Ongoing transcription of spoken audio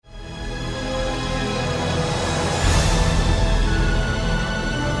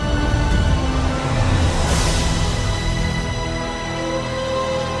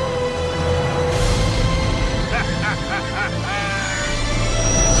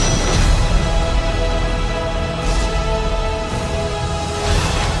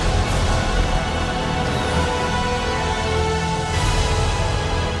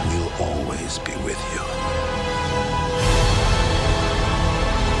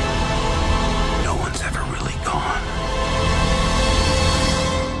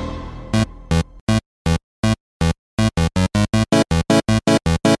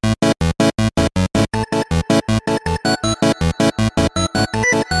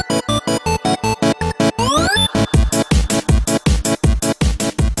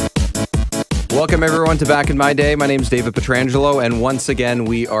Welcome, everyone, to Back in My Day. My name is David Petrangelo, and once again,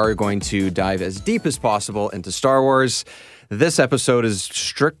 we are going to dive as deep as possible into Star Wars. This episode is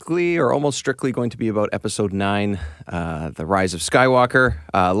strictly, or almost strictly, going to be about Episode 9, The Rise of Skywalker.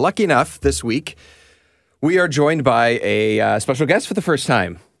 Lucky enough, this week, we are joined by a special guest for the first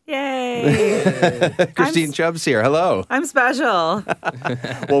time. Yay! Christine Chubbs here. Hello. I'm special.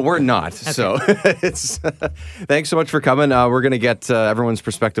 Well, we're not. Okay. So it's thanks so much for coming. We're going to get everyone's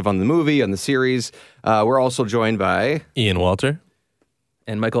perspective on the movie, on the series. We're also joined by Ian Walter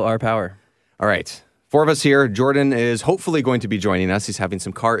and Michael R. Power. All right. 4 of us here. Jordan is hopefully going to be joining us. He's having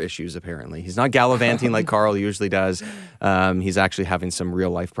some car issues, apparently. He's not gallivanting like Carl usually does. He's actually having some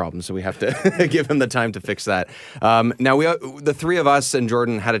real-life problems, so we have to give him the time to fix that. Now, the 3 of us and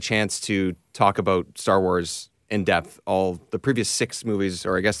Jordan had a chance to talk about Star Wars in depth, all the previous 6 movies,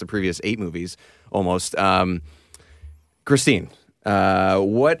 or I guess the previous 8 movies, almost. Christine,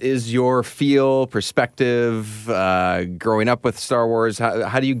 what is your perspective, growing up with Star Wars?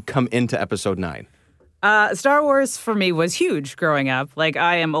 How do you come into Episode 9? Star Wars for me was huge growing up. Like,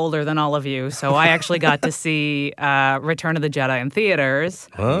 I am older than all of you, so I actually got to see Return of the Jedi in theaters.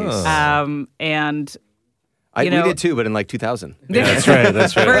 Oh. And we did too, but in like 2000. Yeah,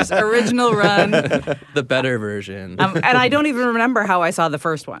 that's right. First original run. The better version. And I don't even remember how I saw the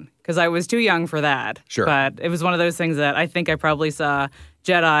first one, because I was too young for that. Sure. But it was one of those things that I think I probably saw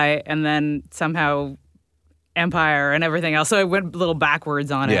Jedi and then somehow Empire and everything else. So I went a little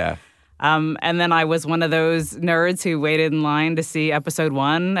backwards on it. Yeah. And then I was one of those nerds who waited in line to see Episode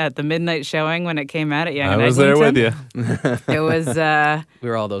 1 at the midnight showing when it came out at Young and I was there with Eglinton. you. It was... We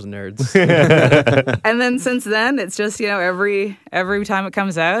were all those nerds. And then since then, it's just, every time it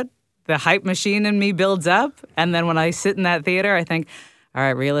comes out, the hype machine in me builds up. And then when I sit in that theater, I think, all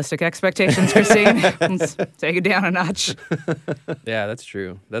right, realistic expectations, Christine. Let's take it down a notch. Yeah, that's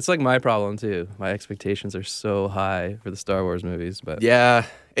true. That's like my problem, too. My expectations are so high for the Star Wars movies. But Yeah,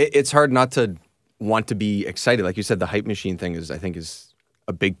 it's hard not to want to be excited. Like you said, the hype machine thing I think is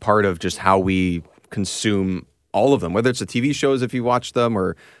a big part of just how we consume all of them, whether it's the TV shows, if you watch them,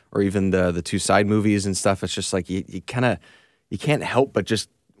 or even the 2 side movies and stuff. It's just like you can't help but just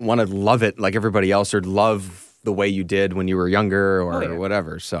want to love it like everybody else, or love the way you did when you were younger, or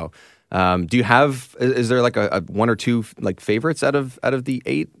whatever. So, do you have? Is there like a 1 or 2 like favorites out of the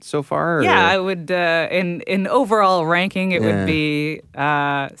 8 so far? Or? Yeah, I would. In overall ranking, it would be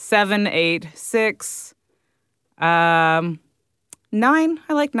 7, 8, 6, 9.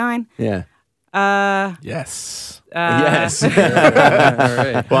 I like 9. Yeah. Yes. Yes. all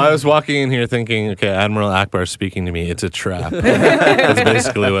right. Well, I was walking in here thinking, okay, Admiral Akbar speaking to me. It's a trap. That's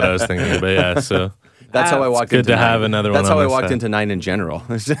basically what I was thinking. But yeah, so That's how I walked good into to 9. have another That's one how on I this walked side. into 9 in general.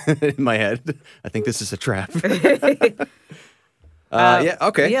 In my head, I think this is a trap. Yeah.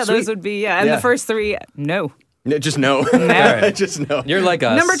 Okay. Yeah, sweet. those would be. Yeah, and Yeah. the first 3, no. No, just no. Never. Just no. You're like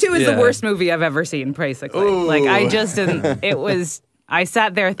us. Number 2 is the Yeah. worst movie I've ever seen, basically. Ooh. Like, I just didn't. It was. I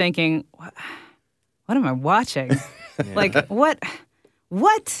sat there thinking, what am I watching? Like, what?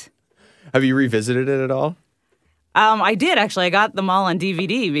 Have you revisited it at all? I did actually. I got them all on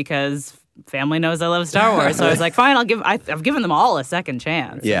DVD because family knows I love Star Wars. So I was like, fine, I've given them all a second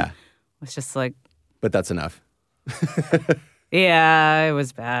chance. Yeah, It's just like, but that's enough. yeah, it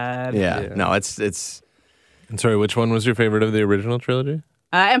was bad. Yeah. No, it's And sorry, which one was your favorite of the original trilogy?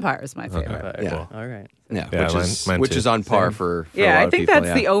 Empire is my favorite. Okay, Yeah. cool. All right. yeah, Yeah, which mine is too. on par for a Yeah, lot I of think people, that's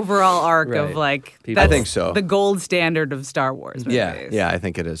yeah. the overall arc of Right. like. People- I That's think so. the gold standard of Star Wars movies. Yeah, I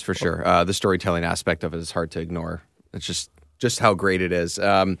think it is for sure. The storytelling aspect of it is hard to ignore. It's just how great it is.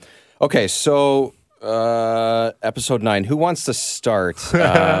 Okay, so Episode 9. Who wants to start?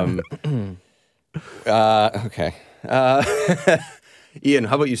 Okay. Ian,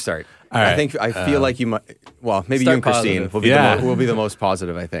 how about you start? All right. I feel like you might. Well, maybe you Start and Christine positive. will be Yeah. will be the most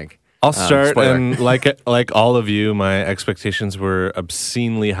positive. I think. I'll start, spoiler. and like all of you, my expectations were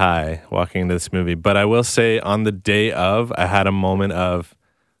obscenely high walking into this movie. But I will say, on the day of, I had a moment of,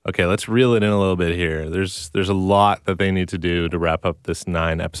 okay, let's reel it in a little bit here. There's a lot that they need to do to wrap up this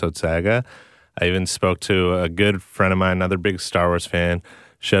 9-episode saga. I even spoke to a good friend of mine, another big Star Wars fan.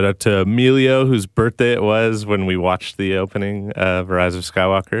 Shout out to Emilio, whose birthday it was when we watched the opening of Rise of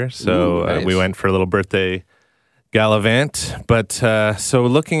Skywalker. So Ooh, nice. we went for a little birthday gallivant. But so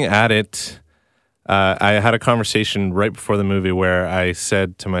looking at it, I had a conversation right before the movie where I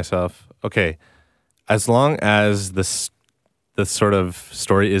said to myself, okay, as long as the sort of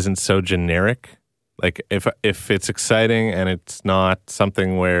story isn't so generic, like if it's exciting and it's not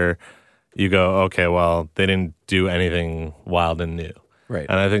something where you go, okay, well, they didn't do anything wild and new. Right.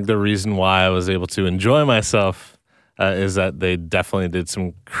 And I think the reason why I was able to enjoy myself is that they definitely did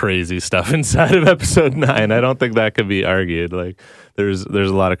some crazy stuff inside of episode 9. I don't think that could be argued. Like there's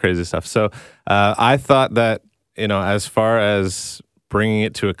a lot of crazy stuff. So I thought that, as far as bringing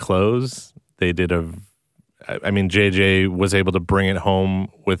it to a close, they did JJ was able to bring it home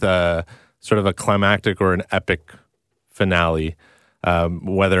with a sort of a climactic or an epic finale.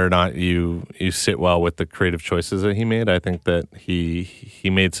 Whether or not you sit well with the creative choices that he made, I think that he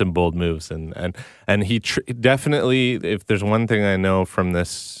made some bold moves, and he definitely, if there's one thing I know from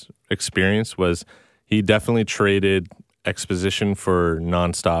this experience, was he definitely traded exposition for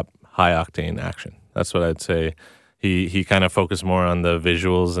nonstop high octane action. That's what I'd say. He kind of focused more on the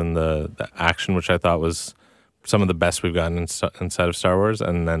visuals and the action, which I thought was some of the best we've gotten inside of Star Wars,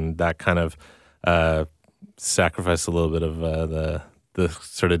 and then that kind of sacrificed a little bit of the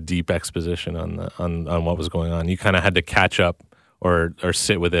sort of deep exposition on what was going on. You kind of had to catch up or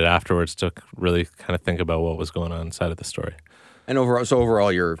sit with it afterwards to really kind of think about what was going on inside of the story. And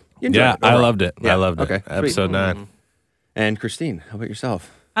overall, you enjoyed it. I loved it. Yeah. I loved it. Okay, Episode 9. And Christine, how about yourself?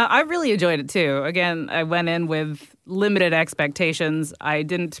 I really enjoyed it too. Again, I went in with limited expectations. I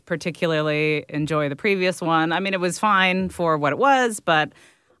didn't particularly enjoy the previous one. I mean, it was fine for what it was, but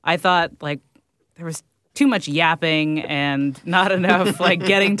I thought like there was too much yapping and not enough like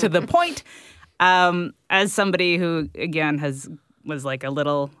getting to the point. As somebody who again was like a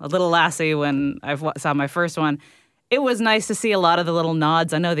little lassie when I saw my first one, it was nice to see a lot of the little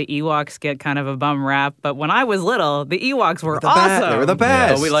nods. I know the Ewoks get kind of a bum rap, but when I was little, the Ewoks were awesome. They were the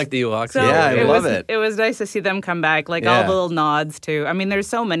best. Oh, we like the Ewoks. So Yeah, I love it. It was nice to see them come back, like all the little nods to. I mean, there's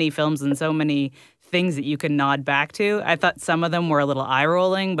so many films and so many things that you can nod back to. I thought some of them were a little eye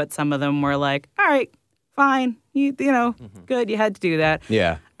rolling, but some of them were like, all right, fine, you know, good, you had to do that.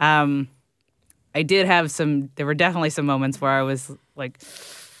 Yeah. I did have there were definitely some moments where I was like,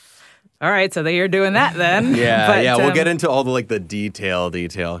 all right, so you're doing that then. Yeah, But, we'll get into all the detail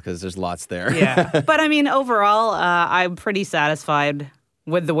because there's lots there. yeah. But I mean, overall, I'm pretty satisfied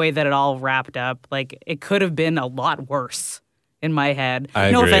with the way that it all wrapped up. Like, it could have been a lot worse in my head. I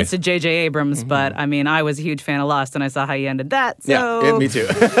No agree. offense to J.J. Abrams, but I mean, I was a huge fan of Lost, and I saw how he ended that. So. Yeah, me too.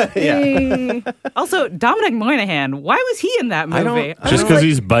 Yeah. Also, Dominic Moynihan, why was he in that movie? Just because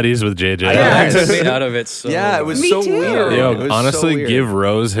he's buddies with JJ. Yeah, I took me out of it. So Yeah, it was Me so too. weird. It Yo, was so honestly, weird. give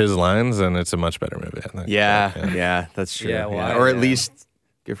Rose his lines, and it's a much better movie, I think. Yeah, that's true. Yeah, why? Or at Yeah. least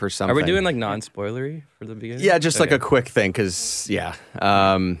give her something. Are we doing like non-spoilery for the beginning? Yeah, just like Okay. a quick thing, because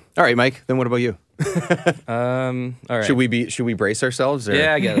all right, Mike. Then what about you? All right. Should we brace ourselves? Or?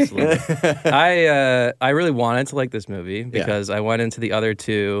 Yeah, I guess a little bit. I really wanted to like this movie because I went into the other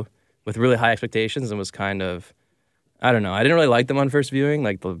two with really high expectations and was kind of, I don't know, I didn't really like them on first viewing,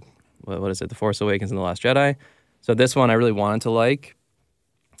 like the Force Awakens and The Last Jedi. So this one I really wanted to like,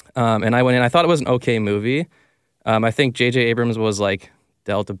 and I went in. I thought it was an okay movie. I think J.J. Abrams was like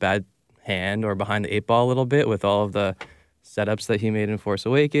dealt a bad hand or behind the eight ball a little bit with all of the setups that he made in Force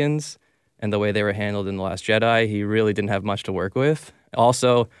Awakens. And the way they were handled in The Last Jedi, he really didn't have much to work with.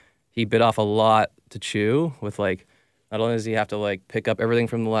 Also, he bit off a lot to chew with, like, not only does he have to, like, pick up everything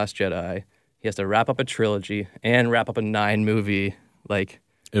from The Last Jedi, he has to wrap up a trilogy and wrap up a 9-movie, like...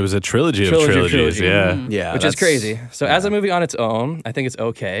 It was a trilogy of Trilogy. trilogies, yeah. Yeah, which is that's- crazy. So as a movie on its own, I think it's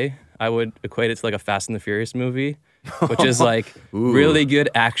okay. I would equate it to, like, a Fast and the Furious movie, which is, like, really good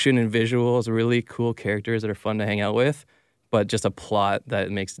action and visuals, really cool characters that are fun to hang out with, but just a plot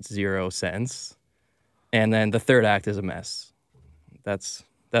that makes zero sense. And then the third act is a mess. That's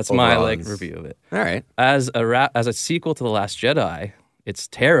my Overall, like it's- review of it. All right. As a sequel to The Last Jedi, it's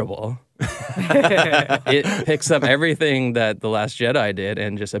terrible. It picks up everything that The Last Jedi did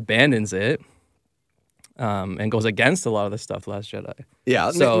and just abandons it. And goes against a lot of the stuff The Last Jedi.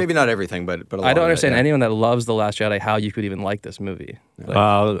 Yeah, So- maybe not everything, but a lot I don't of it, understand yeah. anyone that loves The Last Jedi how you could even like this movie. Like,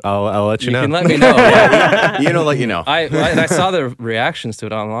 I'll let you you know. can let me know. Let you know. I saw the reactions to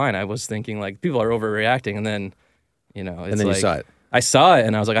it online. I was thinking like people are overreacting, and then it's And then you like, saw it. I saw it,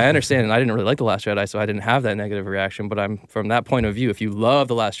 and I was like, I understand, and I didn't really like The Last Jedi, so I didn't have that negative reaction. But I'm from that point of view. If you love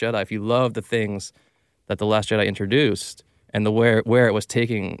The Last Jedi, if you love the things that The Last Jedi introduced, and the where it was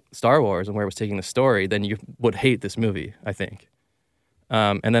taking Star Wars and where it was taking the story, then you would hate this movie, I think.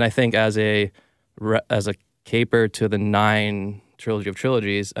 And then I think as a caper to the 9 trilogy of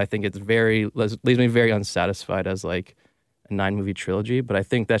trilogies, I think it's leaves me very unsatisfied as like a 9-movie trilogy. But I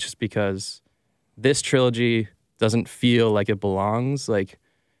think that's just because this trilogy doesn't feel like it belongs. Like,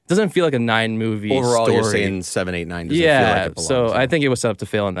 it doesn't feel like a 9-movie Overall, story. you're saying 7, 8, 9 doesn't feel Yeah, like it belongs. so I think it was set up to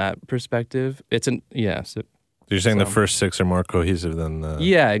fail in that perspective. So You're saying the So- first 6 are more cohesive than the...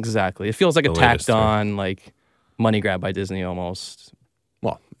 yeah, exactly. It feels like a The tacked latest, right? on like money grab by Disney almost.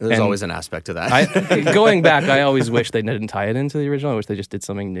 Well, There's always an aspect to that. Going back, I always wish they didn't tie it into the original. I wish they just did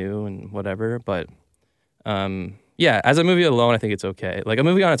something new and whatever. But yeah, as a movie alone, I think it's okay. Like a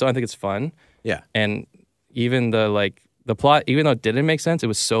movie on its own, I think it's fun. Yeah. And even the plot, even though it didn't make sense, it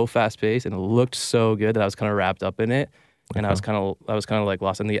was so fast paced and it looked so good that I was kind of wrapped up in it. And I was kind of like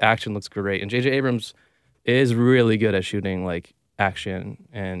lost. And the action looks great. And J.J. Abrams is really good at shooting like action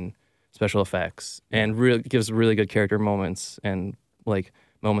and special effects, and really gives really good character moments and like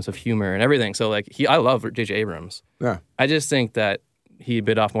moments of humor and everything. So like I love J.J. Abrams. Yeah. I just think that he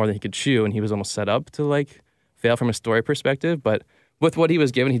bit off more than he could chew, and he was almost set up to like fail from a story perspective. But with what he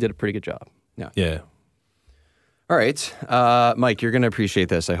was given, he did a pretty good job. Yeah. All right. Mike, you're going to appreciate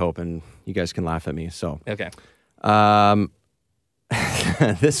this, I hope, and you guys can laugh at me. So, Okay.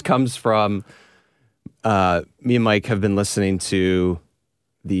 this comes from me and Mike have been listening to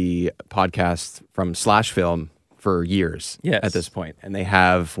the podcast from Slash Film for years at this point. And they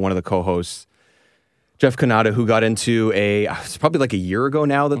have one of the co-hosts, Jeff Kanata, who got into it's probably like a year ago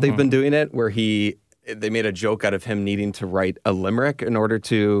now that they've been doing it, where they made a joke out of him needing to write a limerick in order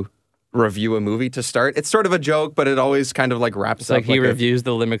to review a movie to start. It's sort of a joke, but it always kind of like wraps up. Like he reviews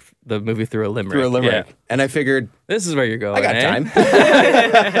the movie through a limerick. Yeah. And I figured, this is where you're going. I got time.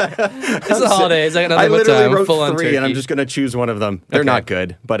 It's the holidays. I got nothing I but literally time. wrote Full on 3, turkey. and I'm just going to choose one of them. They're Okay. not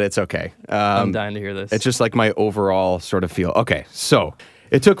good, but it's okay. I'm dying to hear this. It's just like my overall sort of feel. Okay, so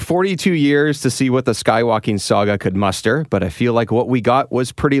it took 42 years to see what the Skywalking saga could muster, but I feel like what we got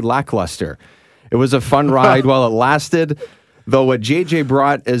was pretty lackluster. It was a fun ride while it lasted, though what JJ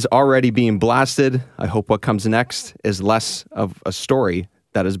brought is already being blasted. I hope what comes next is less of a story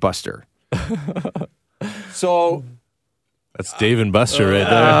that is Buster. So That's Dave and Buster right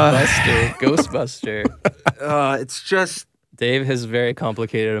there. Ghostbuster. it's just... Dave has very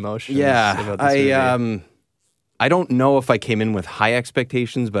complicated emotions. Yeah, about this movie. I don't know if I came in with high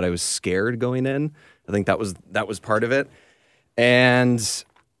expectations, but I was scared going in. I think that was part of it. And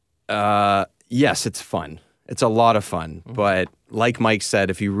yes, it's fun. It's a lot of fun. But like Mike said,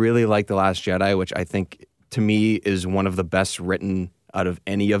 if you really like The Last Jedi, which I think to me is one of the best written out of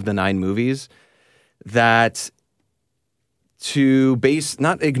any of the 9 movies, that to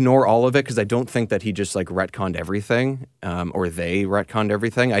not ignore all of it, because I don't think that he just like retconned everything, or they retconned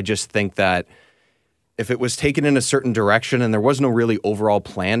everything. I just think that if it was taken in a certain direction and there was no really overall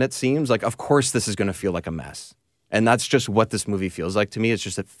plan, it seems like, of course, this is going to feel like a mess. And that's just what this movie feels like to me. It's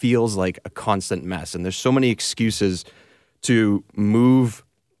just, it feels like a constant mess. And there's so many excuses to move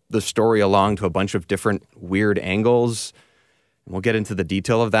the story along to a bunch of different weird angles. And we'll get into the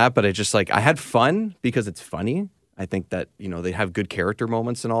detail of that. But I just like, I had fun because it's funny. I think that, they have good character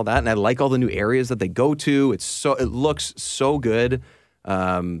moments and all that. And I like all the new areas that they go to. It looks so good.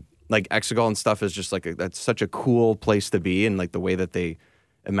 Like Exegol and stuff is just like, that's such a cool place to be. And like the way that they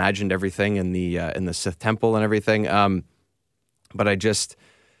imagined everything in the Sith temple and everything. But I just,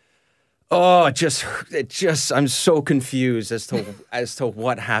 I'm so confused as to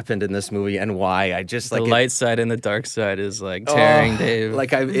what happened in this movie and why. I just like the light side and the dark side is like tearing Dave.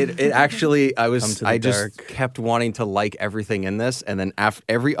 Like I just kept wanting to like everything in this, and then after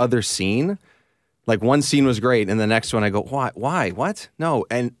every other scene, like one scene was great, and the next one I go, why, what? No,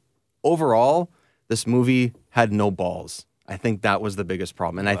 and overall, this movie had no balls. I think that was the biggest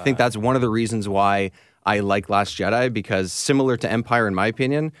problem. And I think that's one of the reasons why I like Last Jedi, because similar to Empire, in my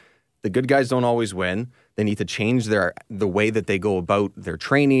opinion, the good guys don't always win. They need to change the way that they go about their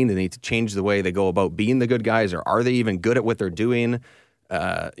training. They need to change the way they go about being the good guys, or are they even good at what they're doing?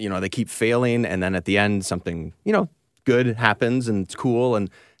 They keep failing, and then at the end, something, good happens, and it's cool, and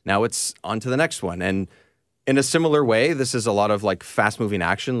now it's on to the next one. And in a similar way, this is a lot of like fast-moving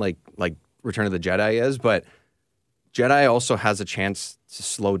action, like Return of the Jedi is, but Jedi also has a chance to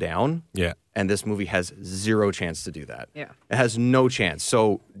slow down. Yeah. And this movie has zero chance to do that. Yeah. It has no chance.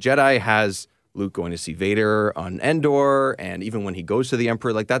 So Jedi has Luke going to see Vader on Endor, and even when he goes to the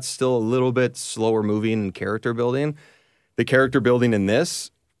Emperor, like that's still a little bit slower moving and character building. The character building in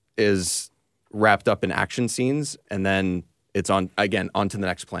this is wrapped up in action scenes, and then it's onto the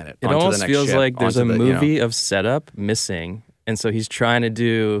next planet. It almost feels like there's a movie of setup missing. And so he's trying to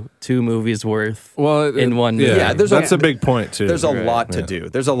do 2 movies worth in one movie. Yeah, that's a big point too. There's a lot to do.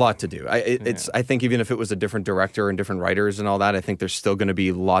 There's a lot to do. I think even if it was a different director and different writers and all that, I think there's still going to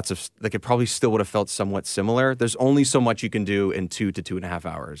be lots of, like, it probably still would have felt somewhat similar. There's only so much you can do in 2 to 2.5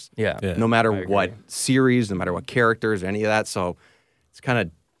 hours. Yeah. No matter what series, no matter what characters, or any of that. So it's kind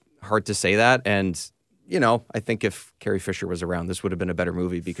of hard to say that. And, I think if Carrie Fisher was around, this would have been a better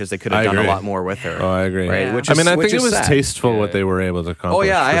movie because they could have I done agree. a lot more with her. Oh, I agree. Right? Yeah. Which I is, mean, I which think it is was sad. tasteful what they were able to accomplish. Oh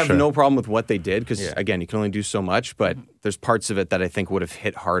yeah, I for have sure. no problem with what they did because Yeah. again, you can only do so much. But there's parts of it that I think would have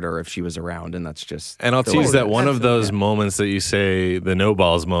hit harder if she was around, and that's just. And I'll the way tease it that is. one of those moments that you say, the no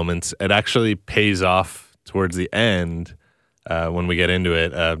balls moments, it actually pays off towards the end when we get into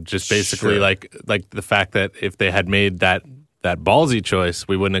it. Just basically Sure. like the fact that if they had made that ballsy choice,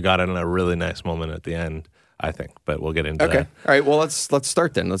 we wouldn't have gotten a really nice moment at the end, I think. But we'll get into Okay. that. All right. Well, let's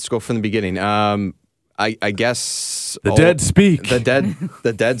start then. Let's go from the beginning. I guess The dead speak. The dead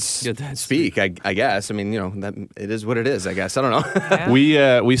The dead speak. I guess. I mean, that it is what it is. I guess. I don't know.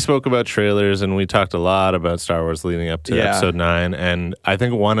 Yeah. We spoke about trailers and we talked a lot about Star Wars leading up to Yeah. episode 9, and I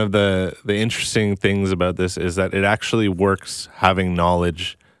think one of the interesting things about this is that it actually works having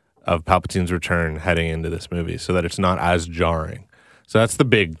knowledge of Palpatine's return heading into this movie, so that it's not as jarring. So that's the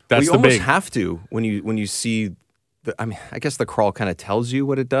big. That's you the almost big. have to when you see. I mean, I guess the crawl kind of tells you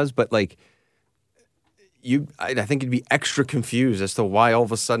what it does, but like. I think you'd be extra confused as to why all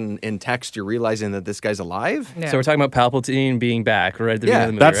of a sudden in text you're realizing that this guy's alive. Yeah. So we're talking about Palpatine being back right at the beginning of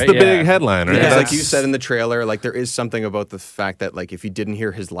the movie, That's right? the big headline, right? Because Yeah. like you said in the trailer, like there is something about the fact that like if you didn't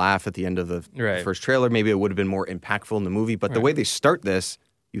hear his laugh at the end of the Right. first trailer, maybe it would have been more impactful in the movie. But the way they start this,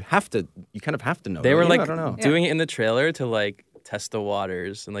 you kind of have to know. They were don't you? like I don't know. doing it in the trailer to like test the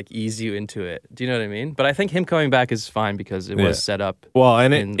waters and like ease you into it. Do you know what I mean? But I think him coming back is fine because it Yeah. was set up. Well,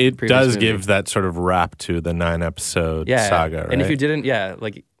 and in the it previous does movie. give that sort of wrap to the 9-episode Yeah. saga, right? And if you didn't,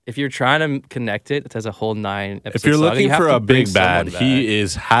 like if you're trying to connect it as a whole 9-episode if you're saga, looking you have for to a bring big bad, someone he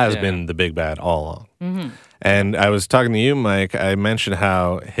back. has Yeah. been the big bad all along. Mm-hmm. And I was talking to you, Mike. I mentioned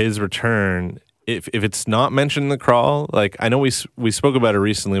how his return, if it's not mentioned in the crawl, like I know we spoke about it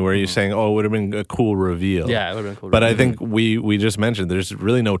recently, where you're saying, "Oh, it would have been a cool reveal." Yeah, it would have been cool. But I think we just mentioned there's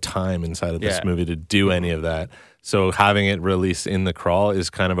really no time inside of this Yeah. movie to do any of that. So having it released in the crawl is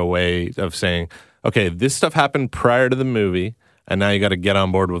kind of a way of saying, okay, this stuff happened prior to the movie, and now you got to get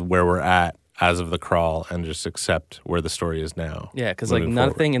on board with where we're at as of the crawl and just accept where the story is now. yeah, because like moving forward.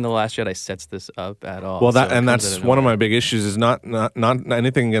 nothing in The Last Jedi sets this up at all. Well, so that it and comes that's out of one of nowhere. my big issues is not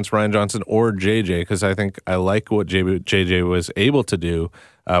anything against Rian Johnson or JJ, because I think I like what JJ was able to do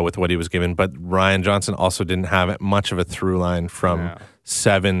with what he was given, but Rian Johnson also didn't have much of a through line from No.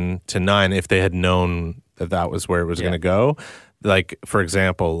 7 to 9 if they had known that was where it was going to go. Like, for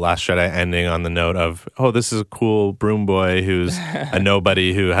example, Last Jedi ending on the note of, oh, this is a cool broom boy who's a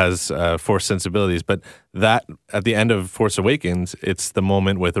nobody who has Force sensibilities. But that, at the end of Force Awakens, it's the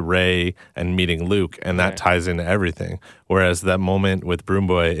moment with Rey and meeting Luke, and that Right. ties into everything. Whereas that moment with broom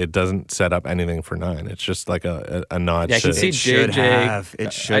boy, it doesn't set up anything for 9. It's just like a nod Yeah, I to can see It should JJ. have.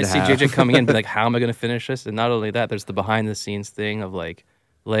 It should I see have. JJ coming in, and be like, "How am I going to finish this?" And not only that, there's the behind the scenes thing of like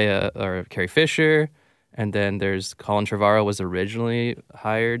Leia or Carrie Fisher, and then there's Colin Trevorrow was originally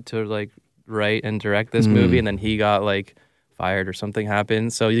hired to like write and direct this movie, and then he got like fired or something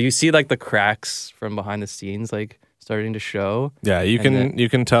happened. So you see like the cracks from behind the scenes like starting to show. Yeah, you And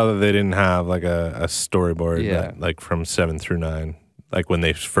can tell that they didn't have like a storyboard Yeah. that, like from 7 through 9, like when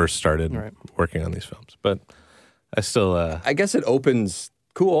they first started Right. working on these films. But I still I guess it opens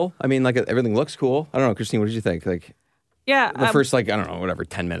cool. I mean, like everything looks cool. I don't know, Christine. What did you think? Like Yeah. the first, like I don't know, whatever,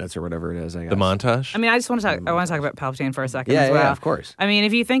 10 minutes or whatever it is. I guess the montage. I mean, I just want to talk. I want to talk about Palpatine for a second Yeah, as well. yeah, of course. I mean,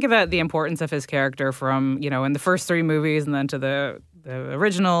 if you think about the importance of his character from in the first 3 movies and then to the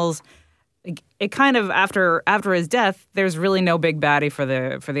originals, it kind of after his death, there's really no big baddie for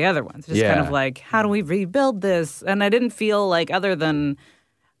the other ones. Just kind Yeah. of like, how do we rebuild this? And I didn't feel like other than,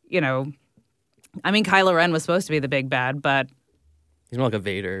 I mean, Kylo Ren was supposed to be the big bad, but He's more like a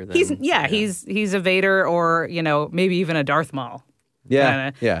Vader. Than, he's a Vader or maybe even a Darth Maul. Yeah,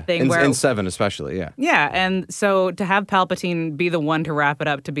 kinda yeah. thing In, where- in 7 especially, yeah. Yeah, and so to have Palpatine be the one to wrap it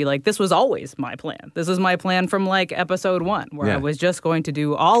up to be like, this was always my plan. This was my plan from like episode 1, where Yeah. I was just going to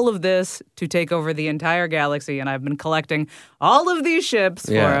do all of this to take over the entire galaxy, and I've been collecting all of these ships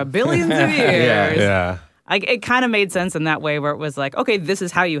Yeah. for billions of years. yeah. It kind of made sense in that way where it was like, okay, this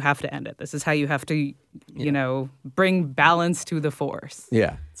is how you have to end it. This is how you have to, bring balance to the Force.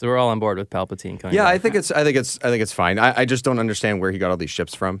 Yeah. So we're all on board with Palpatine coming. Yeah, back. I think it's fine. I just don't understand where he got all these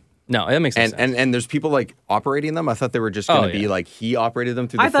ships from. No, that makes no And, sense. and there's people like operating them. I thought they were just going to be yeah. like he operated them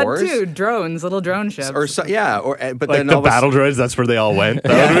through the I thought Force. too, drones, little drone ships. Or so, yeah, or but Like then the all of a battle droids, that's where they all went.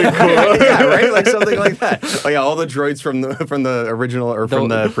 That would be cool. yeah, right, like something like that. Oh yeah, all the droids from the original or from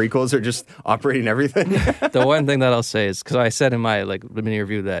the prequels are just operating everything. The one thing that I'll say is because I said in my like mini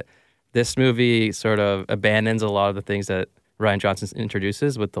review that this movie sort of abandons a lot of the things that Rian Johnson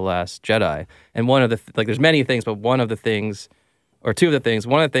introduces with The Last Jedi, and one of the there's many things, but one of the things or two of the things.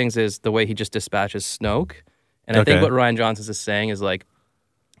 One of the things is the way he just dispatches Snoke. And I think Okay. what Rian Johnson is saying is like,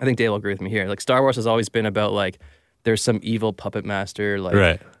 I think Dave will agree with me here. Like Star Wars has always been about like, there's some evil puppet master like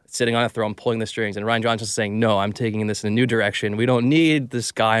Right. sitting on a throne pulling the strings. And Rian Johnson's saying, no, I'm taking this in a new direction. We don't need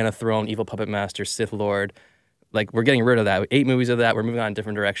this guy on a throne, evil puppet master, Sith Lord. Like we're getting rid of that. 8 movies of that. We're moving on a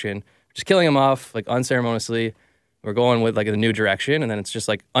different direction. Just killing him off like unceremoniously. We're going with like a new direction. And then it's just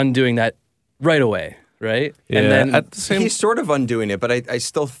like undoing that right away. Right. Yeah, And then at the same He's sort of undoing it, but I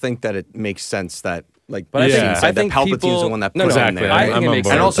still think that it makes sense that, like, But I Yeah. think- I that think Palpatine's people- the one that No, put no, him exactly. there. I think I'm it on makes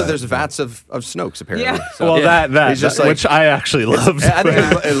board And with also, that. there's vats of Snokes apparently. Yeah. So. well, Yeah. that He's just like- which I actually loved. I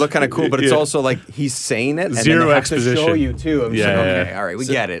think it looked kind of cool, but it's Yeah. also like he's saying it and Zero then they have to show exposition. you too. I'm just Yeah, like, yeah, okay, yeah. all right, we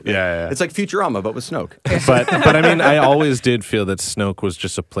get it. yeah. It's like Futurama, but with Snoke. but I mean, I always did feel that Snoke was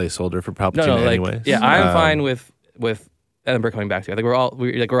just a placeholder for Palpatine no, like anyway. yeah, I'm fine with Edinburgh coming back to it. I think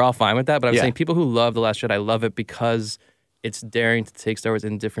we're all fine with that. But I'm Yeah. saying people who love The Last Jedi love it because it's daring to take Star Wars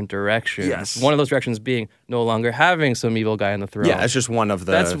in different directions. Yes. One of those directions being no longer having some evil guy on the throne. Yeah, it's just one of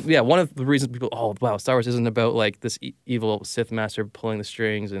the. That's one of the reasons people. Oh wow, Star Wars isn't about like this evil Sith master pulling the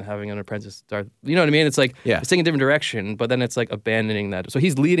strings and having an apprentice Darth. You know what I mean? It's like Yeah. it's taking a different direction, but then it's like abandoning that. So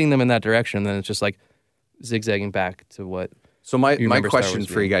he's leading them in that direction, and then it's just like zigzagging back to what. So my remember Star question Wars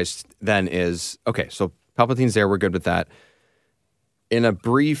for you guys then is, okay, so Palpatine's there, we're good with that. In a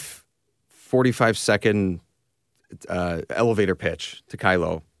brief 45-second elevator pitch to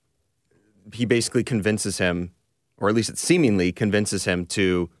Kylo, he basically convinces him, or at least it seemingly convinces him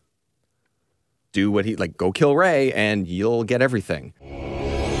to do what he, like, go kill Rey and you'll get everything.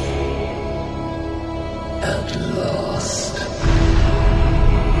 At last.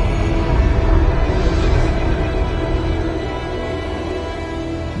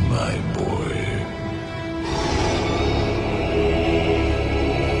 My boy.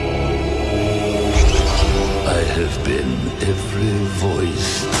 I have been every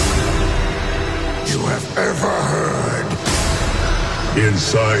voice you have ever heard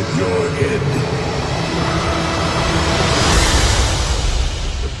inside your head.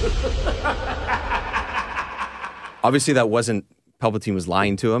 Obviously, that wasn't, Palpatine was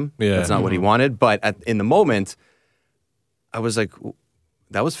lying to him. Yeah. That's not what he wanted. But in the moment, I was like,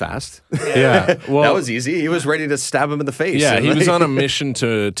 that was fast. Yeah, well, that was easy. He was ready to stab him in the face. yeah. And, He was like- on a mission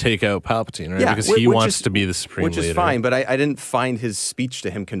to take out Palpatine, right? Yeah, because which he wants is- to be the supreme Which leader. is fine, but I didn't find his speech to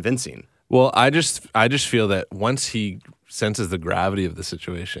him convincing. Well, I just feel that once he senses the gravity of the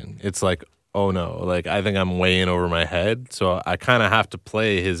situation, it's like, oh no, like I think I'm way in over my head, so I kind of have to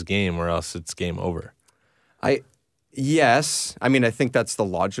play his game, or else it's game over. Yes. I mean, I think that's the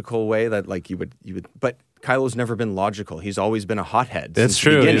logical way that, like, you would, but Kylo's never been logical. He's always been a hothead. That's since the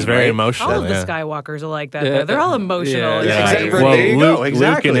true. beginning, He's very right? emotional. All of the yeah. Skywalkers are like that. Yeah. though. They're all emotional. Yeah. and Exactly. crazy. There you go. Luke,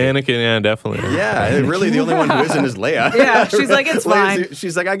 Exactly. Luke and Anakin, yeah, definitely. Yeah, really, the only one who isn't is Leia. Yeah, she's like, it's Leia's- fine.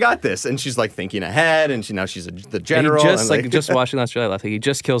 She's like, I got this, and she's like thinking ahead, and now she's the And general. he just and, like just watching Last Jedi last week. He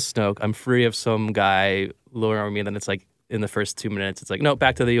just kills Snoke. I'm free of some guy lowering on me, and then it's like in the first 2 minutes, it's like no,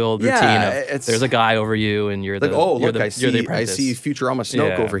 back to the old Yeah, routine of it's- there's a guy over you, and you're like, the oh, you're look, the, you're the I apprentice. see Futurama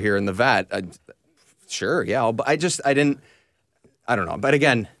Snoke Yeah. over here in the vat. Sure, yeah, I don't know. But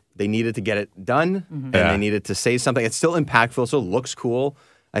again, they needed to get it done, and Yeah. they needed to say something. It's still impactful, still looks cool.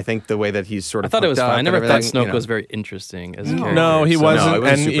 I think the way that he's sort I of thought it was hooked up fine. I and never thought everything, Snoke you know. was very interesting as a character. No, he so- wasn't. No, it was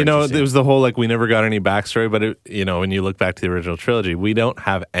and super you know, interesting. it was the whole like we never got any backstory. But you know, when you look back to the original trilogy, we don't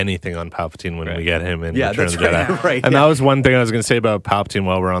have anything on Palpatine when we get him in Yeah, Return of that's the right. Jedi. Right, And yeah. that was one thing I was going to say about Palpatine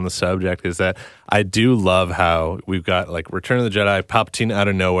while we're on the subject is that I do love how we've got like Return of the Jedi, Palpatine out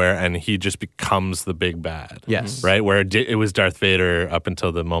of nowhere, and he just becomes the big bad. Yes. right. Where it was Darth Vader up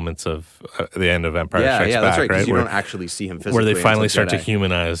until the moments of the end of Empire Yeah, Strikes yeah, Back, that's right. Because you Where, don't actually see him physically. where they until finally start to Jedi.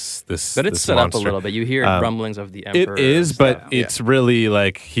 humanize this. But it's this set up a monster. little bit. You hear rumblings of the Emperor. It is, and but stuff. it's really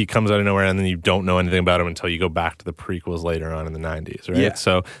like he comes out of nowhere and then you don't know anything about him until you go back to the prequels later on in the 90s, right? Yeah.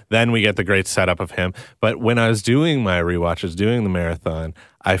 So then we get the great setup of him. But when I was doing my rewatches, doing the marathon,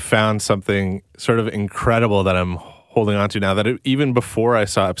 I found something sort of incredible that I'm holding on to now that even before I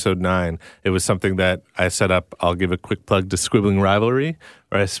saw episode 9, it was something that I set up. I'll give a quick plug to Squibbling Rivalry,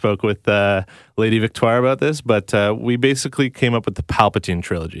 where I spoke with Lady Victoire about this, but we basically came up with the Palpatine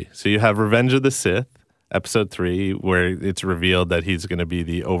trilogy. So you have Revenge of the Sith, episode 3, where it's revealed that he's going to be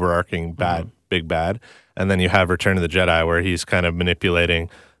the overarching big bad. And then you have Return of the Jedi, where he's kind of manipulating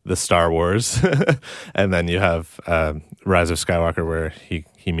the Star Wars. And then you have Rise of Skywalker, where he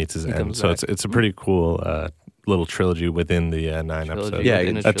meets his end. comes So back. it's a pretty cool little trilogy within the 9 Trilogy episodes. Yeah,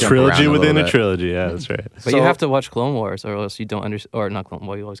 within a a A jump trilogy around a within little a bit. trilogy. Yeah, that's right. But you have to watch Clone Wars, or else you don't understand. Or not Clone.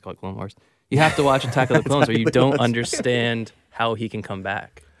 Well, you always call it Clone Wars. You have to watch Attack of the Clones, or you don't understand how he can come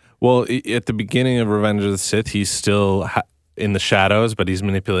back. Well, at the beginning of Revenge of the Sith, he's still in the shadows, but he's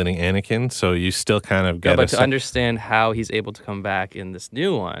manipulating Anakin. So you still kind of get but to understand how he's able to come back in this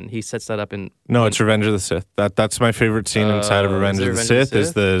new one, he sets that up in. No, it's Revenge of the Sith. That's my favorite scene inside of Revenge of the Sith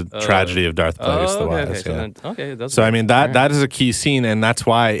is the tragedy of Darth Plagueis the Wise. So I mean that is a key scene, and that's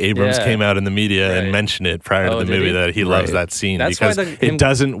why Abrams came out in the media and mentioned it prior to the movie that he loves that scene because it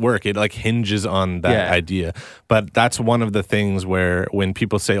doesn't work. It like hinges on that idea. But that's one of the things where when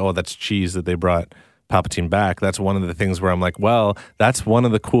people say, "Oh, that's cheese that they brought Palpatine back," that's one of the things where I'm like, well, that's one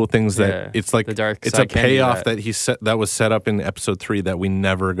of the cool things that it's like it's a payoff that was set up in episode 3 that we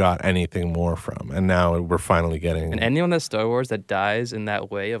never got anything more from, and now we're finally getting. And anyone that's Star Wars that dies in that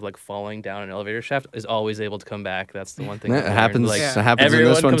way of like falling down an elevator shaft is always able to come back. That's the one thing it happens. Like, it happens in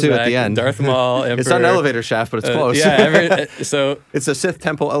this one too at the end. Darth Maul, Emperor, it's not an elevator shaft, but it's close. So it's a Sith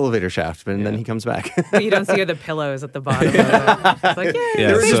temple elevator shaft, but then he comes back. But you don't see the pillows at the bottom. Of it. It's like,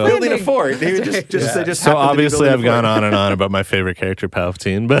 they were just building a fort. They just so obviously I've gone on and on about my favorite character,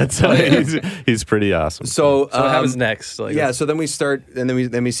 Palpatine, but he's pretty awesome. So what happens next? Like, so then we start, and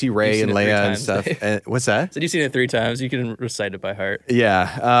then we see Rey and Leia and stuff. What's that? So you've seen it 3 times. You can recite it by heart.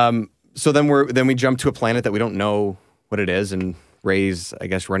 Yeah. So then we jump to a planet that we don't know what it is, and Rey's, I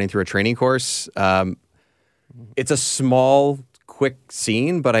guess, running through a training course. It's a small, quick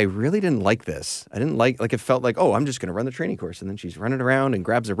scene, but I really didn't like this. I didn't like it felt like, oh, I'm just going to run the training course. And then she's running around and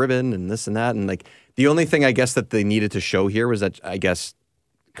grabs a ribbon and this and that. And like the only thing I guess that they needed to show here was that I guess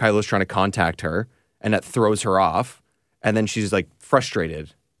Kylo's trying to contact her and that throws her off. And then she's like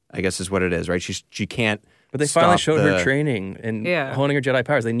frustrated, I guess is what it is, right? She can't. But they finally showed her training and honing her Jedi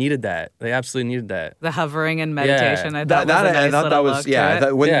powers. They needed that. They absolutely needed that. The hovering and meditation. Yeah. I thought that was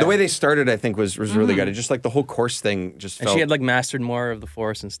the way they started, I think, was really good. It just like the whole course thing just felt. And she had like mastered more of the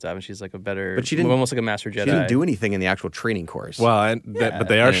Force and stuff, and she's like a better, but she didn't, almost like a master Jedi. She didn't do anything in the actual training course. Well, but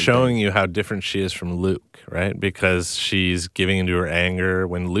they are showing you how different she is from Luke, right? Because she's giving into her anger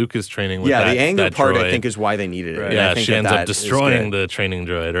when Luke is training with the anger part, droid. I think, is why they needed it. Right. Yeah, she ends up destroying the training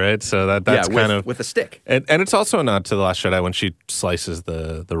droid, right? So that's kind of with a stick. And it's also not to the Last Jedi when she slices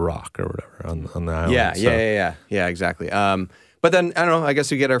the rock or whatever on the island. Yeah, exactly. But then I don't know. I guess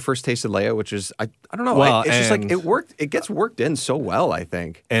we get our first taste of Leia, which is I don't know. Well, it's just like it worked. It gets worked in so well, I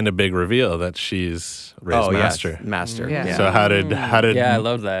think. And a big reveal that she's Rey's master. Master. Yeah. So how did? Yeah, I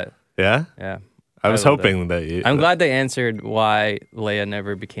love that. Yeah. Yeah. I was hoping that you. I'm glad they answered why Leia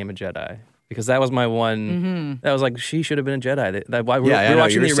never became a Jedi. Because that was my one. That was like she should have been a Jedi. Why we were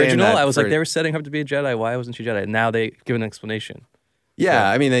watching the original? I was like, they were setting her up to be a Jedi. Why wasn't she Jedi? Now they give an explanation. Yeah,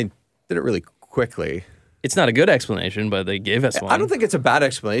 I mean they did it really quickly. It's not a good explanation, but they gave us one. I don't think it's a bad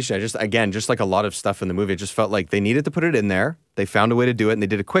explanation. Just like a lot of stuff in the movie, it just felt like they needed to put it in there. They found a way to do it, and they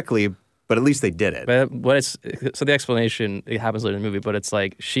did it quickly. But at least they did it. But so the explanation, it happens later in the movie. But it's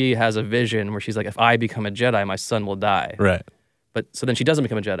like she has a vision where she's like, if I become a Jedi, my son will die. Right. But so then she doesn't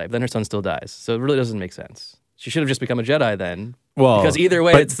become a Jedi, but then her son still dies. So it really doesn't make sense. She should have just become a Jedi then. Well, because either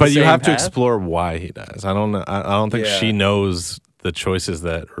way, it's the but you same have to path. explore why he dies. I don't know. I don't think she knows the choices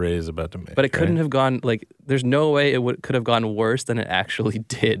that Rey is about to make. But it couldn't have gone like. There's no way it could have gone worse than it actually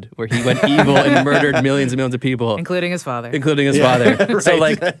did, where he went evil and murdered millions and millions of people, including his father. Right. So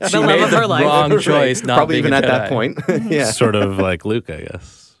like she made the wrong choice, not probably being even a at Jedi. that point. Sort of like Luke, I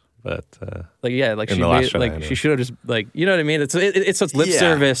guess. But she should have just like you know what I mean. It's lip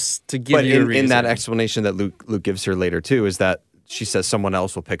service to give you a reason. In that explanation that Luke gives her later too is that she says someone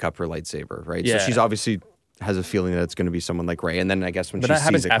else will pick up her lightsaber, right? Yeah. So she's obviously has a feeling that it's going to be someone like Rey, and then I guess when but she that sees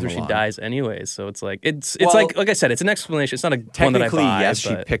happens it after come she along, dies anyway. So it's like it's like I said, it's an explanation. It's not a one that I technically buy. yes,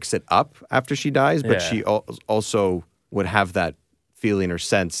 she picks it up after she dies, but Yeah. she also would have that feeling or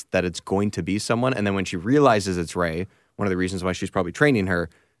sense that it's going to be someone, and then when she realizes it's Rey, one of the reasons why she's probably training her.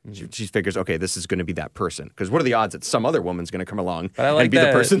 She figures, okay, this is going to be that person. Because what are the odds that some other woman's going to come along and be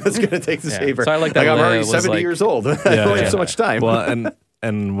the person that's going to take the saber? So I like that. I'm already was 70 years old. I only have so much time. Well,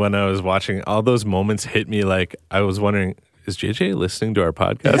 and when I was watching, all those moments hit me like I was wondering, is JJ listening to our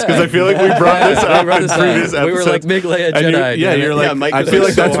podcast? Because I feel like we brought this up in previous episodes. We were like, make Leia Jedi. You're like, Mike I was feel like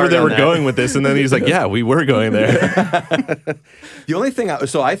like so that's where hard they on were that. going with this. And then he's like, yeah, we were going there. The only thing,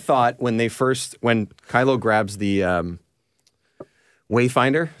 so I thought when Kylo grabs the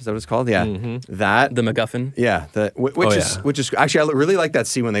Wayfinder, is that what it's called? Yeah, that The MacGuffin. Yeah, which is actually I really like that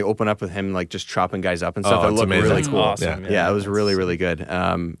scene when they open up with him like just chopping guys up and stuff. Oh, It it's looked amazing. really It's cool. awesome. Yeah, it was really really good.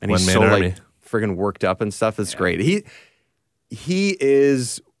 And he's One-man so army. like friggin' worked up and stuff. It's great. He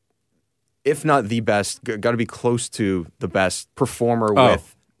is, if not the best, got to be close to the best performer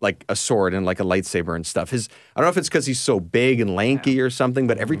with like a sword and like a lightsaber and stuff. I don't know if it's because he's so big and lanky or something,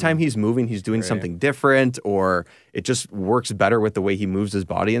 but every time he's moving, he's doing something different, or it just works better with the way he moves his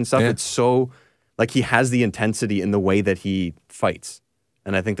body and stuff. Yeah. It's so like he has the intensity in the way that he fights,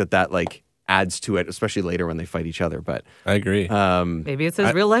 and I think that like adds to it, especially later when they fight each other. But I agree. Maybe it's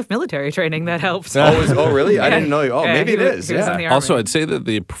his real life military training that helps. oh really? I didn't know. Oh, Yeah, maybe it he was- is. he was in Yeah. the army. Also, I'd say that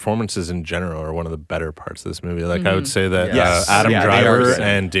the performances in general are one of the better parts of this movie. Like, I would say that Yes. Adam Yeah, they are Driver the same.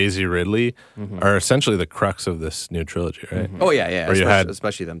 and Daisy Ridley are essentially the crux of this new trilogy, right? Oh yeah. Where you had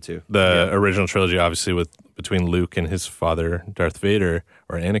especially them too. the original trilogy, obviously, between Luke and his father, Darth Vader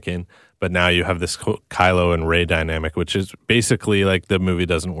or Anakin. But now you have this Kylo and Rey dynamic, which is basically like the movie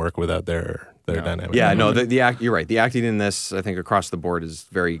doesn't work without their dynamic. Yeah, no, you're right. The acting in this, I think, across the board is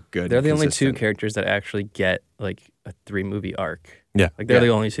very good. They're the only two consistent. characters that actually get like a 3-movie arc. Yeah. Like they're Yeah. the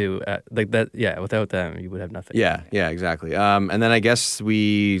only two like that. Yeah, without them, you would have nothing. Yeah, exactly. And then I guess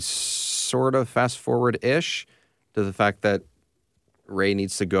we sort of fast forward ish to the fact that Rey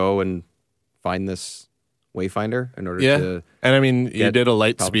needs to go and find this Wayfinder in order to And I mean, you get did a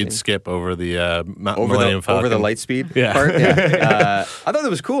light speed Palpatine. skip over the over Millennium Falcon. the light speed Yeah. part. Yeah. I thought that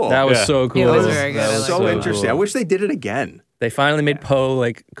was cool. That was Yeah. so cool. Yeah, it was very good. That I was liked so it. interesting. I cool. wish they did it again. They finally made Poe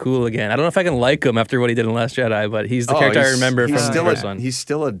like cool again. I don't know if I can like him after what he did in Last Jedi, but he's the character I remember from he's the still first one. He's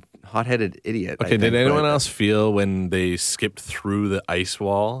still a hot-headed idiot. I Okay, did think, anyone but- else feel when they skipped through the ice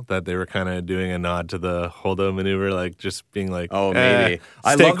wall that they were kind of doing a nod to the Holdo maneuver, like just being like, Oh, maybe.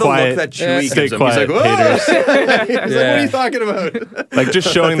 I stay love the quiet. look that Chewie Stay gives him. quiet, He's like, haters. "Whoa!" He's like, what Yeah. are you talking about? Like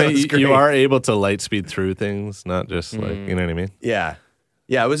just showing that, was you great. are able to light speed through things, not just like, you know what I mean? Yeah.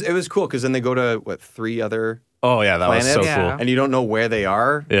 It was cool because then they go to, 3 other Oh yeah, that was so planets, Yeah. cool. and you don't know where they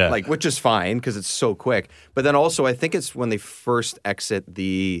are, Yeah. like, which is fine because it's so quick. But then also, I think it's when they first exit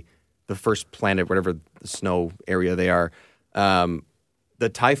the first planet, whatever the snow area they are. The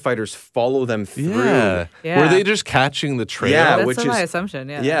TIE fighters follow them through. Yeah. Yeah. Were they just catching the trail? Yeah, That's which my is- assumption.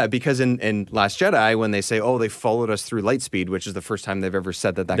 Yeah. Yeah, because in Last Jedi, when they say, "Oh, they followed us through lightspeed," which is the first time they've ever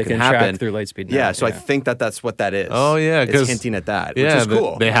said that They can can happen track through lightspeed now, Yeah, so I yeah. think that's what that is. Oh yeah, it's because hinting at that, Yeah, which is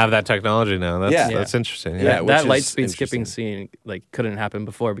cool. they have that technology now. That's Yeah. that's interesting. Yeah, Yeah, which that is light speed skipping interesting. scene like couldn't happen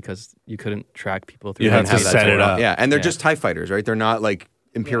before because you couldn't track people through. You had light to speed. set it up. Yeah, and they're Yeah. just TIE fighters, right? They're not like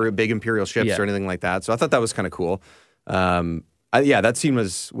big Imperial ships Yeah. or anything like that. So I thought that was kind of cool. That scene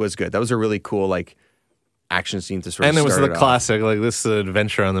was good. That was a really cool like action scene to sort of and it was start the off. classic, like this is an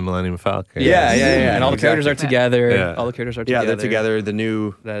adventure on the Millennium Falcon. Yeah, And all the characters are exactly. together. Yeah. All the characters are Yeah, together. they're together. The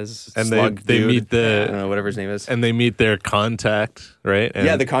new That is and slug they dude. meet I don't know, whatever his name is. and they meet their contact, right? And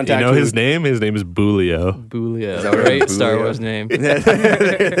Yeah, the contact You know who- his name? His name is Bulio. Boolia. that what it Great is? Star Boolia? Wars name.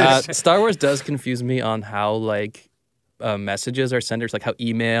 Star Wars does confuse me on how like messages are sent, or like how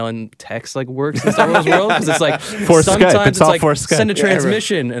email and text like works in Star Wars world, because it's like For Skype, sometimes it's it's all like for Skype. send a Yeah, right.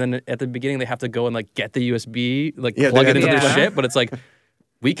 transmission, and then at the beginning they have to go and like get the USB, like Yeah, plug they it into have to- the Yeah. ship, but it's like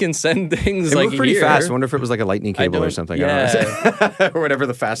we can send things It like moved pretty here. fast. I wonder if it was like a lightning I cable or don't- something. I don't know. Or whatever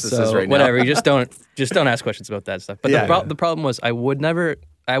the fastest is So right whatever, now. you just don't ask questions about that stuff. But Yeah. the problem was I would never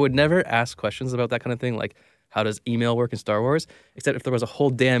ask questions about that kind of thing, like how does email work in Star Wars, except if there was a whole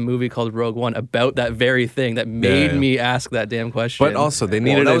damn movie called Rogue One about that very thing that made Yeah. me ask that damn question. But also they Well,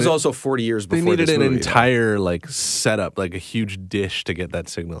 needed that was an- also 40 years they before needed this an movie, though. entire like setup, like a huge dish to get that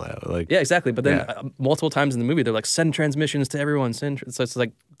signal out. Like yeah, exactly. But then Yeah. multiple times in the movie, they're like, send transmissions to everyone. So it's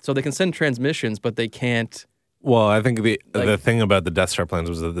like, so they can send transmissions, but they can't. Well, I think the Like- thing about the Death Star plans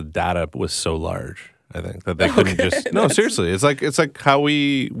was that the data was so large. I think that they couldn't just no, seriously. It's like how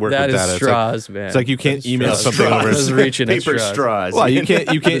we work That with is data. straws, man. It's like you can't That's email straws. something over. Straws. Reaching at paper straws. straws. Well, you can't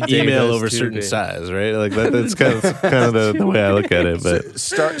The email data over is too certain big. size, right? Like that's kind of the way I look at it. But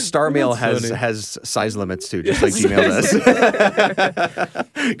Star Mail That's funny. has size limits too, just like Gmail does.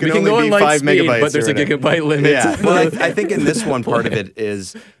 We can only go be in light 5 speed, megabytes but there's or a whatever. gigabyte limit. Yeah. Well, I think in this one part of it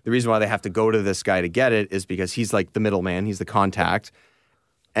is the reason why they have to go to this guy to get it is because he's like the middleman, he's the contact.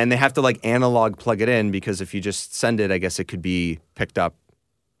 And they have to like analog plug it in because if you just send it, I guess it could be picked up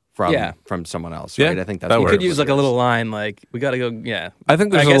from someone else, Yeah, right? I think that's that what You works. it could use like a is. little line, like we got to go. Yeah, I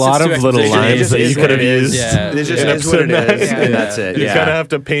think there's I a guess lot it's of too little exposition. lines It just that you is could what have it is. used. Yeah. It just in is what it episode is, nine. and that's it. You Yeah. kind of have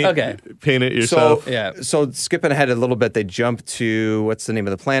to paint it yourself. Yeah. So skipping ahead a little bit, they jump to what's the name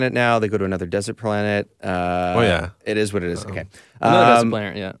of the planet now? They go to another desert planet. yeah. It is what it is. Okay. Another Desert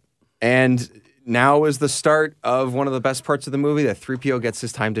Planet, yeah. And now is the start of one of the best parts of the movie that 3PO gets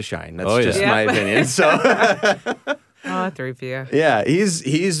his time to shine. That's Oh, yeah. just Yeah. my opinion. So Oh, 3PO. yeah,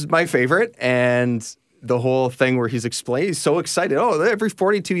 he's my favorite, and the whole thing where he's so excited. Oh, every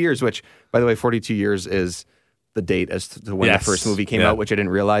 42 years, which by the way, 42 years is the date as to when Yes. the first movie came Yeah. out, which I didn't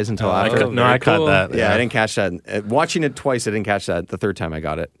realize until I after. caught- no, very I caught cool. that. Yeah, I didn't catch that. Watching it twice, I didn't catch that the third time I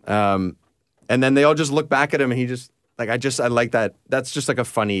got it. And then they all just look back at him, and he just I like that. That's just like a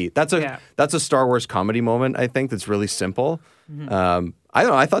funny. That's a Star Wars comedy moment. I think that's really simple. I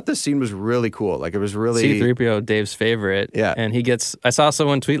don't know. I thought this scene was really cool. Like it was really C-3PO, Dave's favorite. Yeah. And I saw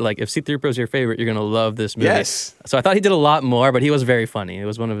someone tweet, like, if C-3PO is your favorite, you're going to love this movie. Yes. So I thought he did a lot more, but he was very funny. It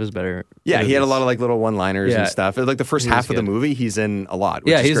was one of his better Yeah, he had a movies. lot of like little one-liners and Yeah. stuff. Like the first He was half of the good. movie, he's in a lot.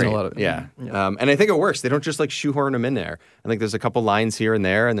 Which Yeah, is he's in a great. lot of it. Yeah, Yeah. and I think it works. They don't just like shoehorn him in there. I think there's a couple lines here and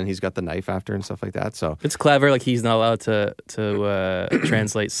there, and then he's got the knife after and stuff like that. So It's clever. Like, he's not allowed to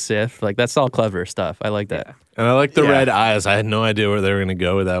translate Sith. Like, that's all clever stuff. I like that. And I like the Yeah. red eyes. I had no idea where they were going to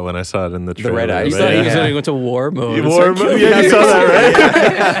go with that when I saw it in the trailer. red eyes. You but thought he yeah. was going to go into war mode. and War start mode? killing Yeah, I people. saw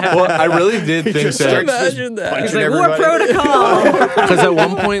that, right? Well, I really did think just that. starts Imagine that. He's punching like, War everybody. Protocol. Because at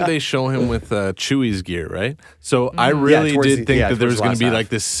one point they show him with Chewie's gear, right? So I really towards did the- think yeah, that there towards was the going last to be half. like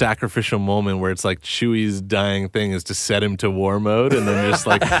this sacrificial moment where it's like Chewie's dying thing is to set him to war mode, and then just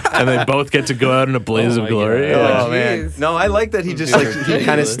like, and they both get to go out in a blaze Oh of my glory. God. Oh Oh, man, jeez. no, I like that he just like he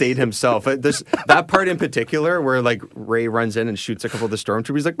kind of stayed himself. That part in particular, where like Ray runs in and shoots a couple of the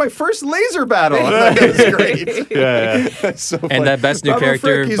stormtroopers. He's like, my first laser battle. That was great. Yeah, That's so funny. And that best new Babu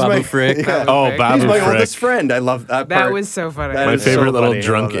character, Frick, he's Babu my- Frick. yeah. Oh, Frick. Babu He's my Frick. oldest friend. I love that part. That was so funny. That My is so favorite little funny. I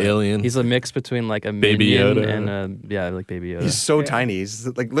drunk love it. alien. He's a mix between like a Baby minion Yoda. and like Baby Yoda. He's so tiny. He's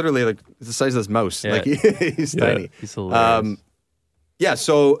like literally like the size of this mouse. Yeah. Like he's Yeah. tiny. He's hilarious. Yeah.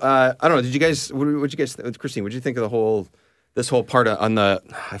 So I don't know. Did you guys? What'd you guys? Christine, what'd you think of this whole part on the?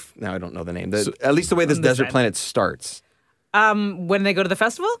 Now I don't know the name. At least the way this the desert side. planet starts. When they go to the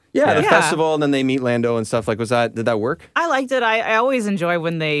festival? Yeah, the festival, and then they meet Lando and stuff. Like, did that work? I liked it. I always enjoy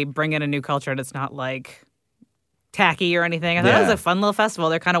when they bring in a new culture and it's not like tacky or anything. I thought it was Yeah. a fun little festival.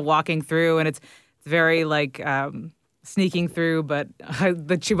 They're kind of walking through and it's very like sneaking through, but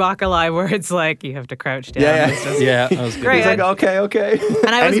the Chewbacca line where it's like you have to crouch down. Yeah, It's just- Yeah, that was good. Great. He's like, okay.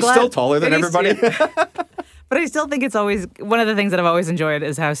 And I was he's glad- still taller than and he's- everybody. But I still think it's always one of the things that I've always enjoyed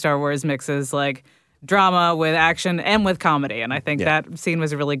is how Star Wars mixes like drama with action and with comedy. And I think Yeah. that scene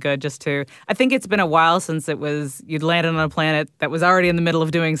was really good I think it's been a while since you'd landed on a planet that was already in the middle of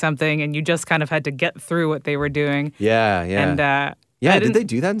doing something and you just kind of had to get through what they were doing. yeah. And I yeah, did didn't- they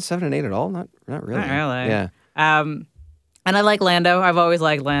do that in 7 and 8 at all? Not really. Not really. Yeah. And I like Lando. I've always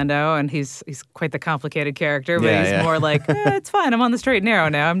liked Lando, and he's quite the complicated character. But Yeah, he's yeah. more like, it's fine. I'm on the straight and narrow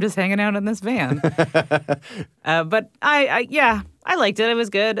now. I'm just hanging out in this van. But I liked it. It was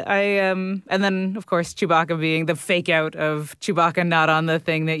good. And then of course Chewbacca being the fake out of Chewbacca not on the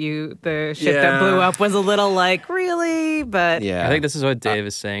thing the ship that blew Yeah. up was a little like really, but Yeah. I think this is what Dave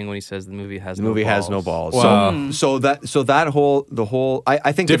is saying when he says the movie has the movie has no balls. Wow. So that whole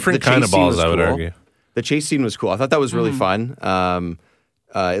I think Different the chase kind of scene balls, was I would cool. argue. The chase scene was cool. I thought that was really fun.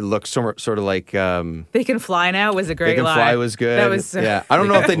 It looked sort of like they can fly now was a great They Can line. Fly was good. That was so yeah. I don't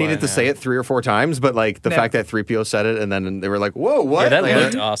know if they needed to Fly, say it 3 or 4 times, but like the No. fact that 3PO said it and then they were like, "Whoa, what?" Yeah, that Like,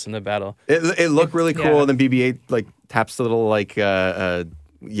 looked awesome, the battle. It looked really cool. Yeah. And then BB-8 like taps the little like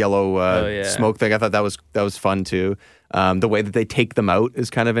yellow yeah. smoke thing. I thought that was fun too. The way that they take them out is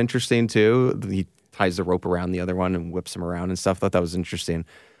kind of interesting too. He ties the rope around the other one and whips them around and stuff. I thought that was interesting.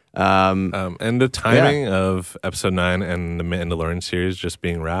 And the timing of episode 9 and the Mandalorian series just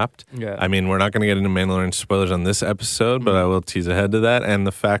being wrapped. Yeah. I mean, we're not going to get into Mandalorian spoilers on this episode, but I will tease ahead to that. And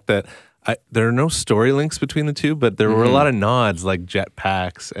the fact that there are no story links between the two, but there were a lot of nods like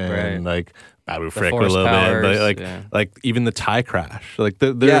jetpacks and like Babu Frick a force little powers, bit, yeah. like even the tie crash. Like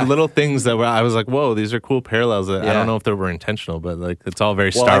there Yeah. are little things that I was like, whoa, these are cool parallels. That I Yeah. don't know if they were intentional, but like it's all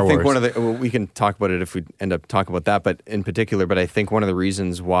very Well, Star I think Wars. one of the we can talk about it if we end up talking about that, but in particular, but I think one of the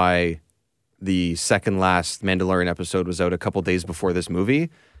reasons why the second last Mandalorian episode was out a couple days before this movie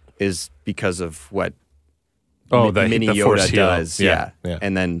is because of what Mini the Yoda Force heal. does. Yeah.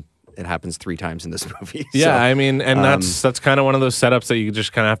 And then it happens 3 times in this movie. Yeah, So, I mean, and that's kind of one of those setups that you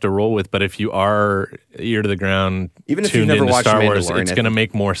just kind of have to roll with. But if you are ear to the ground, Even if you've tuned never into watched Star Wars, Mandalorian, it's I going to think-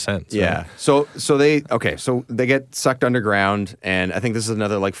 make more sense. yeah. right? So they get sucked underground, and I think this is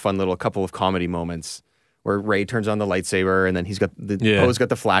another like fun little couple of comedy moments where Ray turns on the lightsaber, and then Yeah. Poe's got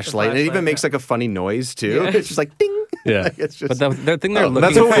the flashlight, and it even flashlight, makes like a funny noise too. Yeah. It's just like ding. Yeah. Like, it's just. But the thing they're looking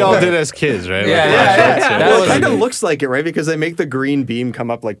That's what we all for- did as kids, right? Yeah, Like, yeah, flashlights, yeah. Well, was- it kind of looks like it, right? Because they make the green beam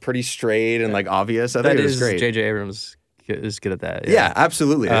come up like pretty straight and like obvious. I think That it was is great. J.J. Abrams is good at that. Yeah,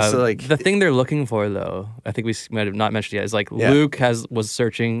 absolutely. So like, the thing they're looking for, though, I think we might have not mentioned yet, is like Yeah. Luke was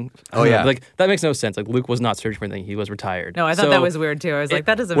searching. Oh, yeah. like that makes no sense. Like Luke was not searching for anything; he was retired. no, I thought So- that was weird too. I was like,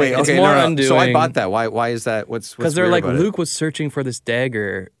 that doesn't wait, make okay, more no. So I undoing- bought that. Why is that? What's because they're weird like about it? Luke was searching for this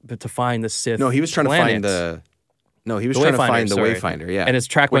dagger, but to find the Sith. No, he was trying to find planets. the. No, he was The trying to Wayfinder, find the sorry. Wayfinder. Yeah, And his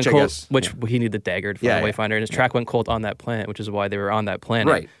track Which went I cold, guess- which he needed the dagger to find Yeah, the yeah. Wayfinder, and his track went cold on that planet, which is why they were on that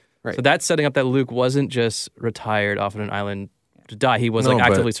planet. Right. So that's setting up that Luke wasn't just retired off on an island to die. He was No, like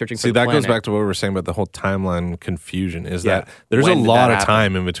but actively searching for see, the that planet. goes back to what we were saying about the whole timeline confusion. Is Yeah. that there's When a did lot that of happen?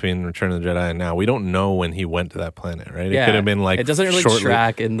 time in between Return of the Jedi and now. We don't know when he went to that planet, right? Yeah. It could have been like it doesn't really shortly.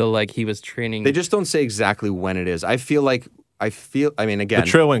 track in the like he was training. They just don't say exactly when it is. I mean, again, The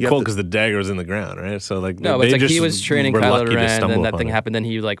trail went you have cold to- because the dagger was in the ground, right? So like no, but they it's like just he was training were Kylo lucky to Ren, stumble and that upon thing it. happened. Then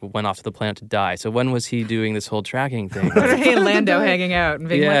he like went off to the planet to die. So when was he doing this whole tracking thing? What are he and Lando hanging out and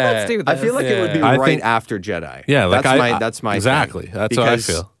being like, Yeah. let's do this? I feel like it would be I right think- after Jedi. Yeah, like that's my exactly. thing. That's how I Because-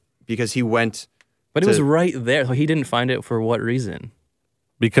 feel. Because he went. But it was to- right there. So he didn't find it for what reason?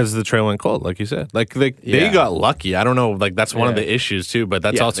 Because the trail went cold, like you said. Like they Yeah. got lucky. I don't know. Like that's one of Yeah. the issues too. But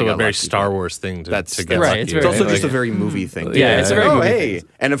that's Yeah, also they a got very lucky, Star but Wars thing to That's get right, lucky. it's It's very- also right? just a Like, very movie thing. Yeah, it's a very oh, movie hey, thing.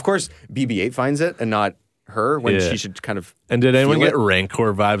 and of course BB-8 finds it and not her when Yeah. she should kind of. And did anyone feel get it.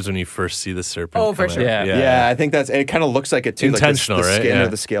 Rancor vibes when you first see the serpent? Oh, for come sure. out? Yeah. Yeah, I think that's. And it kind of looks like it too. Intentional, like the right? skin Yeah. or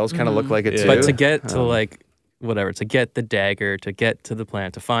the scales kind of look like it Yeah. too. But to get to like whatever, to get the dagger, to get to the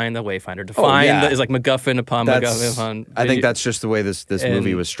planet, to find the Wayfinder, to find yeah. is like MacGuffin upon MacGuffin upon. I think that's just the way this And,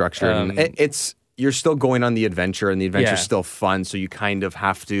 movie was structured. And it's you're still going on the adventure, and the adventure's Yeah. still fun. So you kind of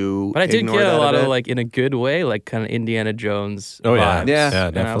have to. But I did ignore get that a lot bit. of like in a good way, like kind of Indiana Jones. Oh yeah, vibes. Yeah. yeah, And I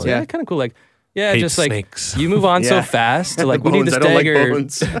was definitely. like, Yeah. yeah, kind of cool. Like, yeah, Hate just like snakes. you move on so Yeah. fast. To, like we need Bones, this I don't like dagger.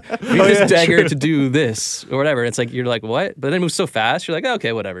 bones. We need this dagger to do this or whatever. It's like you're like what? But then it moves so fast. You're like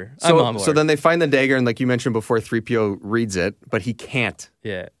okay, whatever. I'm on board. So then they find the dagger, and like you mentioned before, 3PO reads it, but he can't.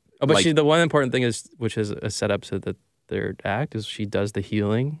 yeah. Oh, but like- the one important thing is, which is a setup to the third act, is she does the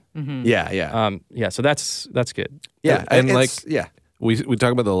healing. Yeah, yeah, Yeah. So that's good. yeah. and it's- yeah. We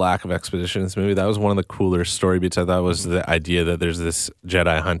talk about the lack of exposition in this movie. That was one of the cooler story beats I thought was the idea that there's this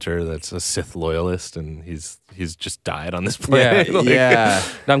Jedi hunter that's a Sith loyalist and he's just died on this planet. Yeah, Like, Yeah.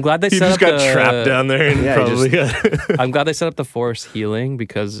 And I'm glad they he set just up got the, trapped down there and Yeah, he probably got I'm glad they set up the Force healing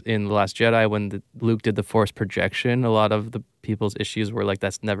because in The Last Jedi, when Luke did the Force projection, a lot of the people's issues were like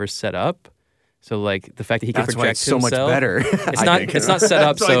that's never set up. So like the fact that he can That's project why it's so much himself, better. It's I not. think. It's not set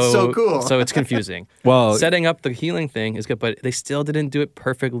up. That's why it's so cool. So it's confusing. Well, Setting up the healing thing is good, but they still didn't do it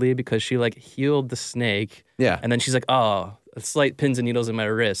perfectly because she like healed the snake. Yeah. And then she's like, oh, slight pins and needles in my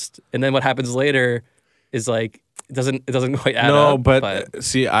wrist. And then what happens later is like it doesn't quite add no, up. but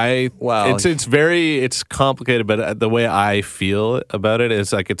see, Well- it's complicated, but the way I feel about it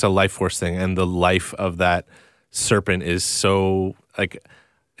is like it's a life force thing, and the life of that serpent is so like.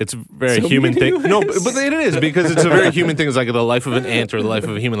 It's a very So human thing. No, meaningless. but it is because it's a very human thing. It's like the life of an ant or the life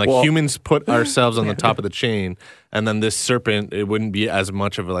of a human. Like Well- humans put ourselves on the top of the chain, and then this serpent, it wouldn't be as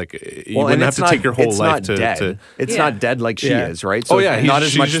much of a like. You Well, wouldn't and have it's to not, take your whole it's life not dead. to. It's Yeah. not dead like she Yeah. is, right? Oh, yeah, not he's- as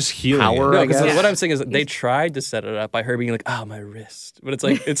she's much just healing power. it. No, I because guess. what I'm saying is that they tried to set it up by her being like, "Oh, my wrist," but it's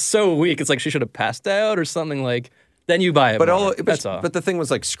like it's so weak. It's like she should have passed out or something. Like then you buy it. But more. but, all. but the thing was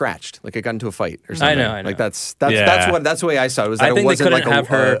like scratched, like it got into a fight or something. I know. Like that's Yeah. that's the way I saw it. Was that I it think they wasn't couldn't like have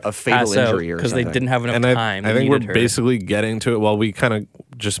her a fatal injury or because something. they didn't have enough And time. I They think we're needed her. basically getting to it. Well, we kind of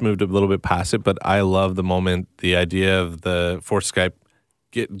just moved a little bit past it, but I love the moment, the idea of the Force Skype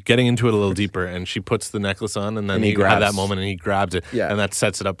getting into it a little deeper, and she puts the necklace on, and then And he you have grabs. that moment, and he grabs it, Yeah. and that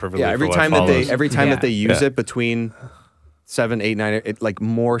sets it up perfectly. Yeah, for every what time that follows. Yeah. they use Yeah. it between 7, 8, 9, it like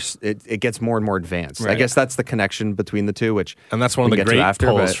more it gets more and more advanced. I Right. guess that's the connection between the two, which and that's one of we the can get to great after,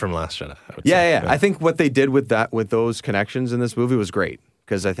 pulls but- from Last Jedi. I would Yeah, say. yeah. I think what they did with those connections in this movie was great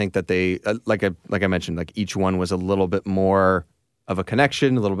because I think that they like I mentioned, like each one was a little bit more of a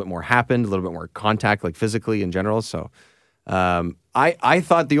connection, a little bit more happened, a little bit more contact, like physically in general. So I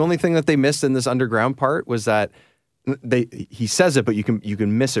thought the only thing that they missed in this underground part was that he says it, but you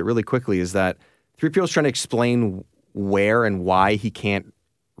can miss it really quickly. Is that 3PO is trying to explain where and why he can't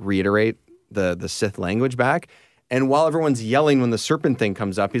reiterate the Sith language back. And while everyone's yelling when the serpent thing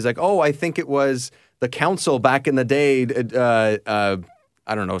comes up, he's like, "Oh, I think it was the council back in the day.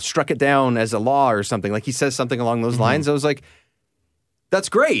 I don't know, struck it down as a law or something." Like he says something along those lines. I was like, "That's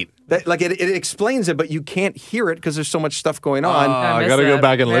great. That like it explains it, but you can't hear it because there's so much stuff going on." I missed gotta go that.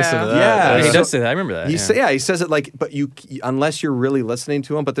 back and listen to Yeah. that. Yeah. he so- does say that. I remember that. He says it like, but you unless you're really listening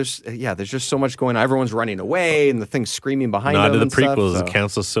to him. But there's just so much going on. Everyone's running away, and the thing's screaming behind Nod them. to the and stuff, prequels. so- The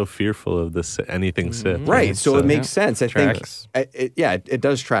council's so fearful of this anything Sith. Right, so it makes sense. I Tracks. think, it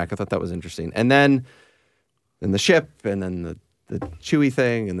does track. I thought that was interesting. And then the ship, and then the Chewie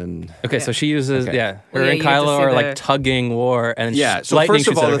thing, and then Okay, so she uses Okay. her Well, yeah, and you get to Kylo see are the- like tugging war, and So lightning first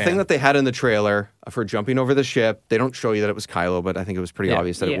of shoots all, out the her thing hand. that they had in the trailer for jumping over the ship, they don't show you that it was Kylo, but I think it was pretty Yeah.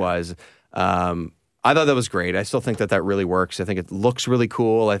 obvious that it Yeah. was. I thought that was great. I still think that really works. I think it looks really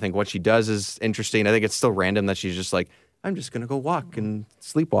cool. I think what she does is interesting. I think it's still random that she's just like, I'm just gonna go walk and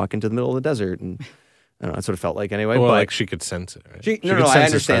sleepwalk into the middle of the desert, and I don't know. That's what it felt like anyway. Well, but like she could sense it, right? no, She no, could I sense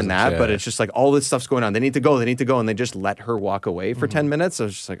his understand that, presence, but yeah. it's just like all this stuff's going on. They need to go, and they just let her walk away for 10 minutes. I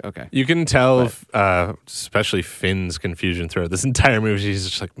was just like, okay. You can tell, especially Finn's confusion throughout this entire movie. She's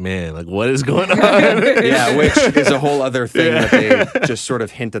just like, man, like what is going on? Yeah, which is a whole other thing that they just sort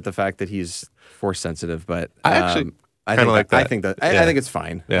of hint at the fact that he's force sensitive. But I actually I kinda think like I that. think that Yeah. I think it's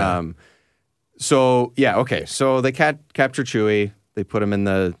fine. Yeah. So yeah, okay. So they capture Chewie. They put him in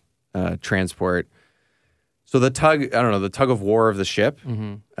the transport. So the tug of war of the ship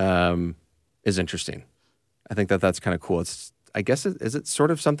is interesting. I think that's kind of cool. It's, I guess, is it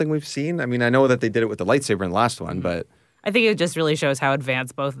sort of something we've seen? I mean, I know that they did it with the lightsaber in the last one, but I think it just really shows how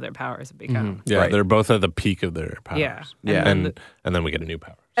advanced both of their powers have become. Yeah, Right. they're both at the peak of their powers. Yeah. Yeah. and then we get a new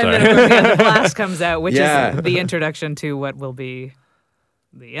power. And Sorry. then of course, the blast comes out, which Yeah. is the introduction to what will be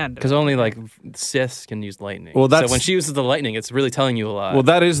the end. Because only like Siths can use lightning. Well, that's- so when she uses the lightning, it's really telling you a lot. Well,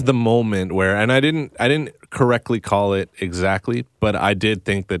 that is the moment where, and I didn't correctly call it exactly, but I did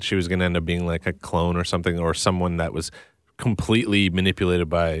think that she was going to end up being like a clone or something, or someone that was completely manipulated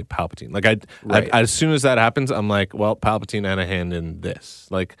by Palpatine. Like Right. as soon as that happens, I'm like, well, Palpatine had a hand in this.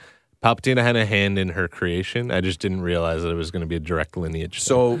 Like Palpatine had a hand in her creation. I just didn't realize that it was going to be a direct lineage. thing.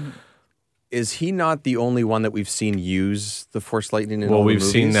 so is he not the only one that we've seen use the Force lightning in all well, the we've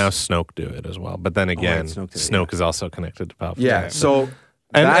seen movies? now Snoke do it as well, but then again, Snoke did it, Snoke is also connected to Palpatine. Yeah. So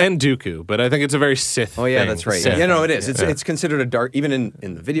and, that- and Dooku, but I think it's a very Sith. Oh yeah, thing. that's right. Sith Yeah, no, thing. it is. It's considered a dark, even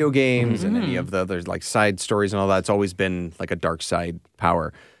in the video games and any of the other like side stories and all that. It's always been like a dark side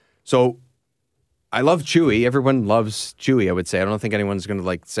power. So I love Chewie. Everyone loves Chewie. I would say. I don't think anyone's going to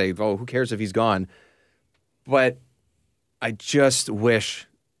like say, "Oh, who cares if he's gone?" But I just wish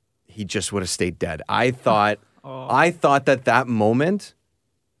he just would have stayed dead. I thought that moment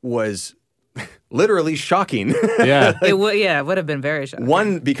was literally shocking. Yeah. it would have been very shocking.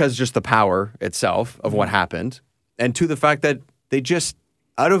 One, because just the power itself of what happened, and two, the fact that they just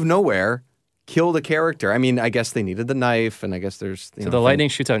out of nowhere killed a character. I mean, I guess they needed the knife, and I guess there's so the lightning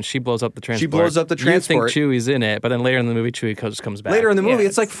shoots out and she blows up the transport. blows up the transport. You think Chewie's in it, but then later in the movie, Chewie just comes back. later in the movie. Yeah.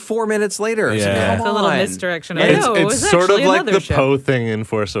 It's like 4 minutes later. It's like, Yeah. come It's a little on. misdirection. Yeah, I know, it was It's sort of actually like another the ship. Poe thing in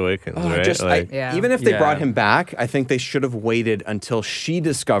Force Awakens, Oh, right? just, like, Yeah. even if they Yeah. brought him back, I think they should have waited until she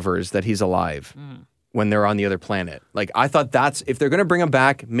discovers that he's alive when they're on the other planet. Like, I thought that's, if they're going to bring him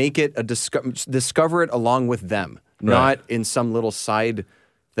back, make it a discover it along with them, not in some little side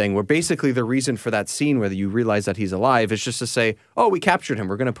thing where basically the reason for that scene where you realize that he's alive is just to say, oh, we captured him.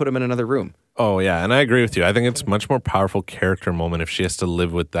 We're going to put him in another room. oh yeah, and I agree with you. I think it's much more powerful character moment if she has to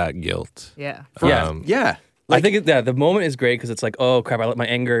live with that guilt. Yeah. Yeah. Yeah. I think the moment is great because it's like, oh crap, I let my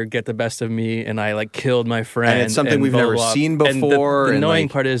anger get the best of me and I like killed my friend. And it's something we've blah, never blah, blah. seen And before, the and, annoying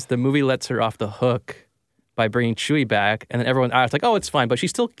like- part is the movie lets her off the hook by bringing Chewie back, and then everyone acts like, oh, it's fine, but she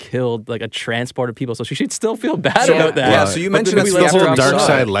still killed like a transport of people, so she should still feel bad So- about that. Yeah, so you But the mentioned movie it's The lets the her whole off dark the hook.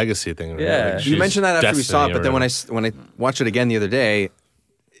 side legacy thing. Right? Yeah. Like, You she's mentioned that after we saw it, destiny but then or when I watched it again the other day,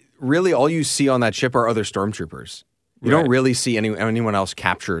 really all you see on that ship are other stormtroopers. You don't Right. really see anyone else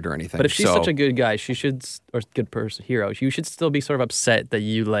captured or anything. But if she's So- such a good guy, she should, or good person, hero, you should still be sort of upset that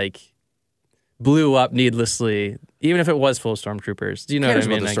you like blew up needlessly, even if it was full of stormtroopers. Do you know cares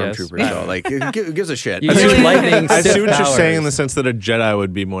what I mean? about the I guess. stormtroopers though. Like, who gives a shit? You use lightning. I see Sith what you're saying in the powers. sense that a Jedi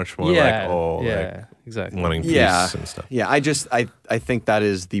would be much more Yeah, like, oh, yeah, like exactly. wanting peace Yeah, and stuff. yeah. I think that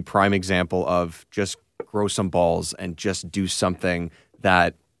is the prime example of just grow some balls and just do something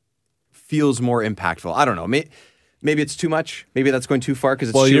that feels more impactful. I don't know. Maybe it's too much. Maybe that's going too far because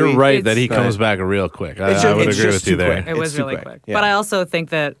it's Well, you're Chewie. right that he It's- comes back real quick. I It's ju- would it's agree just with you too there. quick. It was It's too really quick. quick. Yeah. But I also think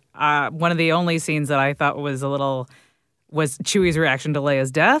that one of the only scenes that I thought was a little was Chewie's reaction to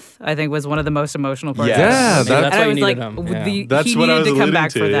Leia's death. I think was one of the most emotional parts. Yes. of the Yeah, movie. that's and why I you was needed like, him. Yeah. That's he what I needed was to come alluding back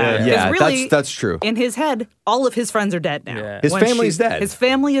to, for that. yeah. Yeah, 'Cause really, that's true. In his head, all of his friends are dead now. Yeah. His When family's dead. His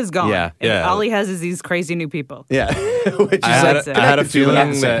family is gone. Yeah. And Yeah. all he has is these crazy new people. Yeah, which is I had, like- I had a connected to what I'm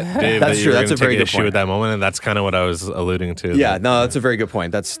feeling saying. that Dave, That's that you true. were That's going a to very take good issue point. with that moment, and that's kind of what I was alluding to. Yeah, no, that's a very good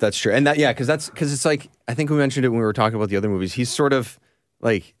point. That's true. And that because it's like I think we mentioned it when we were talking about the other movies. He's sort of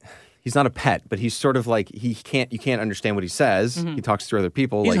like he's not a pet, but he's sort of like you can't understand what he says. He talks through other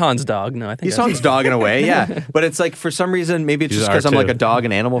people. He's like, Han's dog. No, I think He's that's- Han's dog in a way, yeah. But it's like for some reason, maybe it's He's just because I'm like R2. a dog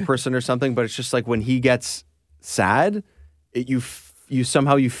and animal person or something. But it's just like when he gets sad, you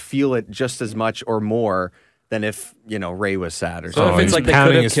somehow you feel it just as much or more than if Ray was sad or So something. if it's he's like they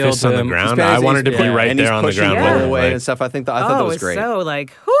pounding could've his killed fists on the him. ground. He's I wanted to be yeah. right and there he's on the pushing ground. the with bowl him, away like- and stuff. I thought that Oh, was it's great. so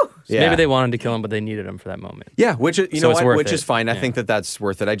like, whew. So maybe they wanted to kill him, but they needed him for that moment. Yeah, which is, So it's worth which it. is fine. I Yeah. think that's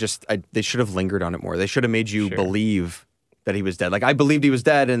worth it. They should have lingered on it more. They should have made you Sure. believe that he was dead. Like I believed he was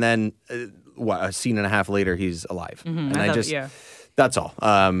dead, and then a scene and a half later he's alive. And I I thought- just yeah. that's all.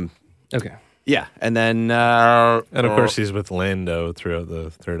 Okay. Yeah, and then And of course, he's with Lando throughout the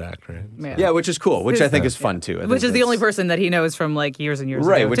third act, right? yeah, which is cool, which I think is fun too. I Which think is the only that's- person that he knows from like years and years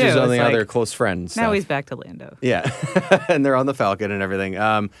right, ago. which too. is the only It's like, other close friend. Now so. he's back to Lando. Yeah, and they're on the Falcon and everything.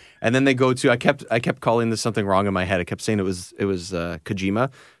 And then they go to. I kept calling this something wrong in my head. I kept saying it was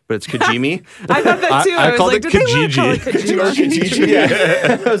Kojima, but it's Kojimi. I thought that too. I was called like, it did they want to call it Kijiji. Or Kojima? Kijiji.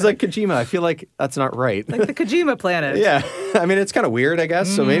 Yeah, I was like Kojima. I feel like that's not right. Like the Kojima planet. Yeah, I mean it's kind of weird, I guess.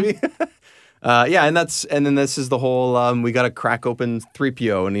 So maybe. Yeah, and then this is the whole we got to crack open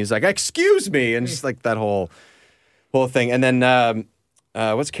 3PO, and he's like, "Excuse me," and just like that whole thing. And then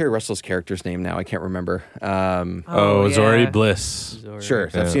what's Kerry Russell's character's name now? I can't remember. Oh, yeah. Zori Bliss. Sure,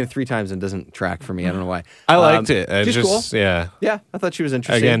 I've seen it 3 times and it doesn't track for me. I don't know why. I liked it. I she's just, cool. yeah. Yeah, I thought she was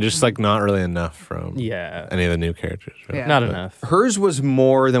interesting. Again, just like not really enough from Yeah. any of the new characters. Right? Yeah. Not enough. hers was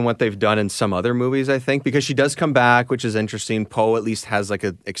more than what they've done in some other movies, I think, because she does come back, which is interesting. Poe at least has like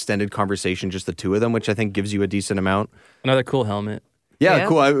an extended conversation, just the two of them, which I think gives you a decent amount. Another cool helmet. Yeah, Yeah.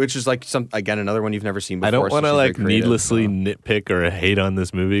 cool. Which is like another one you've never seen before. I don't so want to she's very like creative, needlessly so. nitpick or hate on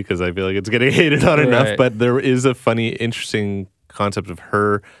this movie because I feel like it's getting hated on enough. Right. But there is a funny, interesting concept of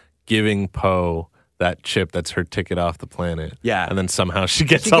her giving Poe that chip that's her ticket off the planet. Yeah. and then somehow she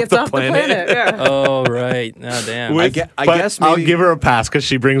gets, She off, gets the, off planet. the planet. Yeah. Oh, right. Oh, damn. With- I but guess I'll maybe- give her a pass because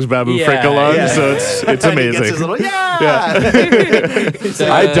she brings Babu Yeah, Frick along, yeah. so it's And he gets amazing. his little, yeah.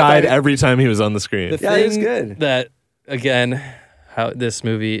 I died every time he was on the screen. The Yeah, it was thing good. that, again, how this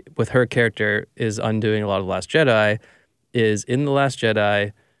movie with her character is undoing a lot of The Last Jedi is in The Last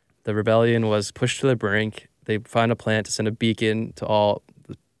Jedi, the rebellion was pushed to the brink. They find a plan to send a beacon to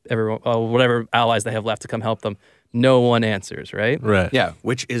everyone, whatever allies they have left to come help them. No one answers, right? Right. Yeah,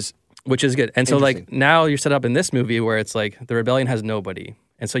 which is Which is good. And so, like, Interesting. now you're set up in this movie where it's like the rebellion has nobody.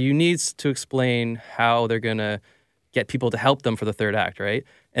 And so you need to explain how they're going to get people to help them for the third act, right?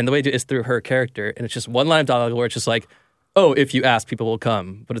 And the way to is through her character. And it's just one line of dialogue where it's just like, oh, if you ask, people will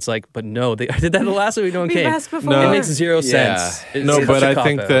come. But it's like, but no, they I did that in the last movie, no one We've came. asked before. No. It makes zero Yeah. sense. It's No, such but a I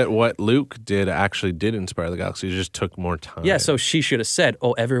think cop-out. that what Luke did actually did inspire the galaxy. It just took more time. Yeah, so she should have said,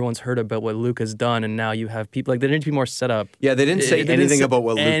 oh, everyone's heard about what Luke has done, and now you have people. Like, there needs to be more setup. yeah. They didn't say They didn't anything say about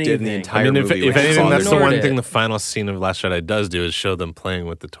what Luke did in the anything. entire I mean, if movie. if which is anything, that's the ignored one it. thing the final scene of Last Jedi does do is show them playing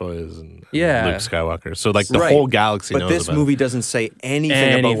with the toys and Yeah. Luke Skywalker. So like the Right. whole galaxy But knows this about movie doesn't say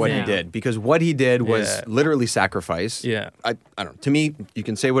anything about what he Anything. did, because what he did was Yeah. literally sacrifice. Yeah. I don't know. To me, you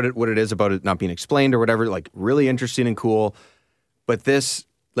can say what it is about it not being explained or whatever, like really interesting and cool. But this,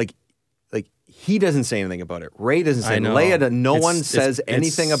 like he doesn't say anything about it. Ray doesn't say. I know. Leia, no It's- one it's- says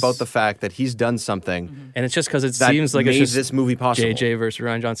anything it's- about the fact that he's done something And it's just because it that seems like made it's just this movie possible. JJ versus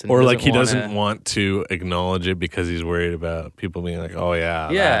Ryan Johnson. Or like he wanna- doesn't want to acknowledge it because he's worried about people being like, "Oh yeah,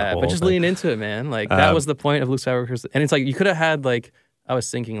 that Yeah, whole but just thing. lean into it, man. Like that was the point of Luke Skywalker's. And it's like you could have had like I was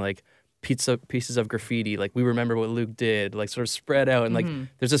thinking like pieces of graffiti. Like we remember what Luke did. Like sort of spread out and like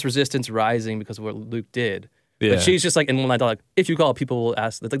there's this resistance rising because of what Luke did. Yeah. But she's just like in one line like if you call, people will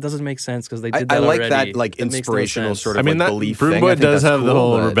ask. That like doesn't make sense because they did I that like already. that like That makes no inspirational sense. sort I of mean, like that belief Broom thing. Boy I think does that's have the cool,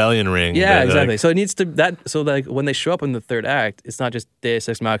 whole but- rebellion ring. Yeah, but, exactly. like, So it needs to that. So like when they show up in the third act, it's not just Deus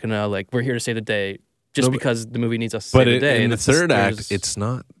Ex Machina. Like we're here to save the day, just No, but- because the movie needs us to but save the day. in And the it's just- third act, there's- it's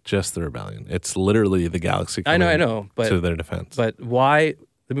not just the rebellion. It's literally the galaxy. I Coming know, but to their defense. But why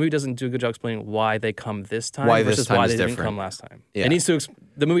the movie doesn't do a good job explaining why they come this time Why this versus time why is they didn't different. come last time. Yeah. It needs to.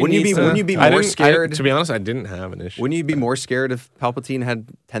 The movie Wouldn't you needs be- to. wouldn't you be I more didn't- scared? to be honest, I didn't have an issue. Wouldn't you be more scared if Palpatine had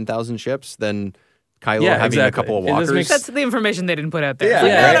 10,000 ships than Kylo Yeah, having a exactly. couple of It doesn't walkers? make That's the information they didn't put out there. Yeah. It's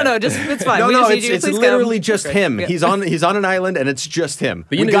like, Yeah. no, just it's fine. No, we no, just need it's, you. it's Please literally come. just Okay. him. Yeah. He's on an island, and it's just him.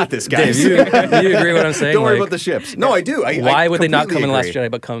 But We know- got this, guys. Dave, you agree what I'm saying? Don't worry Like, about the ships. No, I do. Why would they not come in The Last agree.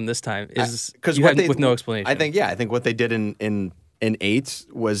 Jedi but come this time? Is Because you had- with no explanation. I think what they did in 8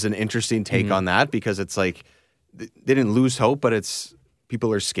 was an interesting take Mm-hmm. on that, because it's like they didn't lose hope, but it's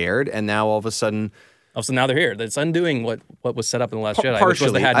people are scared, and now all of a sudden, Also, now they're here. It's undoing what was set up in The Last Jedi. which was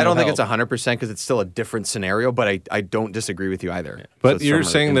partially. they had I don't no think it's help. 100% because it's still a different scenario, but I don't disagree with you either. So But it's you're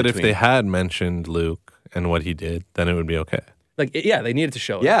somewhere saying in that if between. they had mentioned Luke and what he did, then it would be okay. Like, yeah, they needed to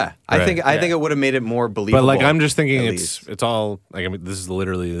show it. Yeah, I Right. think Yeah. it would have made it more believable. But like I'm just thinking at it's least. all like I mean this is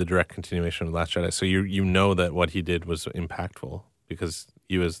literally the direct continuation of Last Jedi. So you know that what he did was impactful because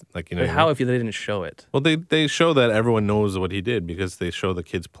he was like But how if they didn't show it? well they show that everyone knows what he did because they show the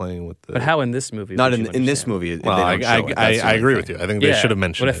kids playing with the But how in this movie? not would in you this understand? movie. well they I, don't show it. That's the I only agree thing. with you. I think Yeah. they should have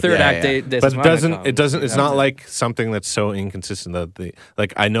mentioned But a it. third Yeah, act, yeah. Deus But Ex it Machina doesn't. comes. It doesn't. It's You not have to- like something that's so inconsistent that they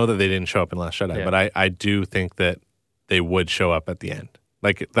like. I know that they didn't show up in Last Jedi, Yeah. but I do think that they would show up at the end,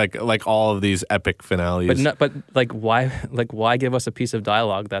 like all of these epic finales. But like why give us a piece of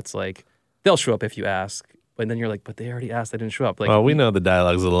dialogue that's like they'll show up if you ask. But then you're like, but they already asked, they didn't show up. Like, Well, we know the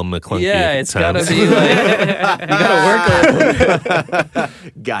dialogue's a little McClunky. yeah, at it's gotta times. be like, you gotta work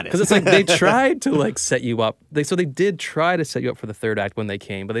it. Got it. Because it's like they tried to like set you up. So they did try to set you up for the third act when they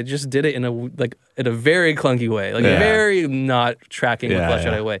came, but they just did it in a very clunky way, like Yeah. very not tracking with Yeah, Last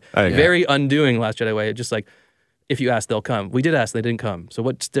yeah. Jedi way, I agree. very undoing Last Jedi way. Just like if you ask, they'll come. We did ask, they didn't come. So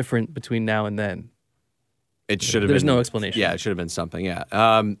what's different between now and then? It should have There's been no explanation. Yeah, it should have been something. Yeah.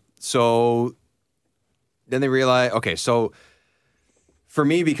 So then they realize, okay, so for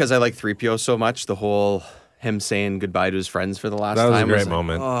me, because I like 3PO so much, the whole him saying goodbye to his friends for the last That was a time great like,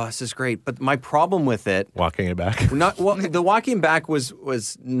 moment. oh, this is great. But my problem with it, Walking it back. the walking back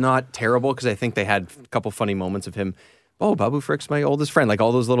was not terrible because I think they had a couple funny moments of him. Oh, Babu Frick's my oldest friend. Like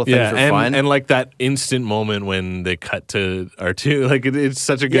all those little things Yeah, are fun. and like that instant moment when they cut to R2, like it's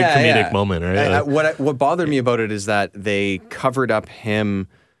such a good comedic moment, right? What bothered me about it is that they covered up him,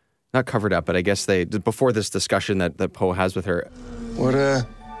 not covered up, but I guess they before this discussion that Poe has with her. What are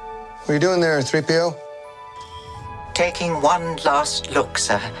you doing there, 3PO? Taking one last look,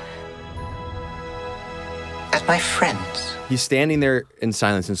 sir. At my friends. He's standing there in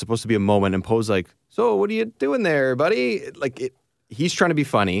silence, and it's supposed to be a moment, and Poe's like, "So, what are you doing there, buddy?" He's trying to be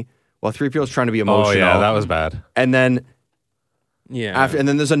funny, while 3PO's trying to be emotional. Oh yeah, that was bad. And then Yeah. and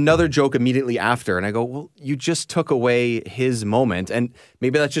then there's another joke immediately after, and I go, "Well, you just took away his moment." And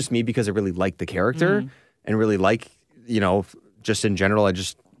maybe that's just me because I really like the character and really like, just in general, I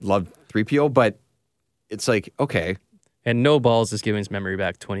just love 3PO, but it's like, okay. And no balls is giving his memory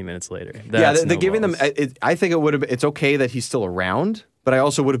back 20 minutes later. Yeah, That's they're no giving them. balls. I think it would have. It's okay that he's still around, but I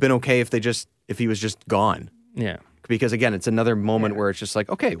also would have been okay if he was just gone. Yeah. Because again, it's another moment where it's just like,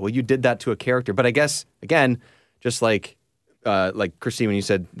 okay, well, you did that to a character, but I guess again, just like Christine, when you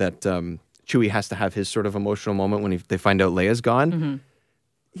said that Chewie has to have his sort of emotional moment when they find out Leia's gone,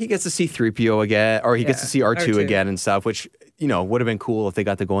 he gets to see 3PO again, or he gets to see R2 again and stuff, which would have been cool if they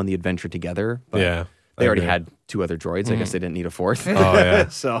got to go on the adventure together. But Yeah, they I already agree. had 2 other droids. I guess they didn't need a 4th. Oh yeah.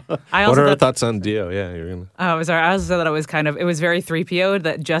 So I What also are our thought, thoughts on Dio? Yeah, you're gonna. oh, sorry. I also said that it was very 3PO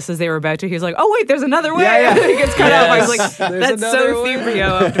that just as they were about to, he was like, "Oh wait, there's another way." Yeah, yeah. he gets cut off. I was like, Yes. There's "That's so another way.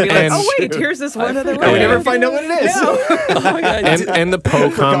 3PO." To be like, And- "Oh wait, here's this one other way." we Yeah. never find out what it is. Oh my God. And the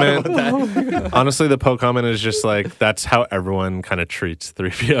Poe comment. Honestly, the Poe comment is just like that's how everyone kind of treats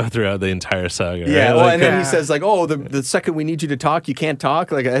 3PO throughout the entire saga. Yeah, right? well, Like, and then he says like, "Oh, the second we need you to talk, you can't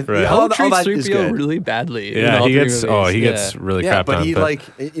talk." Like, Right. all Poe treats that is 3PO good. really badly. in yeah, all he three gets. movies. Oh, he Yeah. gets really Yeah, crapped but on. he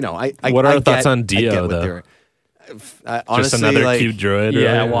I What are I our thoughts get- on I Dio, get what though? they're- just honestly, another like, cute droid.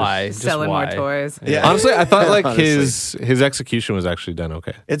 Yeah, really? why? Just Selling why? more toys. Yeah. Honestly, I thought like Honestly. his execution was actually done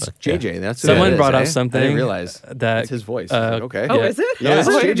okay. It's Like, JJ. That's who Someone it is, brought up eh? I something didn't realize that it's his voice. I was like, okay. Oh, yeah. is it? Yeah, it's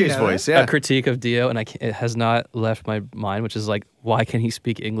Oh, I didn't JJ's know voice. that. Yeah. A critique of Dio, and it has not left my mind, which is like, why can he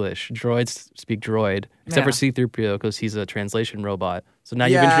speak English? Droids speak droid, except for Yeah. C-3PO because he's a translation robot. So now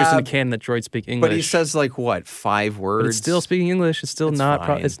you've Yeah, introduced in the canon that droids speak English. But he says like what 5 words? But it's still speaking English. It's still It's not.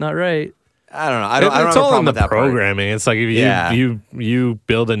 fine. It's not right. I don't know. I don't it's have a all problem in the with that part. programming. It's like if Yeah. you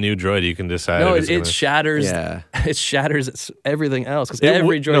build a new droid, you can decide. No, if it's it gonna- shatters. Yeah. It shatters everything else because It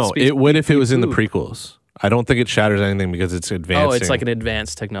every would- droid no, speaks. it would if it was in the food. prequels. I don't think it shatters anything because it's advancing. Oh, it's like an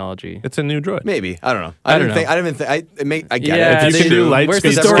advanced technology. It's a new droid. Maybe I don't know. I don't didn't think. know. I didn't think. I get Yeah, it. If you can do light Where's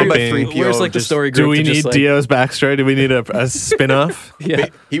the speed story? skipping, Where's like the just- story group? do we to just, need like, Dio's backstory? Do we need a spin-off? Yeah.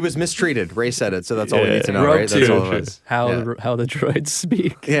 He was mistreated. Ray said it, so that's all we Yeah. need to know, Rogue right? That's Two. all it was. How Yeah. how the droids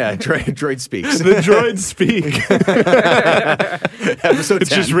speak. Yeah, droid speaks. the droids speak. Episode It's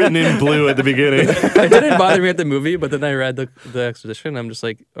 10. just written in blue at the beginning. It didn't bother me at the movie, but then I read the exposition. I'm just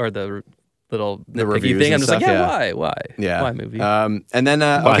like, or the little The nitpicky reviews thing. I'm and just like, stuff, yeah, yeah. why? Yeah. Why movie? And then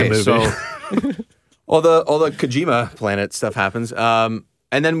Why okay, movie? so all the Kojima planet stuff happens.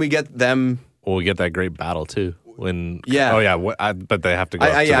 And then we get them. Well, we get that great battle too. When Yeah. oh yeah, but they have to go.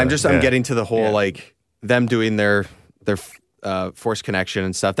 up to I'm the- I'm yeah. getting to the whole Yeah. like them doing their force connection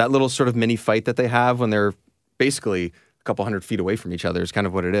and stuff. That little sort of mini fight that they have when they're basically a couple hundred feet away from each other is kind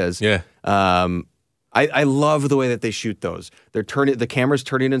of what it is. Yeah. I love the way that they shoot those. They're turning the camera's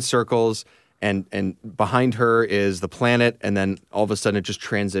turning in circles, and behind her is the planet, and then all of a sudden it just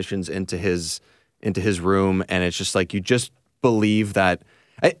transitions into his room, and it's just like you just believe that.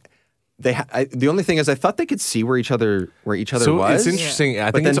 The only thing is, I thought they could see where each other So was. it's interesting. I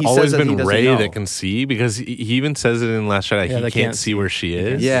But think then it's he always says that he been doesn't Rey know. that can see because he even says it in Last Jedi. Yeah, He they can't see where she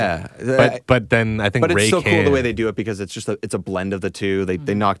is. Yeah, But then I think But Rey it's so can. cool the way they do it because it's just it's a blend of the two.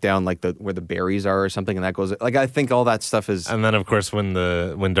 They knock down like where the berries are or something, and that goes like I think all that stuff is And then of course when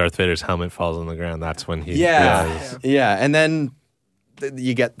Darth Vader's helmet falls on the ground, that's when he yeah realizes- yeah, and then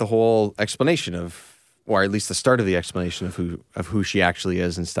you get the whole explanation of or at least the start of the explanation of who she actually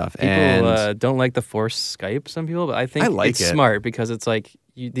is and stuff. People And don't like the forced Skype, some people, but I think I like it's it. smart because it's like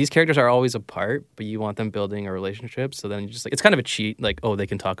these characters are always apart, but you want them building a relationship. So then you just like, it's kind of a cheat, like, oh, they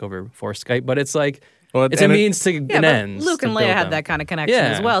can talk over forced Skype, but it's like, Well, it's a and it- means to Yeah, an but end. Luke and Leia had that kind of connection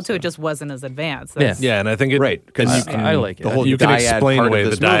Yeah, as well, too. so- It just wasn't as advanced. Yeah. Yeah, and I think it Right, 'cause you you can- I like it. the whole you can dyad explain part away of the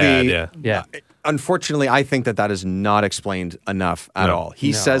this dyad. movie, Yeah. Yeah. Unfortunately, I think that is not explained enough at No. all.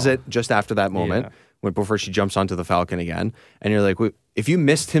 He says it just after that moment, before she jumps onto the Falcon again, and you're like, wait, if you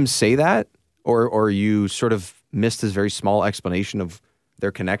missed him say that, or you sort of missed his very small explanation of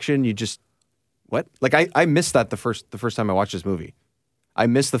their connection, you just what? Like I missed that the first time I watched this movie. I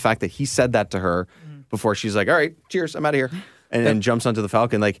missed the fact that he said that to her before she's like, all right, cheers, I'm out of here, and then jumps onto the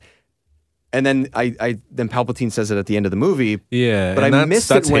Falcon like. And then then Palpatine says it at the end of the movie. Yeah, But and I missed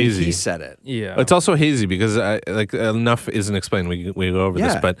it that's when hazy. he said it. Yeah. It's also hazy because like enough isn't explained. We go over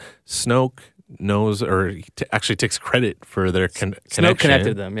this, Yeah. but Snoke knows or he actually takes credit for their Snoke connection.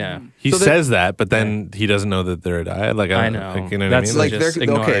 connected them, yeah. He So says that, but then he doesn't know that they're a dyad. Like I know. Like, you know That's what I mean? Like just they're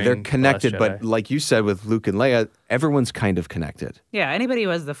okay, they're ignoring connected, The but Last like you said with Luke and Leia, everyone's kind of connected. Yeah, anybody who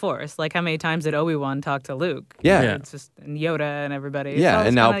has the Force. Like, how many times did Obi-Wan talk to Luke? Yeah. Yeah. It's just, and Yoda and everybody. Yeah, It's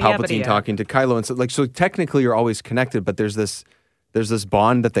and now kinda Palpatine yabbity-yab. talking to Kylo, and so technically you're always connected, but there's this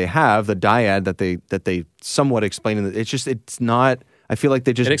bond that they have, the dyad that they somewhat explain. It's not. I feel like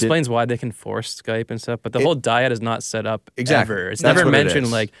they just It explains why they can force Skype and stuff, but the whole dyad is not set up Exactly. ever. It's That's never what it mentioned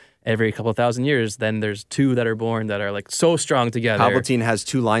is. like every couple thousand years, then there's two that are born that are like so strong together. Palpatine has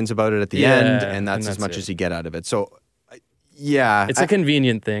 2 lines about it at the Yeah, end, and that's and as that's much it. as you get out of it. So, yeah, It's a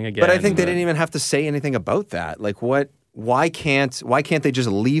convenient thing again. but I think they didn't even have to say anything about that. Like, what? Why can't they just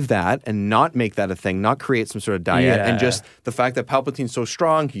leave that and not make that a thing, not create some sort of dyad, Yeah. and just the fact that Palpatine's so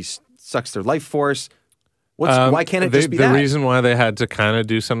strong, he sucks their life force. Why can't it just be the that? reason why they had to kind of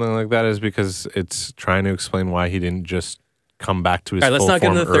do something like that is because it's trying to explain why he didn't just come back to his All right, let's full not get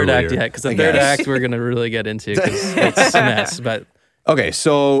form into the third act earlier. yet, because the I third guess. act we're going to really get into because it's a mess. But Okay,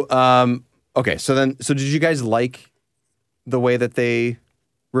 so so did you guys like the way that they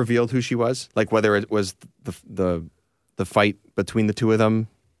revealed who she was? Like whether it was the fight between the two of them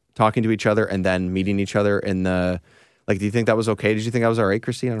talking to each other and then meeting each other in the like, do you think that was okay? Did you think that was all right,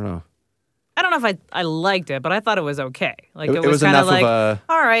 Christine? I don't know. I don't know if I liked it, but I thought it was okay. Like, It it was was kind enough of of like, a-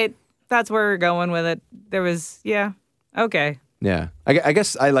 all right, that's where we're going with it. There was, yeah, okay. Yeah, I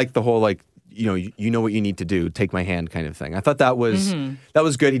guess I like the whole like you know what you need to do, take my hand kind of thing. I thought that was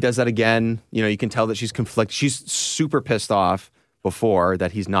good. He does that again. You know, you can tell that she's conflicted. She's super pissed off before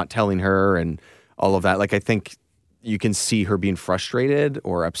that he's not telling her and all of that. Like I think you can see her being frustrated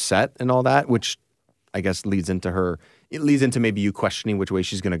or upset and all that, which I guess leads into maybe you questioning which way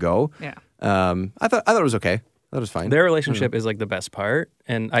she's going to go. Yeah. I thought it was okay. That was fine. their relationship is like the best part.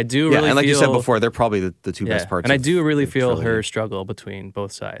 And I do yeah, really and like feel, you said before, they're probably the two yeah, best parts. and I of do really the feel trilogy. her struggle between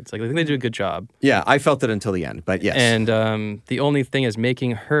both sides. Like I think they do a good job. Yeah, I felt it until the end, but yes. And the only thing is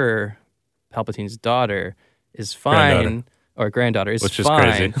making her Palpatine's daughter is fine, Granddaughter. or granddaughter is Which is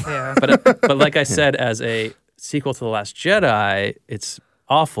fine. crazy. Yeah. But like I said, as a sequel to The Last Jedi, it's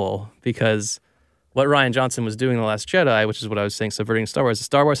awful because what Rian Johnson was doing in The Last Jedi, which is what I was saying, subverting Star Wars.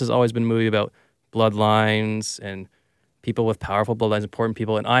 Star Wars has always been a movie about bloodlines and people with powerful bloodlines, important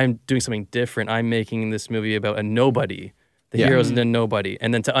people, and I'm doing something different. I'm making this movie about a nobody. The Yeah. hero's a nobody.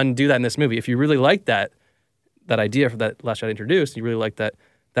 And then to undo that in this movie, if you really like that idea for that Last Jedi introduced, you really like that,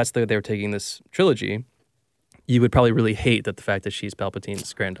 that's the way they were taking this trilogy, you would probably really hate that the fact that she's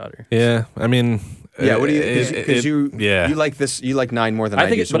Palpatine's granddaughter. Yeah, I mean, Yeah, what do you? Because you yeah. like this. You like 9 more than I I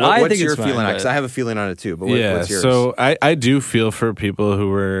think do. it- So but I what's think your it's fine, feeling on it? but- Because I have a feeling on it too. But Yeah, what's yours? so I do feel for people who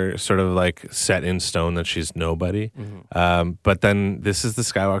were sort of like set in stone that she's nobody. But then this is the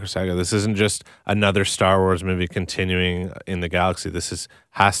Skywalker saga. This isn't just another Star Wars movie continuing in the galaxy. This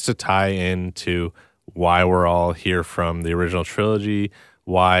has to tie into why we're all here from the original trilogy.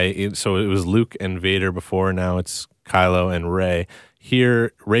 So it was Luke and Vader before. Now it's Kylo and Rey.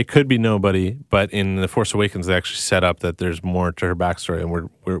 Here, Rey could be nobody, but in The Force Awakens, they actually set up that there's more to her backstory, and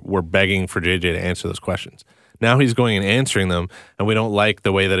we're begging for JJ to answer those questions. Now he's going and answering them, and we don't like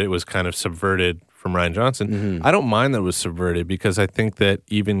the way that it was kind of subverted from Rian Johnson. I don't mind that it was subverted because I think that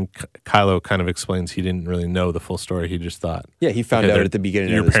even Kylo kind of explains he didn't really know the full story. He just thought, yeah, he found okay, out they're- at the beginning.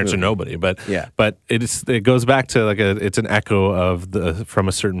 your of this parents movie. are nobody, but Yeah. but it goes back to like it's an echo of from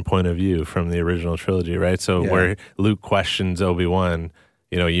a certain point of view from the original trilogy, right? So Yeah. where Luke questions Obi-Wan,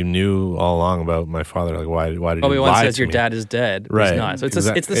 you knew all along about my father. Like why did you Obi-Wan lie says to your me? dad is dead. Right. He's not. So it's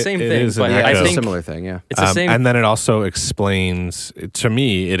Exact- the same it thing. is an But Yeah, I it's a think similar thing. Yeah. it's the same. And then it also explains, to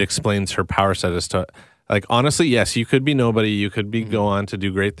me, it explains her power set as to, like, honestly, yes, you could be nobody, you could be go on to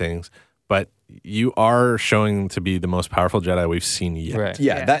do great things, but you are showing to be the most powerful Jedi we've seen yet. Right.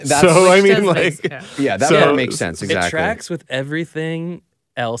 Yeah, that's So I Which mean, does make- like, yeah. yeah, that So- part makes sense exactly. It tracks with everything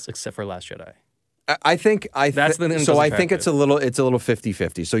else except for Last Jedi. I think That's the thing that so. I doesn't think track it's a little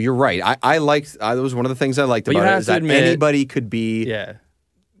 50-50. So you're right. I liked. That was one of the things I liked But you about it have is to that admit- anybody could be Yeah.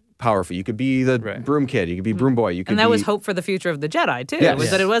 powerful. You could be the Right. broom kid. You could be broom boy. You could And that be, was hope for the future of the Jedi too. Yes. Was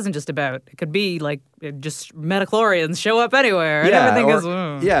that it wasn't just about it could be like just metachlorians show up anywhere and everything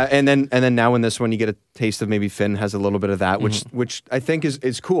or- is yeah, and then now in this one you get a taste of maybe Finn has a little bit of that, which I think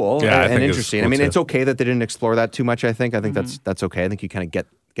is cool Yeah, I and think it's interesting. cool I mean, too. it's okay that they didn't explore that too much. I think that's okay. I think you kind of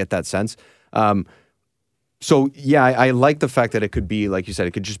get that sense. So yeah, I like the fact that it could be like you said,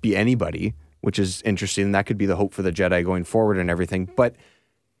 it could just be anybody, which is interesting. And that could be the hope for the Jedi going forward and everything. But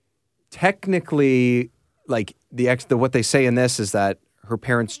technically, like what they say in this is that her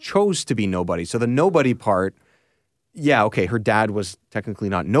parents chose to be nobody. So the nobody part, yeah, okay, her dad was technically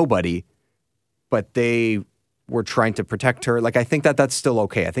not nobody, but they were trying to protect her. Like I think that's still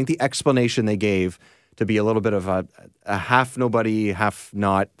okay. I think the explanation they gave to be a little bit of a half nobody, half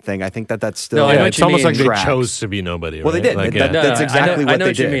not thing. I think that's still No, I know Yeah, what it's you almost mean. like they Tracks. chose to be nobody. Well, they right? did. Like, That- yeah. that's No, exactly I know what they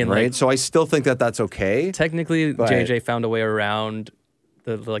what you did, mean, right? like- So I still think that's okay. Technically, But- JJ found a way around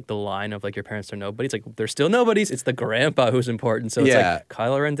the line of like your parents are nobodies. Like they're still nobodies. It's the grandpa who's important. So it's Yeah. like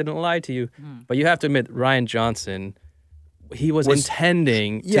Kylo Ren didn't lie to you, but you have to admit Ryan Johnson, he was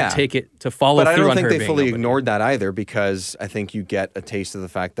intending Yeah. to take it to follow But I through don't on think her they being fully nobody. ignored that either, because I think you get a taste of the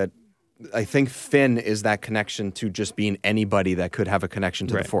fact that I think Finn is that connection to just being anybody that could have a connection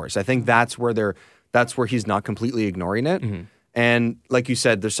to Right. the Force. I think that's where he's not completely ignoring it. Mm-hmm. And like you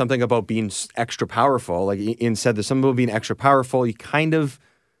said, there's something about being extra powerful. Like Ian said, there's something about being extra powerful. You kind of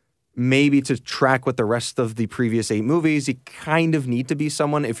maybe to track with the rest of the previous 8 movies, you kind of need to be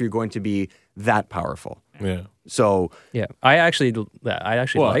someone if you're going to be that powerful. Yeah. So Yeah, I actually Well,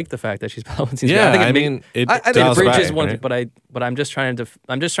 like the fact that she's balancing. Yeah, I I think mean, it I think it dials bridges back, one, right? but I'm just trying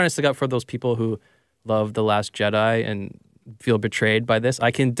to stick up for those people who love The Last Jedi and feel betrayed by this.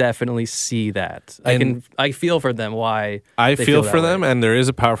 I can definitely see that. I feel for them why I they feel that for way. them, and there is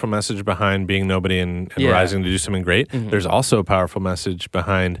a powerful message behind being nobody and Yeah. rising to do something great. There's also a powerful message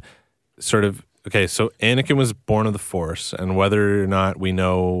behind sort of, okay, so Anakin was born of the Force, and whether or not we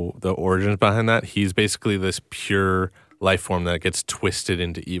know the origins behind that, he's basically this pure life form that gets twisted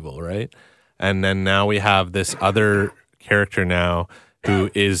into evil, right? And then now we have this other character now who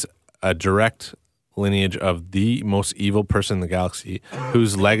is a direct lineage of the most evil person in the galaxy,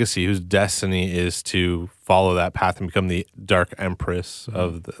 whose legacy, whose destiny is to follow that path and become the Dark Empress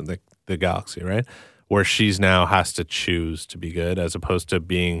of the galaxy, right? Where she's now has to choose to be good as opposed to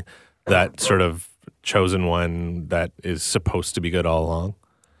being that sort of chosen one that is supposed to be good all along.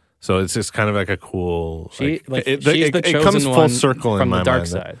 So it's just kind of like a cool. she's the it chosen comes full one circle from in my the dark mind.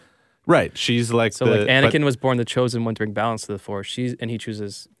 side. Right? She's like So the, like Anakin but- was born the chosen one to bring balance to the Force. He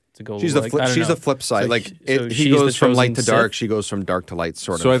chooses to go. she's like, the flip. I don't She's know. the flip side. So like so he she's the goes from light to chosen dark. Sith. She goes from dark to light.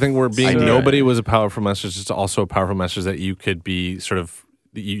 Sort of. So I think we're being idea. nobody was a powerful message. It's also a powerful message that you could be sort of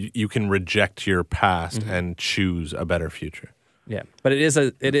you can reject your past and choose a better future. Yeah, but it is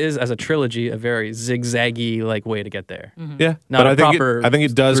as a trilogy a very zigzaggy like way to get there. Yeah, Not but a I think proper I think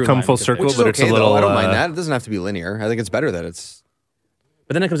it does through come line full to get circle, there. Which is but okay, it's a little. though. I don't mind that. It doesn't have to be linear. I think it's better that it's.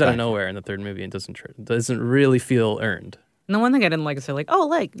 But then it comes out of nowhere in the third movie and doesn't really feel earned. And the one thing I didn't like is they're like, oh,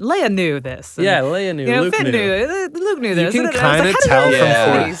 like Leia knew this. And, Yeah, Leia knew. You know, Luke Finn knew. Luke knew You this. can And I was kind of like, how tell did from you know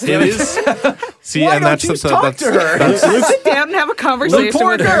Yeah. Force. these? It is. See, Why and don't that's you the talk to her? Sit down and have a conversation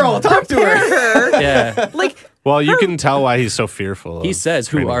Poor with girl, her. talk to her. Prepare her. Yeah. Like, Well, you can tell why he's so fearful. He of says,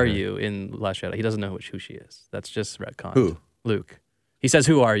 "Who training are her. you?" in Last Jedi. He doesn't know who she is. That's just retcon. Who? Luke. He says,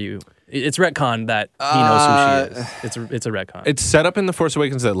 "Who are you?" It's retcon that he knows who she is. It's a retcon. It's set up in The Force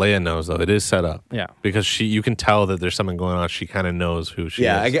Awakens that Leia knows, though. It is set up. Yeah. Because you can tell that there's something going on. She kind of knows who she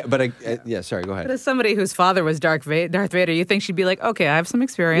Yeah, is. I get. But yeah. Sorry, go but ahead. as somebody whose father was Darth Vader, you think she'd be like, okay, I have some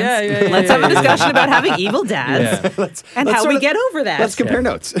experience. Yeah, Let's have a discussion about having evil dads and let's how sort we of- get over that. Let's compare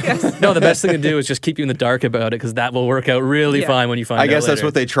notes. No, the best thing to do is just keep you in the dark about it because that will work out really Yeah. fine when you find out I guess that's later.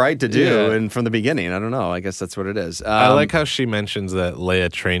 what they tried to do, Yeah. and from the beginning. I don't know. I guess that's what it is. I like how she mentions that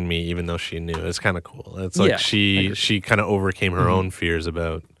Leia trained me, even though she knew. It's kind of cool. It's like Yeah, she kind of overcame her own fears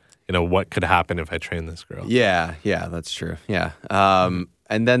about what could happen if I train this girl. Yeah, that's true. Yeah.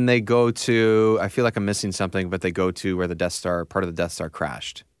 And then they go to. I feel like I'm missing something, but they go to where part of the Death Star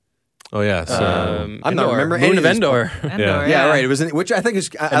crashed. Oh yeah. So I'm not Endor. remembering Moon any of of these Endor. Endor, Yeah, right. It was, which I think is.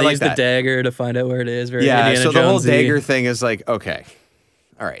 I And they like use that. the dagger to find out where it is. Very Yeah. Indiana So the whole Jonesy. dagger thing is like, okay,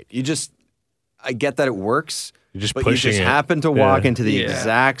 all right. I get that it works, You're just but you pushing just it. happen to walk Yeah. into the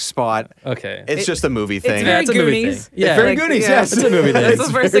exact spot. Okay. It's just a movie thing. It's very it's a movie Goonies. thing. Yeah. It's very Like, Goonies, yeah. yes. It's a movie thing. That's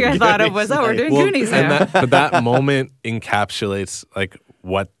the first thing I thought of was, oh, we're doing Well, Goonies and now. but that moment encapsulates like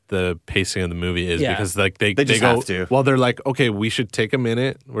what the pacing of the movie is Yeah. because like they just go have to. well they're like okay we should take a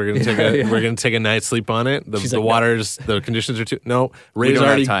minute we're gonna take we're gonna take a night's sleep on it the She's like, no. water's the conditions are too Ray's don't have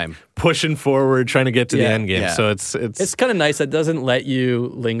already time. pushing forward trying to get to the Yeah. end game Yeah. so it's It's kind of nice that doesn't let you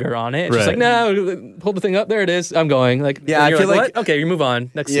linger on it. It's just Right. like, no, hold the thing up. There it is. I'm going. Like, Yeah, and I you're feel like- what? Okay, you move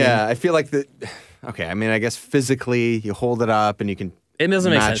on. Next scene. Yeah, I feel like that. Okay, I mean, I guess physically you hold it up and you can. It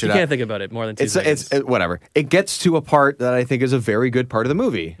doesn't make match sense. it You up. can't think about it more than 2 seconds. Whatever. It gets to a part that I think is a very good part of the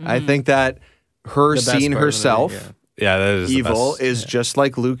movie. I think that her The best seeing part of the herself. movie, yeah that is the Evil best. is just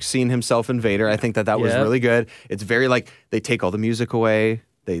like Luke seeing himself in Vader. I think that was Yeah. really good. It's very like they take all the music away.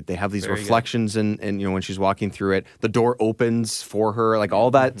 They have these Very good. reflections and when she's walking through it, the door opens for her, like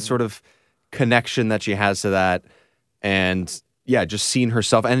all that sort of connection that she has to that, and yeah, just seeing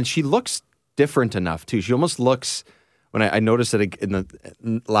herself, and she looks different enough too. She almost looks when I noticed it in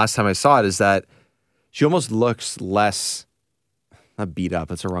the last time I saw it is that she almost looks less. Not beat up.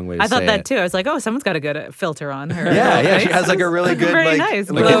 That's the wrong way to I say thought that it. too. I was like, oh, someone's got a good filter on her. Yeah, she has like a really good, Very like, nice.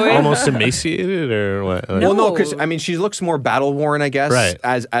 like glowing. almost emaciated or what like, Well, no, No. because I mean, she looks more battle worn, I guess, Right.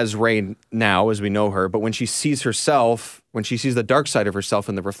 as Rey now, as we know her. But when she sees herself, when she sees the dark side of herself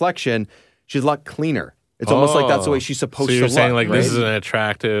in the reflection, she's a lot cleaner. It's almost like that's the way she's supposed so you're to saying look. like right? this is an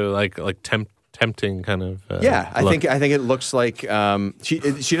attractive like tempting kind of Yeah, I look. think it looks like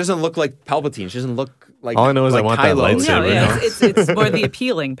she doesn't look like Palpatine. She doesn't look like All I know is I like want that Kylo. lightsaber. No, yeah, no? it's more the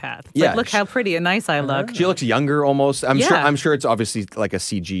appealing path. It's Yeah. like, look how pretty and nice I look. She looks younger almost. I'm Yeah. sure it's obviously like a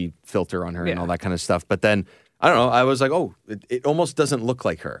CG filter on her and Yeah. all that kind of stuff. But then I don't know. I was like, oh, it almost doesn't look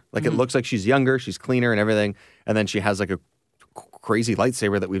like her. Like it looks like she's younger, she's cleaner and everything. And then she has like a crazy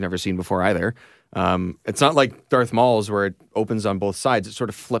lightsaber that we've never seen before either. It's not like Darth Maul's where it opens on both sides. It sort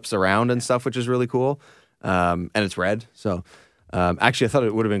of flips around and stuff, which is really cool. And it's red. So actually, I thought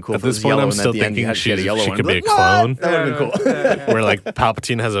it would have been cool At if it this was point, yellow I'm and at still the end you thinking had to get a yellow she one. could be a Like, what? clone. That would have been cool. Where like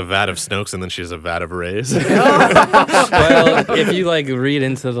Palpatine has a vat of Snoke's and then she has a vat of Rey's. Well, if you like read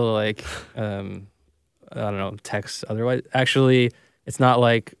into the like, I don't know, text otherwise, actually, it's not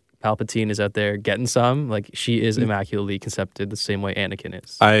like Palpatine is out there getting some. Like she is immaculately conceived the same way Anakin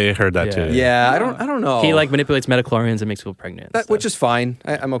is. I heard that Yeah. too. Yeah, I don't know. He like manipulates metachlorians and makes people pregnant. and that, which stuff. is fine.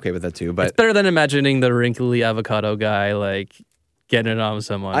 I'm okay with that too. But It's better than imagining the wrinkly avocado guy like getting it on with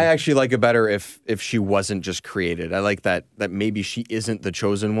someone. I actually like it better if she wasn't just created. I like that maybe she isn't the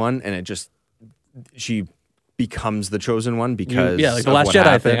chosen one, and she becomes the chosen one because yeah, like the of Last what Jedi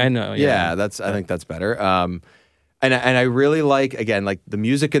happened. thing, I know, yeah. I think that's better. And I really like again like the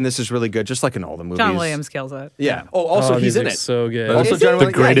music in this is really good, just like in all the movies. John Williams kills it. Yeah. Oh, also he's in music's it. So good. Also, Is he? John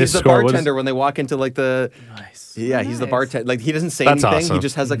Williams, The greatest he's the score. What is- bartender when they walk into like the. nice. Yeah, he's the Nice. bartender. Like he doesn't say That's anything. awesome. He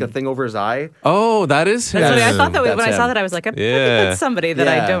just has like a thing over his eye. Oh, that is him. That's what I thought that was, when That's I saw him. that I was like, I think Yeah. that's somebody that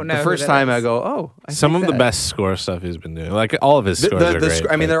I don't know. The who first that time is. I go, oh, I Some think of the that- best score stuff he's been doing. Like all of his scores are great.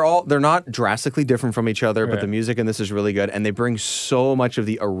 I mean, but- they're not drastically different from each other, but Right. the music in this is really good, and they bring so much of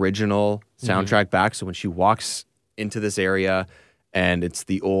the original soundtrack back. So when she walks into this area, and it's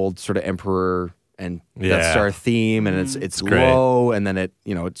the old sort of Emperor and Death Yeah. Star theme, and it's great. low, and then it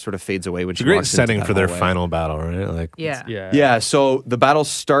sort of fades away when It's she a great walks into setting that for their hallway. final battle, right? Like Yeah. Yeah. Yeah, so the battle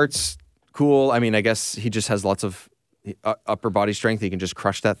starts cool. I mean, I guess he just has lots of upper body strength. He can just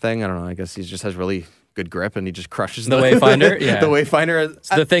crush that thing. I don't know. I guess he just has really good grip, and he just crushes The Wayfinder? Yeah. the Wayfinder.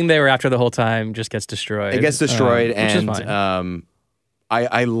 So the thing they were after the whole time just gets destroyed. It gets destroyed, which and is fine.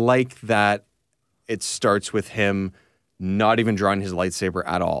 I like that it starts with him not even drawing his lightsaber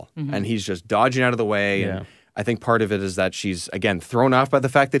at all, and he's just dodging out of the way. Yeah. And I think part of it is that she's again thrown off by the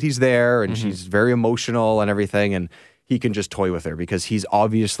fact that he's there, and she's very emotional and everything, and he can just toy with her because he's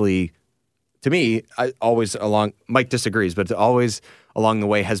obviously, to me, Mike disagrees, but always along the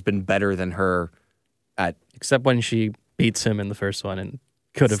way has been better than her at. Except when she beats him in the first one and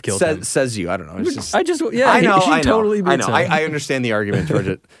could have killed him. Says you, I don't know. It's just, Yeah, I know, she I know, totally I beats know. him. I understand the argument towards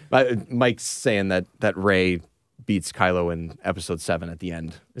it. Mike's saying that Rey beats Kylo in Episode 7 at the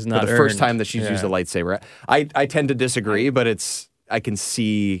end. Is not for the first earned. time that she's used a Yeah. lightsaber. I tend to disagree, but I can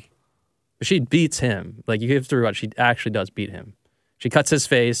see. She beats him. Like you have to rewatch. She actually does beat him. She cuts his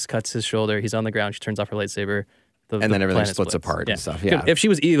face, cuts his shoulder. He's on the ground. She turns off her lightsaber. And then everything splits apart and stuff, yeah. If she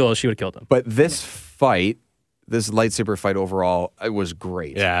was evil, she would have killed him. But this lightsaber fight overall, it was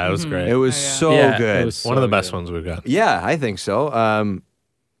great. yeah, it was great. It was Oh, yeah. so Yeah, good. it was One of the so best good. ones we've got. Yeah, I think so.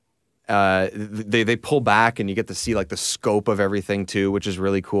 They pull back and you get to see like the scope of everything too, which is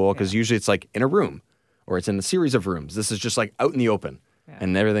really cool because usually it's like in a room or it's in a series of rooms. This is just like out in the open.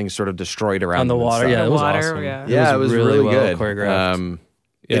 and everything's sort of destroyed around On the them and water, stuff. yeah, it was Water, awesome. yeah. Yeah, it was really well good. choreographed.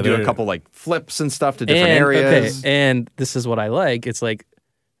 They Yeah, do a they're- couple like flips and stuff to different areas. Okay, and this is what I like. It's like,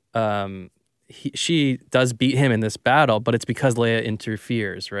 she does beat him in this battle, but it's because Leia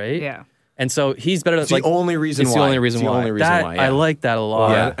interferes, right? Yeah. And so he's better. It's the only reason it's why. the only reason It's the why. only reason That- why, yeah. I like that a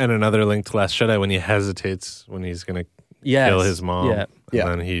lot. Yeah. And another link to Last Jedi when he hesitates when he's going to Yes. kill his mom. Yeah. Yeah.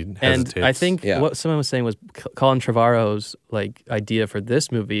 And then he And hesitates. I think Yeah. what someone was saying was Colin Trevorrow's like idea for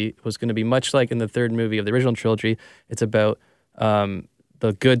this movie was going to be much like in the third movie of the original trilogy. It's about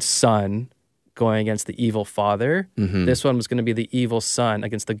the good son going against the evil father. Mm-hmm. This one was going to be the evil son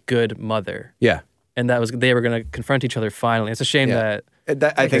against the good mother, Yeah. and they were going to confront each other finally. It's a shame Yeah.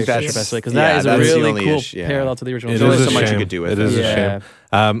 that I think Carrie that's Fisher because yeah, that is a that's the really only cool issue, yeah. parallel to the original It There's is only a so much you shame. could do with it. it. Is a Yeah.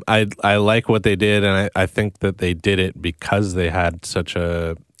 shame. I like what they did, and I think that they did it because they had such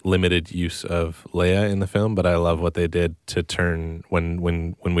a limited use of Leia in the film. But I love what they did to turn when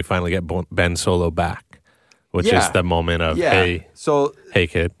we finally get Ben Solo back, which Yeah. is the moment of Yeah. So hey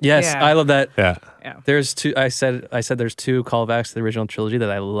kid. Yes, Yeah. I love that. Yeah. Yeah. There's two. I said there's two callbacks to the original trilogy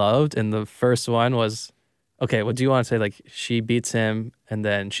that I loved, and the first one was, okay, what do you want to say? Like she beats him and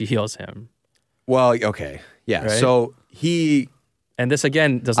then she heals him, well, okay, yeah. Right? So he. and this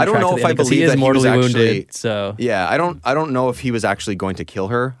again doesn't. I don't track know to the if I ending 'cause he believe is that he was mortally actually- wounded. So Yeah, I don't know if he was actually going to kill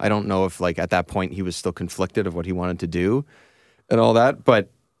her. I don't know if like at that point he was still conflicted of what he wanted to do and all that. But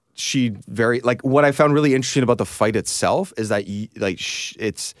she very like what I found really interesting about the fight itself is that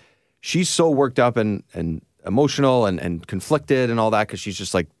she's so worked up and emotional and conflicted and all that because she's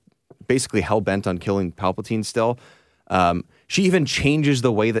just like basically hell bent on killing Palpatine still. She even changes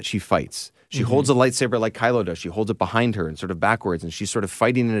the way that she fights. She holds a lightsaber like Kylo does. She holds it behind her and sort of backwards, and she's sort of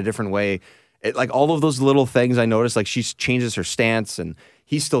fighting in a different way. Like all of those little things I noticed, like she changes her stance, and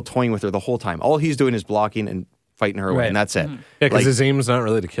he's still toying with her the whole time. All he's doing is blocking and fighting her away, Right. and that's it. Yeah, because Like- his aim's not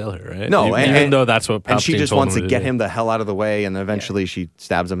really to kill her, right? No, even though that's what Palpatine and she just told wants him to get do. him the hell out of the way, and eventually she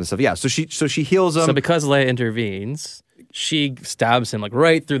stabs him and stuff. Yeah, so she heals him. so because Leia intervenes, she stabs him like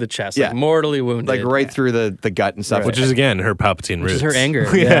right through the chest, Yeah. like mortally wounded, like right through the gut and stuff, Right. which is again her Palpatine which roots. is her anger.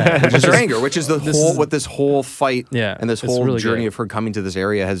 Yeah, which is her anger, which is this whole fight Yeah, and this it's whole really journey good. of her coming to this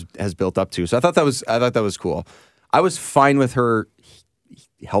area has built up to. So I thought that was cool. I was fine with her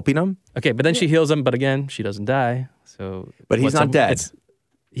helping him, Okay, but then she heals him, but again, she doesn't die. So, but he's what's not up- dead.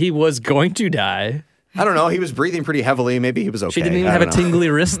 He was going to die. I don't know. He was breathing pretty heavily. Maybe he was okay. She didn't even I have a don't know. tingly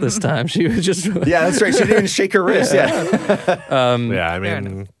wrist this time. She was just Yeah, that's right. She didn't even shake her wrist. Yeah, Yeah, I Fair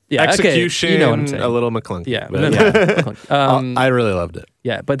mean, Yeah, okay, execution, you know what I'm saying. a little McClunky. yeah, but I really loved it.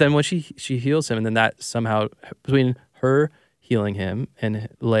 yeah. But then when she heals him, and then that somehow between her healing him and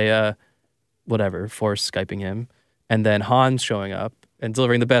Leia, whatever, force Skyping him, and then Han showing up and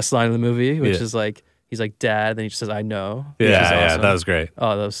delivering the best line of the movie, which Yeah. is like he's like Dad, then he just says I know. Yeah, which is yeah, awesome. that was great.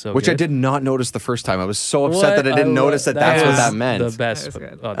 Oh, that was so. which good. I did not notice the first time. I was so upset What? that I didn't notice that that's what was that meant. The best. That was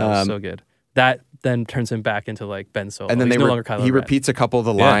good. Oh, that was so good. That then turns him back into like Ben Solo. And then He's they no longer Kylo he Ren. repeats a couple of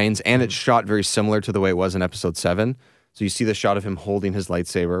the Yeah. lines, and it's shot very similar to the way it was in Episode 7. So you see the shot of him holding his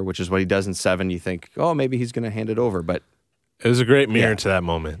lightsaber, which is what he does in 7. You think, oh, maybe he's going to hand it over, but It was a great mirror Yeah. to that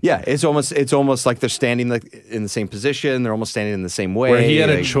moment. yeah, it's almost like they're standing like in the same position. They're almost standing in the same way. Where he had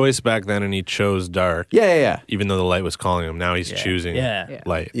a like- choice back then and he chose dark, Yeah. even though the light was calling him. Now he's choosing Yeah.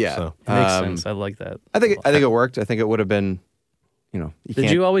 light. Yeah. So. It makes sense. I like that. I think it worked. I think it would have been, Did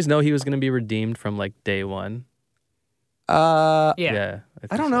you always know he was going to be redeemed from like day one? Yeah. I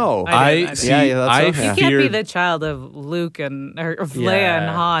think don't so. know. I did. see. Yeah, that's I so- You yeah. can't be feared- the child of Luke or of Leia Yeah. and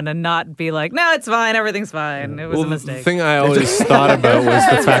Han and not be like, no, it's fine, everything's fine. It was Well, a the mistake. thing I always thought about was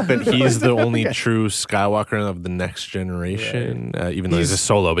the fact that he's the only true Skywalker of the next generation. Even though he's a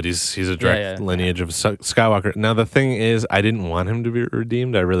Solo, but he's a direct Yeah. lineage of Skywalker. Now the thing is, I didn't want him to be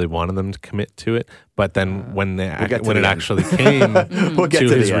redeemed. I really wanted them to commit to it. But then when get to when the it end. actually came We'll get to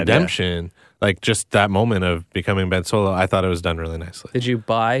to his the end, yeah. redemption, like just that moment of becoming Ben Solo, I thought it was done really nicely. Did you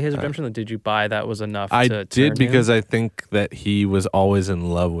buy his redemption? Or did you buy that was enough? I to did turn because him? I think that he was always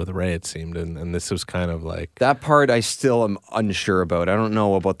in love with Rey, it seemed, and this was kind of like That part I still am unsure about. I don't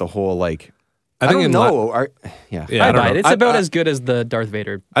know about the whole like. I think don't in know. yeah, I I don't buy know. it. It's I- about I- as good as the Darth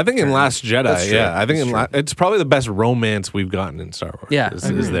Vader. I think in Last Jedi, That's true. yeah. I think That's it's probably the best romance we've gotten in Star Wars. Yeah, is, I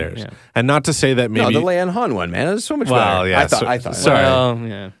is agree. theirs. Yeah. And not to say that maybe. No, the Leia and Han one, man. It's so much Well, better. yeah, I thought. sorry. Well,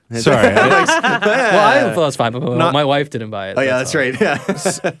 yeah. Sorry. Well, I thought it was fine, but my wife didn't buy it. Oh yeah, that's right.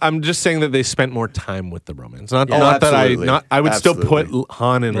 Yeah. I'm just saying that they spent more time with the romance. Not absolutely. that I would still put Absolutely.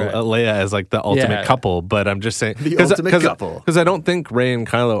 Han and Leia as like the ultimate Yeah. couple, but I'm just saying The ultimate couple. because I don't think Rey and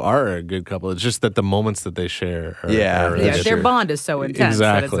Kylo are a good couple. It's just that the moments that they share are Yeah, are yeah, Yeah, just- their true. bond is so intense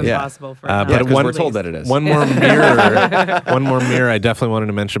that it's Exactly. Yeah. impossible for But them to because we're release. told that it is. One more mirror I definitely wanted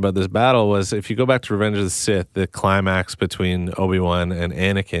to mention about this battle was if you go back to Revenge of the Sith, the climax between Obi-Wan and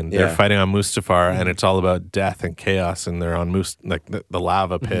Anakin, they're Yeah. fighting on Mustafar and it's all about death and chaos and they're on the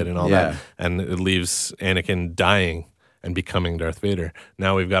lava pit and all Yeah. that and it leaves Anakin dying and becoming Darth Vader.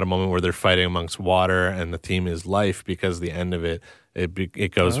 Now we've got a moment where they're fighting amongst water and the theme is life because the end of it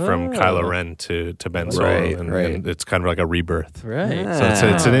goes from Kylo Ren to Ben Solo Right, and, right. and it's kind of like a rebirth. Right. So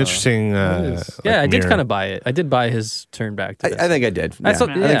it's an interesting Yeah, I did mirror. kind of buy it. I did buy his turn back to I think I did. I Yeah. thought-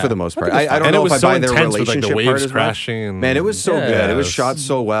 I think yeah. for the most part. I think it was I don't And it know was if I so buy their intense with, like, the relationship waves part as much. crashing and- Man, it was so Yeah. good. It it was was- shot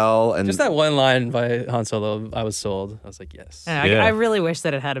so well, and Just that one line by Han Solo, I was sold. I was like, yes. Yeah, Yeah. I really wish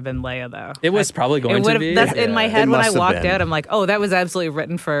that it had been Leia though. It was probably going to would've- be. That's in my head It when I must have walked been. out. I'm like, oh, that was absolutely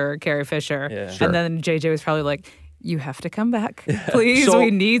written for Carrie Fisher. Yeah. Sure. And then JJ was probably like, you have to come back, please. So-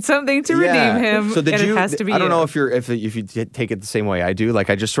 we need something to Yeah. redeem him. So did and you? It has to be. I don't you. know if you take it the same way I do. Like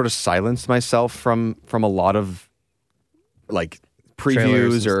I just sort of silenced myself from a lot of like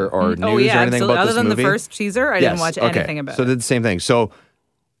Trailers previews and or, stuff. or news Oh or yeah, anything absolutely. about Other this than movie. the first teaser, I didn't watch anything about So it. I did the same thing. So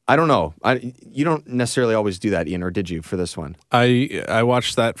I don't know. You don't necessarily always do that, Ian, or did you for this one? I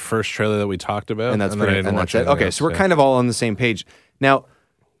watched that first trailer that we talked about, And that's then I pretty. didn't And watch that's it. anything Okay, else, so we're yeah. kind of all on the same page. Now,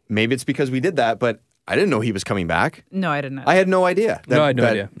 maybe it's because we did that, but I didn't know he was coming back. No, I didn't know. I had no idea. No, I had no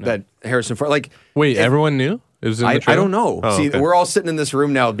idea. No. That Harrison Ford, like, Wait, everyone knew it was in the I trailer? don't know. Oh, See, okay. we're all sitting in this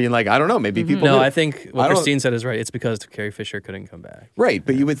room now, being like, I don't know. Maybe people. No, knew. I think I what don't- Christine said is right. It's because Carrie Fisher couldn't come back. Right,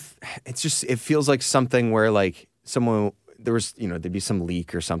 but you would. It's just. It feels like something where like someone there was, there'd be some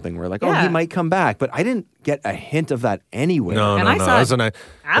leak or something where like, oh, Yeah. he might come back, but I didn't get a hint of that anywhere. No, And no, I no. saw That it was an-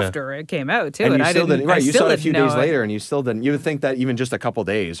 after it came out too, And you I still didn't. didn't. Right, I you still saw it a few didn't days know it. later, and you still didn't. You would think that even just a couple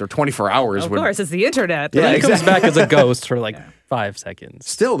days or 24 hours Of would. course, it's the internet. Yeah, He comes exactly. back as a ghost for like 5 seconds.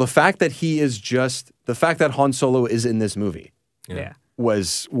 Still, the fact that the fact that Han Solo is in this movie Yeah.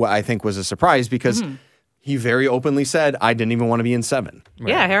 was what I think was a surprise because he very openly said, I didn't even want to be in 7.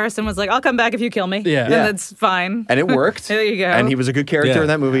 Yeah, Harrison was like, I'll come back if you kill me. Yeah. And Yeah. that's fine. And it worked. There you go. And he was a good character Yeah. in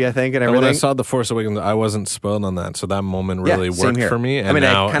that movie, I think, and And everything. when I saw The Force Awakens, I wasn't spoiled on that, so that moment really same worked here. for me. And I mean,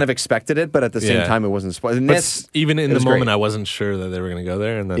 now, I kind of expected it, but at the same Yeah. time, it wasn't spoiled. And but this- even in it the was moment, great. I wasn't sure that they were going to go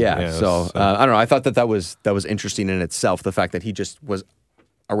there. And then, Yeah. it So was, I don't know. I thought that was interesting in itself. The fact that he just was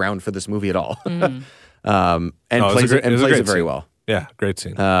around for this movie at all, and Oh, it was plays a it great- it was a plays great it very scene. well. yeah, great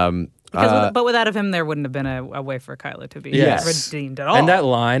scene. But without him, there wouldn't have been a way for Kylo to be Yes. redeemed at all. And that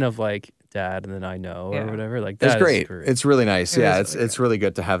line of like, Dad, and then I know, Yeah. or whatever, like, It's that is great. It's really nice. It Yeah, is it's really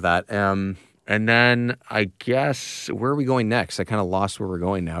good to have that. And then I guess where are we going next? I kind of lost where we're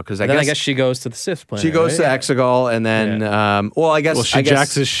going now because I guess she goes to the Sith planet. she goes to right? Exegol, and then I guess she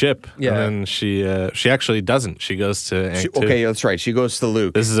jacks his ship, Yeah. and then she actually doesn't. She goes to Aang 2. okay, that's right. She goes to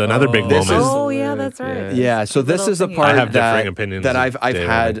Luke. This is another big This moment. is- oh yeah, that's right. Yeah, so this Little is the thingy. part I have that, differing opinions that of I've Dave,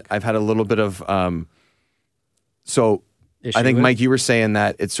 I had think. I've had a little bit of so Issue I think with? Mike, you were saying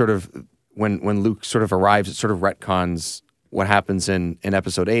that it's sort of when Luke sort of arrives, it sort of retcons what happens in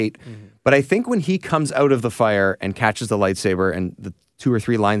episode 8. But I think when he comes out of the fire and catches the lightsaber and the 2 or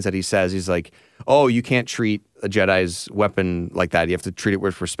 3 lines that he says, he's like, "Oh, you can't treat a Jedi's weapon like that. You have to treat it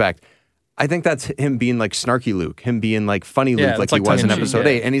with respect." I think that's him being like snarky Luke, him being like funny Yeah, Luke, like it's he like was in tongue-in-cheek, episode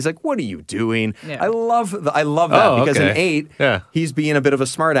yeah. 8. And he's like, "What are you doing?" Yeah. I love that Oh, because in okay. 8, Yeah. he's being a bit of a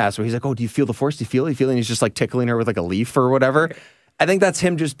smartass where he's like, "Oh, do you feel the Force? Do you feel it? And he's just like tickling her with like a leaf or whatever. I think that's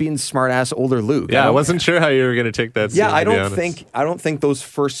him just being smartass older Luke. Yeah, I don't- wasn't sure how you were going to take that. Yeah, scene, I to be don't honest. think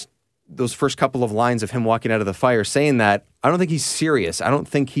those first couple of lines of him walking out of the fire saying that, I don't think he's serious. I don't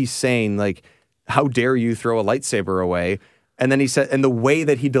think he's saying like, "How dare you throw a lightsaber away?" And then he said, and the way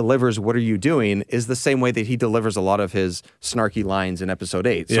that he delivers "What are you doing?" is the same way that he delivers a lot of his snarky lines in episode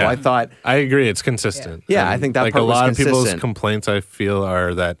 8. So Yeah. I thought, I agree. It's consistent. Yeah, I think that like part a was lot of people's consistent. complaints. I feel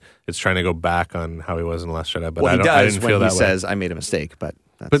are that it's trying to go back on how he was in Last Jedi, but well, I he don't. I does didn't when feel he that way. says, "I made a mistake," but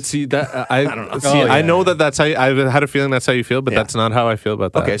that's, But see that I don't know. See, Oh, I yeah. know that that's how I had a feeling that's how you feel, but Yeah. that's not how I feel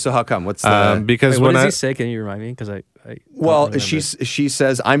about that. okay. So how come? What's the? Because Wait, what when does I he say? Can you remind me? Because I Well, don't remember. she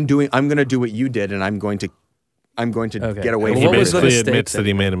says, I'm going to do what you did, and I'm going to Okay. get away Well, he from what was the basically mistake admits that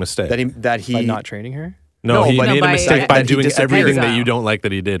he made a mistake. that he by not training her. No, he but made a by- mistake by that he doing disappeared. everything that Exile. you don't like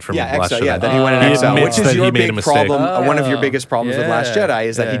that he did from Yeah, Last exile. Jedi. Yeah, that he went in He exile, admits which is that your he made a big mistake. problem. One of your biggest problems with Last Yeah. Jedi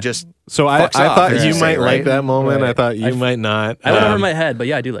is that Yeah. he just. So I fucks off, thought as you you say, might like right? that moment. I Right. thought you might not. I went over my head, but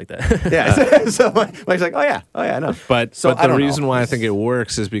yeah, I do like that. Yeah. So Mike's like, oh yeah, I know. But So, I but the don't know. reason why I think it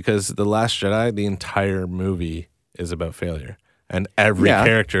works is because The Last Jedi, the entire movie is about failure, and every Yeah.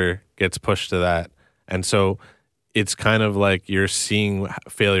 character gets pushed to that, and so it's kind of like you're seeing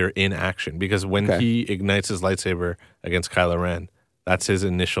failure in action because when Okay. he ignites his lightsaber against Kylo Ren, that's his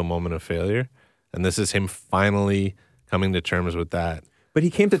initial moment of failure, and this is him finally coming to terms with that. But he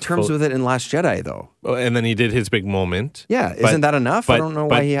came to terms with it in Last Jedi, though. Oh, and then he did his big moment. Yeah, But- isn't that enough? I don't know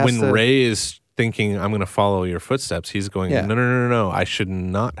why but he has when to. Rey is thinking, I'm going to follow your footsteps, he's going, Yeah. no. I should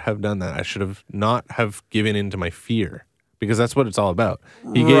not have done that. I should have not have given in to my fear because that's what it's all about.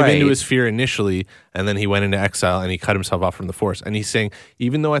 He gave in to Right. his fear initially, and then he went into exile and he cut himself off from the Force. And he's saying,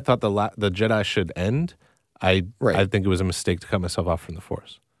 even though I thought the Jedi should end, I think it was a mistake to cut myself off from the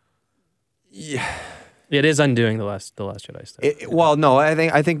Force. It is undoing the last Jedi stuff. Well, no,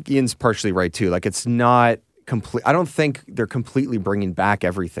 I think Ian's partially right too. Like, it's not complete. I don't think they're completely bringing back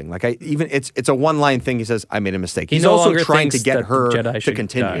everything. Like, it's a one-line thing. He says, "I made a mistake." He He's no also longer trying to thinks get that her Jedi to should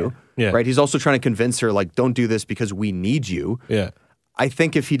continue. die. Yeah. Right. He's also trying to convince her, like, don't do this because we need you. Yeah. I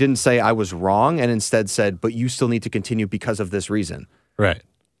think if he didn't say I was wrong and instead said, but you still need to continue because of this reason, Right.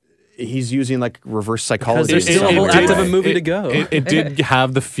 he's using like reverse Because psychology. there's in still a some whole ways. act of a movie to go. It did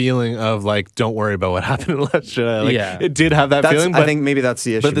have the feeling of like, don't worry about what happened in Last Jedi. Like, Yeah. it did have that feeling. But I think maybe that's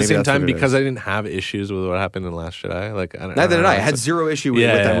the issue. But at the Maybe same that's what time, it because is. I didn't have issues with what happened in Last Jedi, like I don't, Neither did know, I. I had it's- zero issue with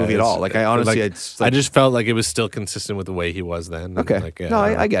that movie at it's- all. Like, I honestly, like, it's I like, just felt like it was still consistent with the way he was then. okay. Like, yeah, No,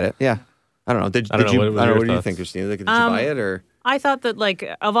 don't know. I get it. Yeah. I don't know. Did I don't know. you? What was I don't know. your What do you thoughts? think, Christina? Like, did you buy it or? I thought that, like,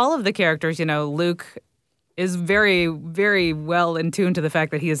 of all of the characters, Luke is very, very well in tune to the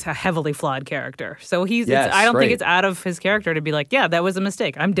fact that he is a heavily flawed character. So Yes, I don't right. think it's out of his character to be like, yeah, that was a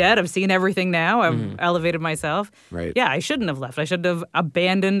mistake. I'm dead. I've seen everything now. I've elevated myself. Right. Yeah, I shouldn't have left. I should have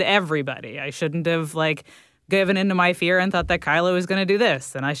abandoned everybody. I shouldn't have, like, given into my fear and thought that Kylo was going to do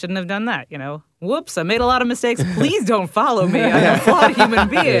this, and I shouldn't have done that. Whoops, I made a lot of mistakes. Please don't follow me. I'm a flawed human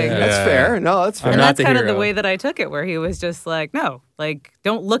being. That's fair. No, that's fair. And not that's the kind of the hero. way that I took it, where he was just like, no, like,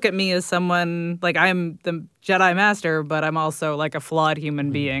 don't look at me as someone, like, I'm the Jedi Master, but I'm also like a flawed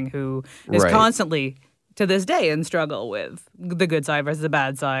human being who is Right. constantly, to this day, in struggle with the good side versus the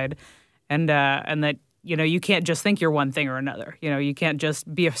bad side. And that, you can't just think you're one thing or another. You can't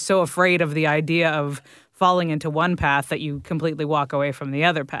just be so afraid of the idea of falling into one path that you completely walk away from the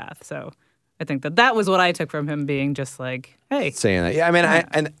other path. So I think that was what I took from him, being just like, hey, Saying that. Yeah, I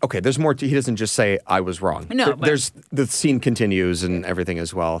mean, okay, there's more. He doesn't just say I was wrong. No, but- there's the scene continues and everything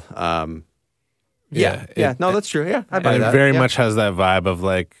as well. Yeah. No, that's true. Yeah, I buy And that. it very Yeah. much has that vibe of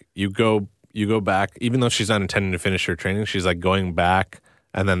like you go back, even though she's not intending to finish her training, she's like going back,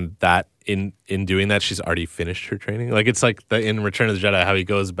 and then that in doing that, she's already finished her training. Like it's like in Return of the Jedi, how he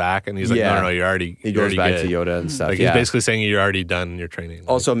goes back and he's like, Yeah. no, you're already. He you're goes already back good. to Yoda and stuff. Like yeah. he's basically saying you're already done your training. Like,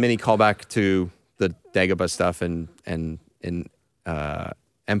 Also, a mini callback to the Dagobah stuff and in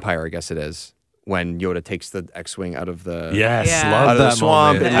Empire, I guess it is, when Yoda takes the X-wing out of the yes, Yeah. love out of that the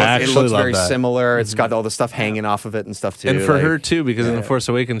swamp. moment. It, I it actually looks love very that. similar. It's got all the stuff hanging off of it and stuff too. And for like- her too, because in The Force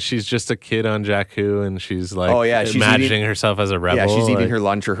Awakens, she's just a kid on Jakku, and she's like, Oh, yeah, she's imagining eating- herself as a rebel. yeah, she's eating like- her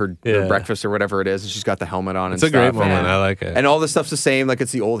lunch or her Yeah. breakfast or whatever it is, and she's got the helmet on. It's and a great stuff. moment. Yeah. I like it. And all the stuff's the same. Like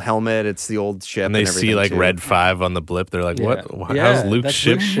it's the old helmet, it's the old ship, And they everything, see like too. Red 5 on the blip. They're like, what? Yeah, How's Luke's that's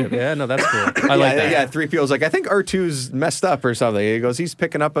ship? Luke's ship. Yeah, no, that's cool. I like that. Yeah, 3PO's like, I think R2's messed up or something. He goes, he's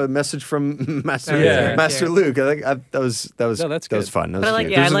picking up a message from Master Yeah. Master Luke. I think that was No, that's that was good. fun. That But I was like,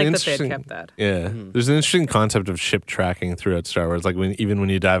 cute. yeah, I There's an like that they had interesting- kept that. Yeah, there's an interesting concept of ship tracking throughout Star Wars. Like even when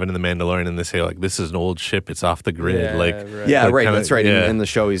you dive into the Mandalorian and they say like this is an old ship, it's off the grid. Yeah, like right. Yeah, like, right. kinda- That's right. yeah. In the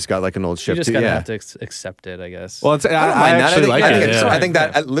show, he's got like an old You ship just too. kind of Yeah. have to accept it, I guess. Well, it's, I don't mind that. actually like I think, it. it's- Yeah. I think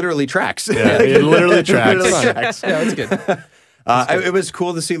that literally tracks. Yeah, it literally tracks. literally tracks. yeah, that's good. It was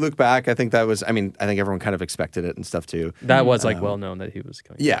cool to see Luke back. I think that was. I mean, I think everyone kind of expected it and stuff too. That was like well known that he was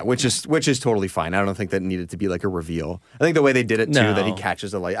coming. Yeah, which is totally fine. I don't think that needed to be like a reveal. I think the way they did it too, No. that he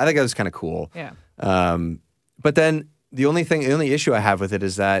catches the light. I think that was kind of cool. Yeah. But then the only issue I have with it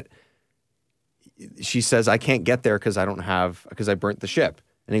is that she says, I can't get there because I burnt the ship.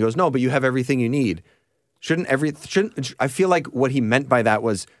 And he goes, no, but you have everything you need. I feel like what he meant by that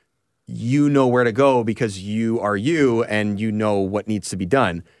was you know where to go because you are you and you know what needs to be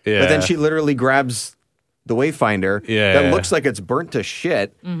done. But then Yeah. she literally grabs the Wayfinder Yeah. that looks like it's burnt to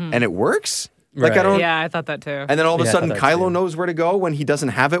shit and it works. Like I Right. don't. Yeah, I thought that too. And then all of a Yeah, I sudden, thought that Kylo too. knows where to go when he doesn't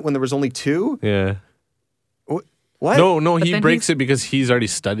have it when there was only two. Yeah. What? No, But he then breaks it because he's already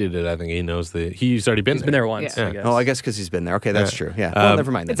studied it. I think he knows he's already been He's been there once. Yeah. I guess. Oh, I guess because he's been there. Okay, that's true. Yeah. Well, never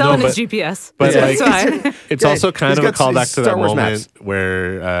mind. It's Then. all No, in his but- GPS. but, so like, it's fine. It's Yeah, also kind he's of a got callback his to Star that Wars moment maps.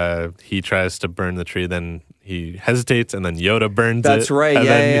 where he tries to burn the tree, then he hesitates, and then Yoda burns it. That's right. And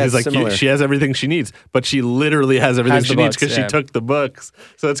Yeah, then yeah, he's like, similar. she has everything she needs, but she literally has everything Has she the needs books, because yeah. she took the books.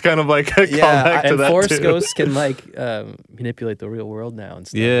 So it's kind of like a Yeah, callback to And that Force too. Ghosts can like manipulate the real world now and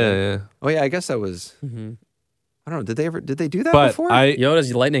stuff. Yeah. Oh yeah, I guess that was. I don't know. Did they do that But before?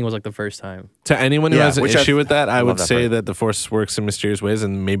 Yoda's lightning was like the first time. to anyone who Yeah, has an which I issue with that, I love would that say part. that the Force works in mysterious ways,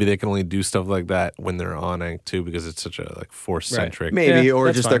 and maybe they can only do stuff like that when they're on Aang 2 because it's such a like Force centric. Maybe, Yeah, or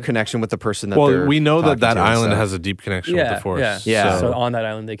that's just their fine. connection with the person that Well, they're we know that talking to and island stuff. has a deep connection with Yeah, the Force. yeah. Yeah. So on that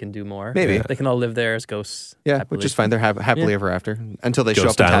island, they can do more. Maybe. They can all live there as ghosts. Yeah, happily. which is fine. They're happily Yeah. ever after until they show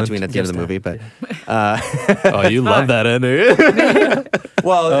Ghost up in Island. Tatooine at the end of the movie. But Oh, you love that ending.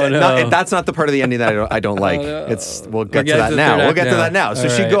 well, Oh, no. that's not the part of the ending that I don't like. no. It's we'll We'll get to get that to the now. third We'll act get to now. that now. So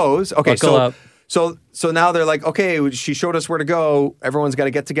All she right. goes. Okay, Buckle up. so now they're like, okay, she showed us where to go. Everyone's got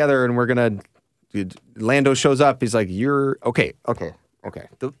to get together, and we're gonna. Lando shows up. He's like, "You're okay.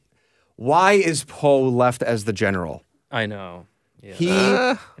 Why is Poe left as the general? I know. Yeah. He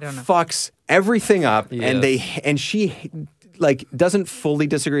don't know. fucks everything up, and Yes. she like doesn't fully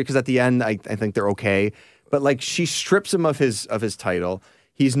disagree because at the end I think they're okay, but like she strips him of his title.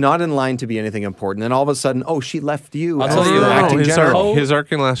 He's not in line to be anything important, and all of a sudden, oh, she left you I'll as tell you the what, acting his, general. his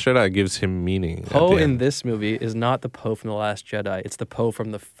arc in Last Jedi gives him meaning. at Poe the in end. this movie is not the Poe from The Last Jedi. It's the Poe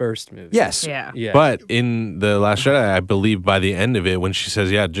from the first movie. Yes, Yeah. Yeah. But in The Last Jedi, I believe by the end of it, when she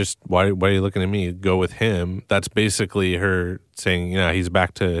says, yeah, just why are you looking at me? Go with him. That's basically her saying, he's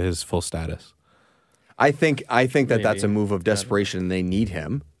back to his full status. I think that that's a Maybe. move of desperation. And they need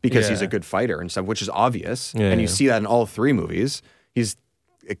him because he's a Yeah. good fighter and stuff, which is obvious, Yeah, and you yeah. see that in all three movies. He's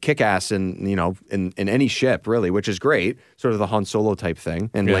a kick-ass in any ship really, which is great. Sort of the Han Solo type thing,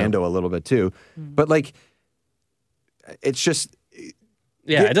 and Yeah. Lando a little bit too. But like, it's just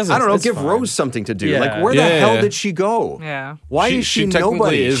Yeah, it doesn't. I don't know. it's Give fine. Rose something to do. Yeah. Like, where the Yeah, hell yeah. did she go? Yeah. Why She- is she she technically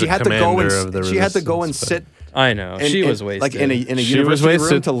nobody? is She a had to go and commander of the she had to go and resistance, sit. I know. She was wasted. Like in a She was university room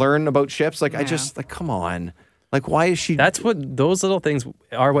wasted. to learn about ships. Like I Yeah. just like come on. Like why is she? That's what those little things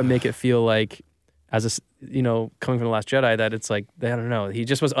are. What make it feel like, coming from The Last Jedi, that it's like I don't know. He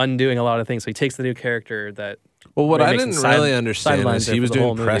just was undoing a lot of things. So he takes the new character that. Well, what really I makes didn't him really understand sidelines is there he for was the doing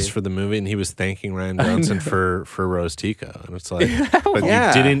whole press movie. for the movie, and he was thanking Ryan Johnson for Rose Tico, and it's like, but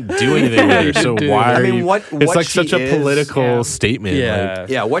Yeah. you didn't do anything with her, so didn't do why? I Are mean, you, what it's like she such a is- political Yeah. statement. Yeah. like,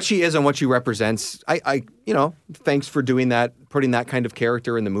 Yeah, what she is and what she represents. I thanks for doing that, putting that kind of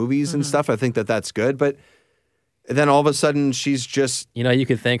character in the movies and stuff. I think that that's good, but then all of a sudden she's just You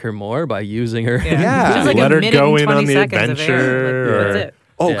could thank her more by using her. Yeah. She's like Let a her minute go and in 20 on the seconds of air. adventure, Like, or- that's it.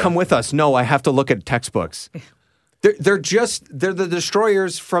 oh, Yeah. come with us. No, I have to look at textbooks. They're the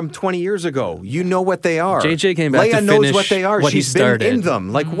destroyers from 20 years ago. You know what they are. JJ came back Leia to knows finish what they are. what he She's been in started.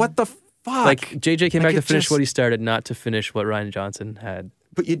 them. Like what the fuck? Like JJ came Like, back to it finish just- what he started, not to finish what Ryan Johnson had.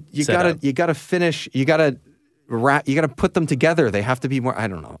 But you set gotta up. you gotta finish. You gotta put them together. They have to be more. I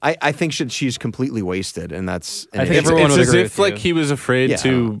don't know. I think she's completely wasted, and that's. I think It's, everyone it's would as agree if with like you. he was afraid Yeah, I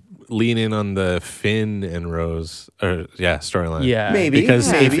to lean in on the Finn and Rose storyline. Yeah. Maybe.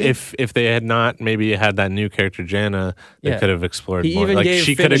 Because maybe. if they had not maybe had that new character Jana, they Yeah. could have explored He more. even Like gave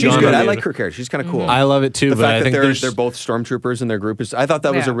she Finn could have a she's gone. good. on I the- like her character. She's kind of cool. I love it too, the but I fact think that they're there's both stormtroopers and their group is. I thought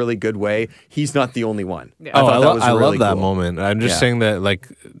that was a Yeah. really good way. He's not the only one. Yeah. I thought that was I really love that cool. moment. I'm just Yeah. saying that like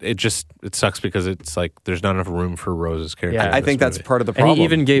it sucks because it's like there's not enough room for Rose's character. Yeah. in I this think that's movie. part of the And problem. he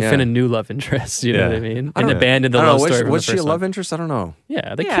even gave Yeah. Finn a new love interest. You know Yeah. what I mean? I And don't- abandoned the I don't love know. story. from Was the she a first love one. interest? I don't know.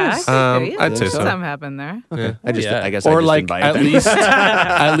 Yeah, they Yeah, kiss. I'd say so. Something happened there. I Yeah. guess Or I just like didn't buy it at then. least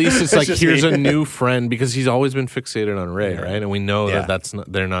at least it's like just here's me. a new friend because he's always been fixated on Ray, right? And we know Yeah. that that's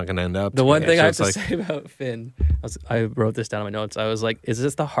not, they're not going to end up. The one together. thing So I have it's to like, say about Finn, I wrote this down in my notes. I was like, "Is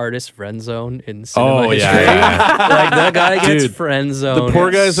this the hardest friend zone in cinema Oh, yeah, history?" yeah, Like that guy gets Dude, friend zone. the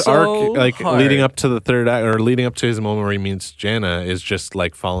poor guy's so arc, like hard. leading up to the third act or leading up to his moment where he meets Jana, is just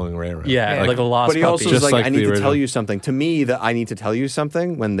like following Ray around. Yeah, like a lost But he also puppy. was Just like, like I the need to original. tell you something. To me, that I need to tell you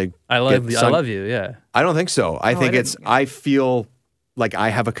something when they. I get love you. Yeah. I don't think so. I think I it's. didn't- I feel like I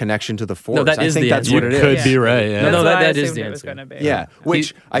have a connection to the Force. that I is think the that's answer. what You it could is. be right. Yeah. No, That's what that I is assumed the it was answer. gonna be. Yeah,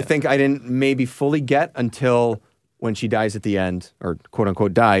 which I think I didn't maybe fully get until when she dies at the end, or quote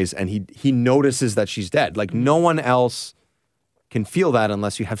unquote dies, and he notices that she's dead. Like no one else can feel that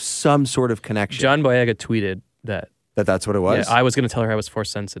unless you have some sort of connection. John Boyega tweeted that. That's what it was. Yeah, I was going to tell her I was force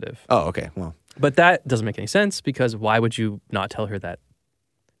sensitive, oh, okay. Well, but that doesn't make any sense because why would you not tell her that?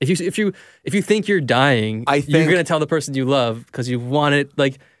 If you think you're dying, I you're think- going to tell the person you love because you want it.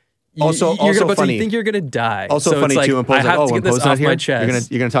 Like Also funny. You think you're gonna die. Also so funny it's like, too. When Poe's I like, have "Oh, to when get this Poe's not off here, my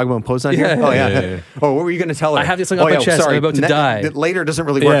chest. you're gonna talk about when Poe's not here." Yeah. Oh yeah. Yeah. Oh, what were you gonna tell her? I have this thing off my chest. Sorry. I'm about to die. Later doesn't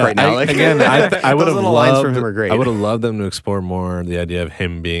really work right now. I would have those little lines from him are great. I would have loved them to explore more the idea of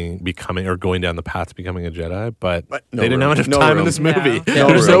him becoming or going down the path to becoming a Jedi, but no they didn't have room. enough No time room. in this No. movie. Yeah.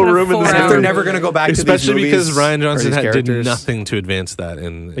 There's No no room. room in this If movie. they're never gonna go back to these especially because movies Ryan or Johnson these did characters. nothing to advance that.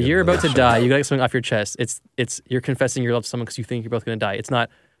 But you're about to die. You got something off your chest. It's you're confessing your love to someone because you think you're both going to die. It's not.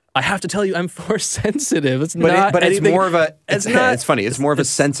 I have to tell you, I'm force sensitive. It's not. But it's anything- more of a. It's not. It's funny. It's more of a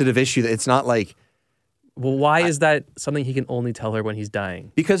sensitive issue. It's not like Well, why is that something he can only tell her when he's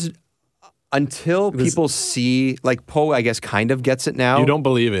dying? because until people see, like Poe, I guess, kind of gets it now. You don't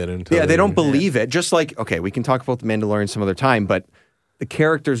believe it until Yeah, they don't believe it. Just like, okay, we can talk about the Mandalorian some other time, but the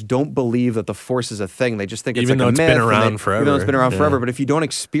characters don't believe that the Force is a thing. They just think it's Even like though a it's myth. been and around they- forever. Even though it's been around Yeah. forever. But if you don't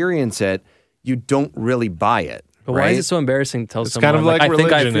experience it, you don't really buy it. But right? why is it so embarraising to tell It's someone? kind of like I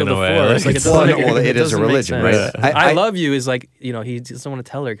think I religion feel in the a way. Force. Like, it Well, doesn't no, make- well, it is a doesn't make religion, sense. right? I I- love you is like, he doesn't want to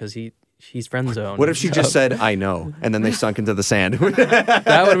tell her because he's friend zoned. What if she just said, I know, and then they sunk into the sand?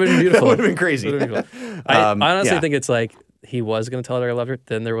 that would have been beautiful? That would have been crazy. Would've been cool. I honestly yeah. think it's like he was going to tell her I loved her.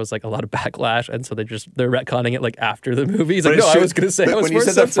 Then there was like a lot of backlash, and so they're retconning it like after the movie. He's like, it's no, I true. was going to say I was when you more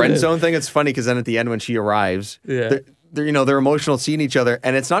said the friend sensitive." zone thing, it's funny because then at the end when she arrives, Yeah. they're emotional seeing each other,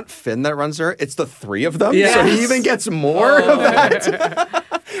 and it's not Finn that runs her; it's the three of them. Yes. So he even gets more of that,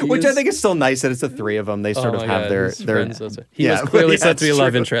 which I was- think is still nice that it's the three of them. They sort of Oh my have God, their his friend zone. He yeah, was clearly yeah, set to be a it's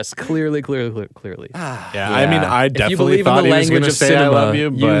love true. interest. Clearly. Yeah, I mean, I you definitely believe in thought the he was going language to of say I cinema, love you, you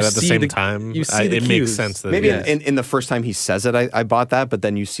but at the see same the- time, you see the it makes cues. sense that Maybe yeah. in the first time he says it, I bought that, but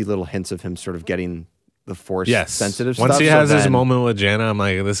then you see little hints of him sort of getting the Force sensitive Once stuff. he so has his then- moment with Jana, I'm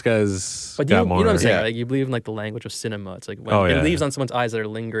like, this guy's But got you more. know what I'm saying? Yeah. Like, you believe in like the language of cinema. It's like when Oh, it yeah. leaves on someone's eyes that are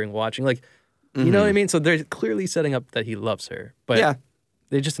lingering, watching. Like, you know what I mean? So they're clearly setting up that he loves her, but Yeah.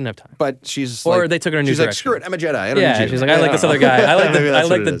 they just didn't have time. But she's Or like, they took her in a new she's like, direction. screw it, I'm a Jedi. I don't Yeah, need you. she's like, I like this other guy. I like Maybe the that's I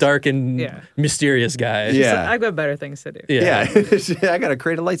like what it the is. dark and Yeah. mysterious guy. Yeah. I've got better things to do. Yeah, I gotta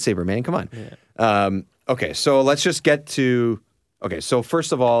create a lightsaber, man. Come on. Okay, so let's just get to. Okay, so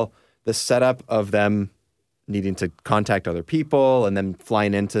first of all, the setup of them needing to contact other people and then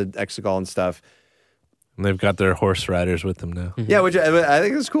flying into Exegol and stuff. And they've got their horse riders with them now. Yeah, which I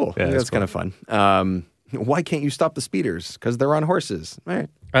think is cool. Yeah, I think it's that's kind of fun. Why can't you stop the speeders? Because they're on horses. All right.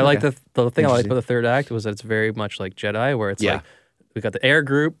 I like the thing I liked Interesting. about the third act was that it's very much like Jedi, where it's Yeah. like we got the air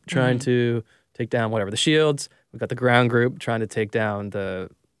group trying to take down whatever the shields. We got the ground group trying to take down the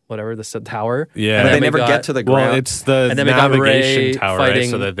whatever the tower. Yeah. And But then they we never got- get to the Well, ground. it's the And then we got Rey navigation tower, right? fighting-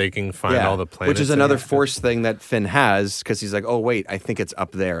 So that they can find all the planets. which is that another they have to- Force thing that Finn has because he's like, oh wait, I think it's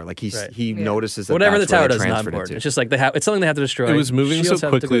up there. Like Right. he notices that Whatever the that's where tower they does is not transferred it important. to. It's just like it's something they have to destroy. It was moving Shields so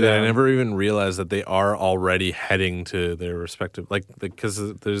have to go quickly that I down. never even realized that they are already heading to their respective, like,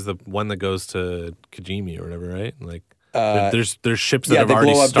 because there's the one that goes to Kijimi or whatever, right? Like, there's ships that yeah, have they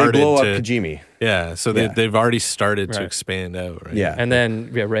already blow up. They started blow up to, Kijimi. yeah. So Yeah. they've already started to Right. expand out, right? Yeah. And then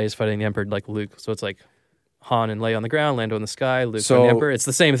Rey's fighting the Emperor like Luke. So it's like Han and Leia on the ground, Lando in the sky, Luke So- and the Emperor. It's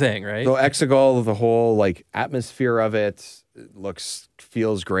the same thing, right? So Exegol, the whole like atmosphere of it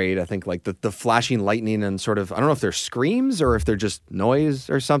feels great. I think like the flashing lightning and sort of I don't know if they're screams or if they're just noise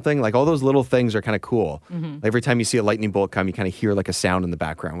or something. Like all those little things are kind of cool. Every time you see a lightning bolt come, you kind of hear like a sound in the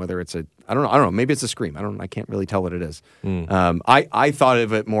background. Whether it's I don't know. Maybe it's a scream. I can't really tell what it is. I thought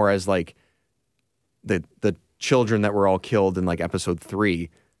of it more as like the children that were all killed in like episode 3.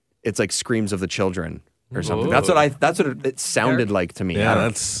 It's like screams of the children. Or something. That's what it sounded like to me. Yeah, I don't know.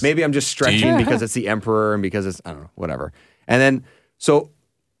 that's Maybe I'm just stretching because it's the Emperor and because it's I don't know, whatever. And then so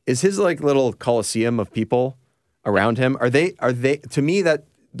is his like little coliseum of people around him? Are they to me that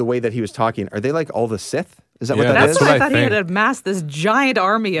the way that he was talking, are they like all the Sith? Is that what Yeah, that That's is? what why I I thought he had think. amassed this giant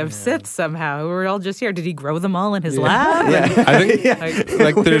army of Sith somehow who were all just here. Did he grow them all in his lab? Yeah. I think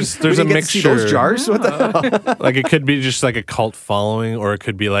Like, like there's Would a he get to see mixture. those jars? What the hell? Like it could be just like a cult following, or it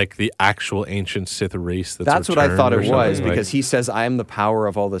could be like the actual ancient Sith race. That's what I thought it returned or was something. because he says I am the power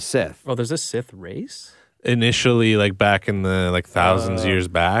of all the Sith. Oh, there's a Sith race? initially, like back in the like thousands years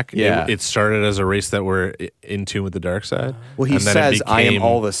back, yeah. it started as a race that were in tune with the dark side. Well, he And then it says I am became-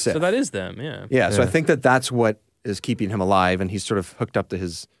 all the Sith. So that is them, yeah. Yeah, so I think that's what is keeping him alive, and he's sort of hooked up to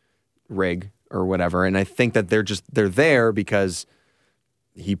his rig or whatever. And I think that they're there because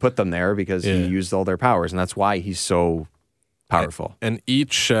he put them there because he Yeah. used all their powers, and that's why he's so powerful. And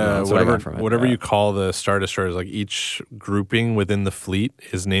each that's what I got from it. whatever you call the Star Destroyers, like each grouping within the fleet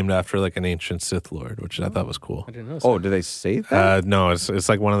is named after like an ancient Sith Lord, which I thought was cool. I didn't know. Oh, do they say that? No, it's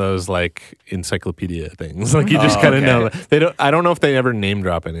like one of those like encyclopedia things. Like you just kind of know. They don't. I don't know if they ever name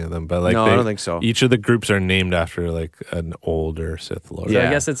drop any of them, but like No, I don't think so. Each of the groups are named after like an older Sith Lord. So Yeah.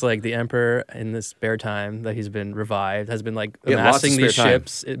 I guess it's like the Emperor in this spare time that he's been revived has been like Yeah, lots of amassing these spare time.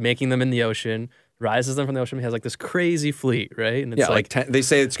 ships, making them in the ocean, rises them from the ocean. He has like this crazy fleet, right? And it's Yeah, like they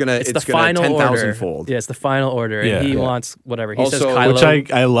say it's gonna the final 10,000 order. fold. Yeah, it's the final order, Yeah. and he Yeah. wants whatever. He says Also- Kylo.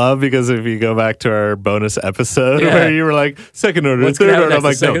 Which I love because if you go back to our bonus episode Yeah. where you were like second order, What's gonna third order, I'm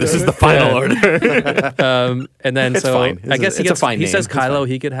happen like, no, next? this The is the second final order. and then It's so fine. I guess It's a fine he name. says It's fine. Kylo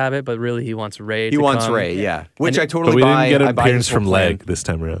he could have it, but really he wants Rey. He to wants come. Rey, yeah. Which And I But totally we buy. didn't get I an buy appearance his whole from plan. Leg this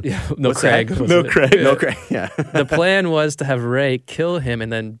time around. Yeah, no What's Craig. that? wasn't No it? Craig. No, Craig. Yeah. The plan was to have Rey kill him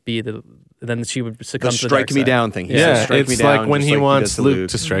and then be the. Then she would succumb The to the strike dark me side. down thing. He says, Yeah, strike me it's down, like when just he like wants does to Luke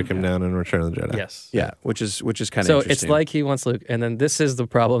to strike him down in Return of the Jedi. Yes. Yeah, which is kind of So interesting. it's like he wants Luke, and then this is the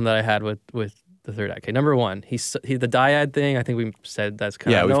problem that I had with the third act. Okay, number one, he the dyad thing. I think we said that's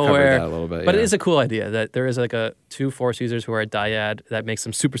kind Yeah, of we've covered nowhere. that a little bit, but yeah. it is a cool idea that there is like two Force users who are a dyad that makes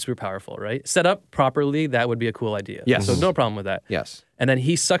them super super powerful. Right, set up properly, that would be a cool idea. Yes. so no problem with that. yes, And then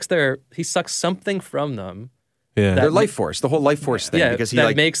he sucks something from them. Yeah. their life force, the whole life force thing, Yeah, because he that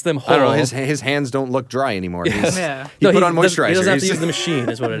like makes them I don't know, whole. his hands don't look dry anymore. He's- Yeah. He No, put on moisturizer. He doesn't have to He's- use the machine,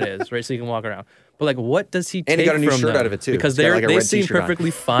 is what it is, right? So he can walk around. But like, what does he take And he got a new from shirt them? out of it, too. Because He's got, like, a they red seem t-shirt on. perfectly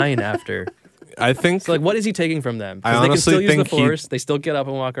fine after. I think So like, what is he taking from them? I Because they can honestly still use the think he- Force. They still get up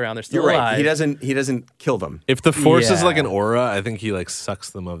and walk around. They're still You're alive. right. He doesn't kill them. if the Force is Yeah. like an aura, I think he like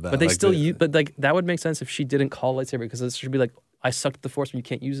sucks them of that. But they like still the- use. But like, that would make sense if she didn't call lightsaber, because it should be like, I sucked the Force, but you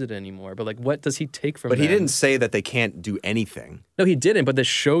can't use it anymore. But like, what does he take from? But he them? didn't say that they can't do anything. No, he didn't. But this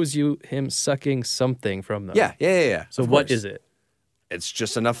shows you him sucking something from them. Yeah. So what is it? It's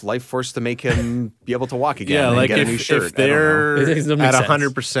just enough life force to make him be able to walk again. Yeah, and like get a new shirt. if they're It doesn't make at sense.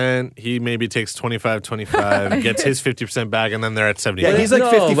 100%, he maybe takes 25, gets his 50% back, and then they're at 70. Yeah, he's like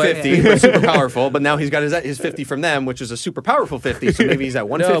No, 50-50, but super powerful. But now he's got his 50 from them, which is a super powerful 50. So maybe he's at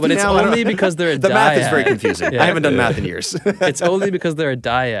 150 No, but it's now. I don't only know. because they're a The math is dyad. very confusing. Yeah. I haven't done math in years. It's only because they're a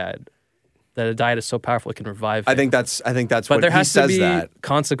dyad that a dyad is so powerful it can revive. I him. think that's But what there he has to says be that.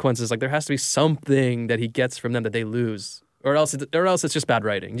 consequences. Like there has to be something that he gets from them that they lose, or else it's just bad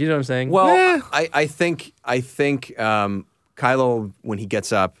writing. Do you know what I'm saying? Well, I think Kylo, when he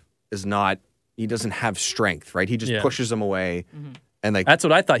gets up, he doesn't have strength, right? He just Yeah. pushes them away, and like That's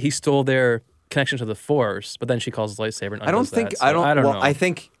what I thought. He stole their connection to the Force, but then she calls his lightsaber. And I don't undoes think that, so I don't. Well, know. I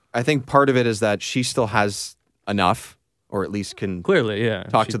think part of it is that she still has enough, or at least can clearly, yeah.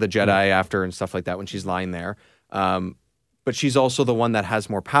 talk to the Jedi after and stuff like that when she's lying there. But she's also the one that has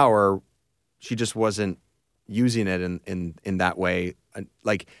more power. She just wasn't using it in that way.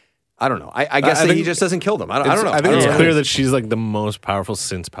 Like, I don't know. I guess I that he think just doesn't kill them. I don't know. I think it's know. clear that she's like the most powerful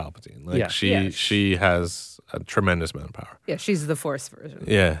since Palpatine. Like Yeah. she has a tremendous amount of power. Yeah, she's the Force version.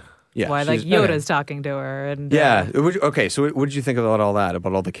 Yeah. Yeah, Why, like she's- Yoda's talking to her, and Yeah. Okay. So, what did you think about all that?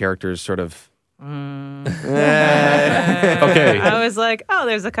 About all the characters, sort of? Okay. I was like, oh,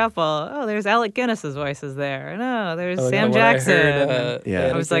 there's a couple. Oh, there's Alec Guinness's voice is there. No, there's Oh, Sam when I Jackson. heard, Yeah.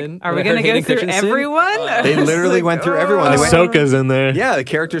 I was like, Anakin- are we when I gonna heard go Hayden through Christensen, everyone? They I was literally like, went through everyone. They went- Ahsoka's in there. Yeah, the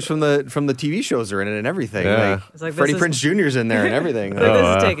characters from the TV shows are in it and everything. Yeah. Like, It's like, Freddie this is- Prinze Jr.'s in there and everything. Like, Oh, this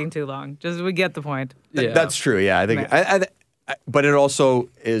wow. is taking too long. Just we get the point. Yeah. That's true. Yeah, I think. Yeah. But it also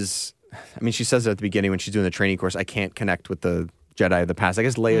is. I mean, she says it at the beginning when she's doing the training course. I can't connect with the Jedi of the past. I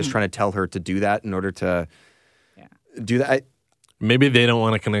guess Leia's trying to tell her to do that in order to do that. Maybe they don't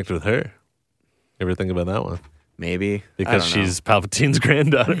want to connect with her. Ever think about that one? Maybe Because she's Palpatine's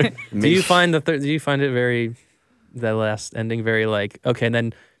granddaughter. Do you find do you find it very, the last ending very like, okay, and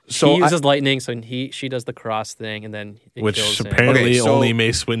then So he I- uses lightning, so she does the cross thing, and then it which kills him. apparently Okay, so- only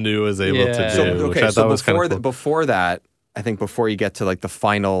Mace Windu was able Yeah. to do. So which okay, I so thought was kind before of cool. before that, I think before you get to like the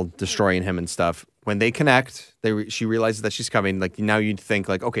final destroying him and stuff, when they connect, she realizes that she's coming. Like now you'd think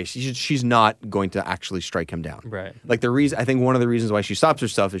like, okay, she's not going to actually strike him down. Right. Like I think one of the reasons why she stops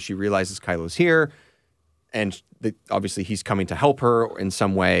herself is she realizes Kylo's here, and obviously he's coming to help her in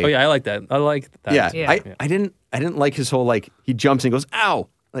some way. Oh yeah, I like that. I like that. Yeah. Yeah. I didn't like his whole like he jumps and goes ow.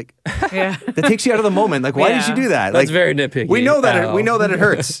 Like Yeah. that takes you out of the moment. Like, why did Yeah. you do that? That's like, very nitpicky. We know that Ow. we know that it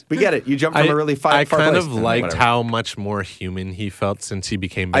hurts. We get it. You jump from a really far I kind place. of liked Whatever. how much more human he felt since he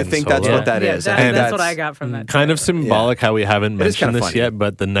became Ben I think that's Solo. what that Yeah, is. that- I think that's what I got from that. Kind of symbolic how we haven't It is mentioned kinda this funny. yet,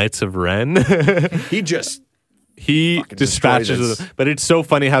 but the Knights of Ren. He just he fucking destroys dispatches it. them. But it's so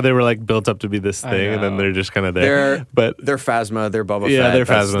funny how they were like built up to be this thing, and then they're just kind of there. They're Phasma, they're Boba Fett. Yeah, they're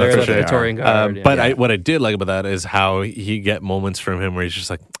That's- Phasma, They're for the sure. Praetorian Guard. But yeah. what I did like about that is how he get moments from him where he's just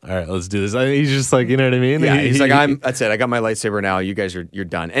like, all right, let's do this. He's just like, you know what I mean? Yeah, he's like, that's it. I got my lightsaber now. You guys you're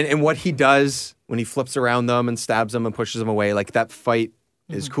done. And what he does when he flips around them and stabs them and pushes them away, like that fight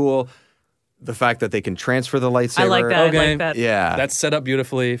is cool. The fact that they can transfer the lightsaber. I like that. Okay. I like that. Yeah. That's set up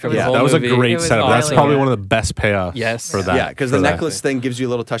beautifully for the Yeah, whole that was movie. a great It was setup. That's really probably good. one of the best payoffs Yes. for that. yeah, because for the that. necklace thing gives you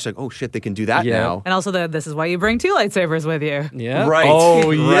a little touch like, oh shit, they can do that Yeah. now. And also, this is why you bring 2 lightsabers with you. Yeah. Right. Oh,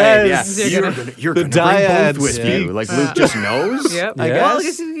 Right, yes. Yeah. You're The gonna bring dyads both with speak. you. Like Luke just knows. Yep. I Well,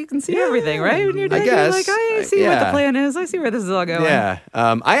 guess. you can see everything, right? When you're I dead, guess. you're like, I see what the Yeah. plan is. I see where this is all going. Yeah.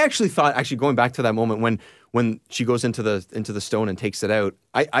 I actually thought, going back to that moment when she goes into the stone and takes it out,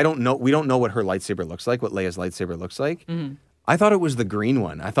 I don't know. We don't know what her lightsaber looks like, what Leia's lightsaber looks like. Mm-hmm. I thought it was the green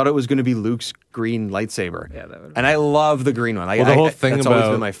one. I thought it was going to be Luke's green lightsaber. Yeah, that would- And I love the green one. Well, the whole thing that's always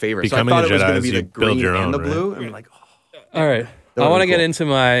about been my favorite. So I becoming thought a it was Jedi going to is be the you build green your and own, the right? blue. And I'm like, All right. That I would've want to been get cool. into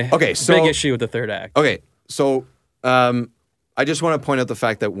my Okay, so- big issue with the third act. okay, so I just want to point out the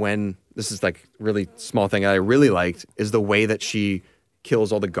fact that when this is like really small thing I really liked is the way that she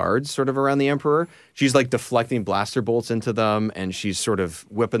kills all the guards sort of around the Emperor. She's like deflecting blaster bolts into them and she's sort of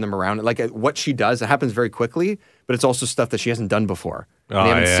whipping them around. Like what she does, it happens very quickly, but it's also stuff that she hasn't done before. Oh, They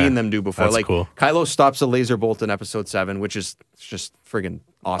haven't yeah. seen them do before. That's like cool. Kylo stops a laser bolt in episode 7, which is just friggin'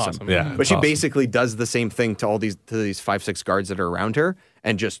 awesome. Yeah, But it's she awesome. basically does the same thing to these 5-6 guards that are around her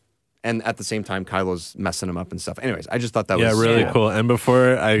and at the same time Kylo's messing them up and stuff. Anyways, I just thought that was really cool. And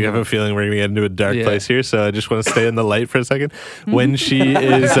before I have a feeling we're gonna get into a dark Yeah. place here, so I just want to stay in the light for a second. When she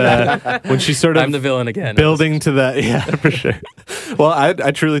is, when she's sort of I'm the villain again. building to that, yeah, for sure. Well,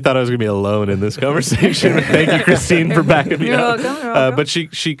 I truly thought I was gonna be alone in this conversation. Thank you, Christine, for backing me You're up. welcome, you're welcome. But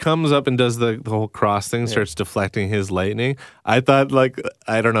she comes up and does the whole cross thing, starts deflecting his lightning. I thought, like,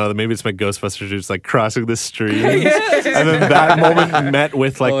 I don't know, maybe it's my Ghostbusters just like crossing the streams, and then that moment met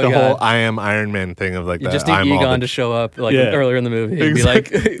with like Oh my the whole God. I am Iron Man thing of like You the just need I'm all Egon the to show up like Yeah. earlier in the movie and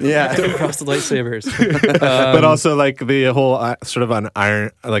Exactly. be like, Yeah. don't cross the lightsabers. but also like the whole sort of an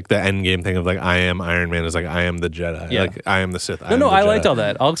iron, like the end game thing of like I am Iron Man is like I am the Jedi, Yeah. like I am the Sith. No, I liked all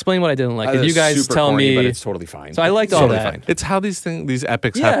that. I'll explain what I didn't like. If you guys super tell corny, me, but it's totally fine. So I liked all Totally that. fine. It's how these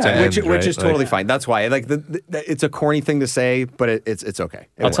epics Yeah. have to end, Which right? is Like- totally fine. That's why, like, it's a corny thing to say, but it's okay.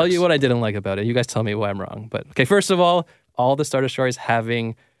 It I'll tell you works. what I didn't like about it. You guys tell me why I'm wrong. But okay, first of all the Star Destroyers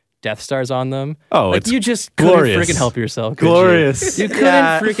having Death Stars on them. Oh, like, it's you just glorious. couldn't freaking help yourself. could Glorious. You couldn't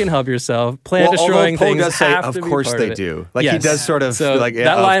Yeah. freaking help yourself. Planet Well, destroying although Poe things does say, have of to be course part they of it. do. Like, he Yes. does sort of, So like, yeah,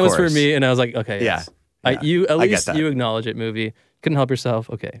 that of line was for course. me, and I was like, okay, Yeah. yes. Yeah. You at I get least that. you acknowledge it. Movie couldn't help yourself.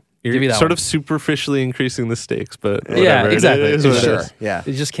 Okay, You're give me that sort one. of superficially increasing the stakes, but Yeah, whatever. exactly. It is what it Sure. is. Yeah.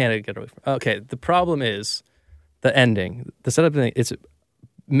 You just can't get away from. Okay, the problem is the ending. The setup thing. It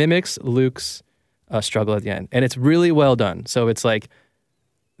mimics Luke's struggle at the end, and it's really well done. So it's like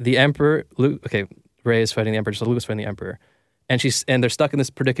the Emperor, Luke. Okay, Rey is fighting the Emperor, just like Luke is fighting the Emperor, and they're stuck in this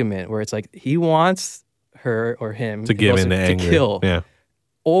predicament where it's like he wants her or him To give in to to anger. kill, Yeah.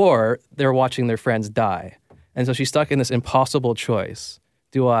 or they're watching their friends die, and so she's stuck in this impossible choice.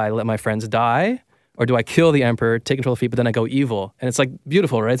 Do I let my friends die? Or do I kill the Emperor, take control of the feet, but then I go evil? And it's like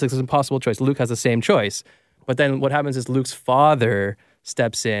beautiful, right? It's like this impossible choice. Luke has the same choice. But then what happens is Luke's father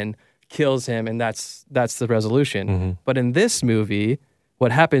steps in, kills him, and that's the resolution. Mm-hmm. But in this movie,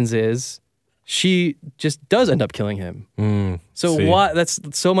 what happens is she just does end up killing him. So see. why that's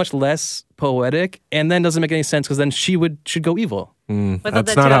so much less poetic and then doesn't make any sense because then she should go evil. I thought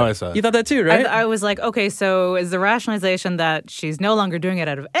That's that not too. how I saw it. You thought that too, right? I was like, okay, so is the rationalization that she's no longer doing it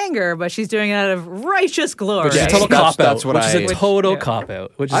out of anger, but she's doing it out of righteous glory? Which is a Yes, total that's- cop out. that's what Which is I- a total Yeah. cop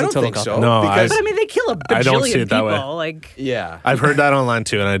out. Which is I a don't total think cop so. out. No, because But I mean, they kill a I don't see bajillion it that way. people. Like, yeah. I've heard that online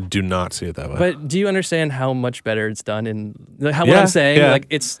too, and I do not see it that way. But do you understand how much better it's done? In like, what Yeah, I'm saying, yeah. like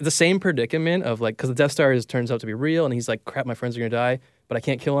it's the same predicament of like because the Death Star turns out to be real, and he's like, "Crap, my friends are gonna die, but I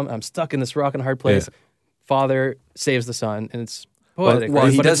can't kill him. I'm stuck in this rock and hard place." Yeah. Father saves the son, and it's poetic. Well,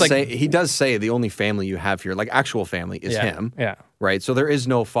 right? he But does it's like, say the only family you have here, like actual family, is Yeah, him. yeah. Right. So there is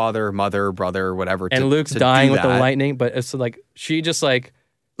no father, mother, brother, whatever. and to, Luke's to dying do with the that. lightning, but it's like she just like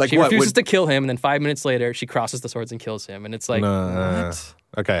Like she what, refuses would- to kill him, and then 5 minutes later she crosses the swords and kills him, and it's like, what?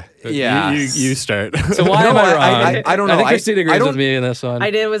 Okay. Yeah. You start. so why am No, I wrong? I don't know. I think I- Christine I agrees don't- with me in this one. I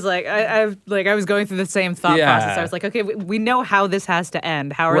did was like I was going through the same thought Yeah. process. I was like, okay, we know how this has to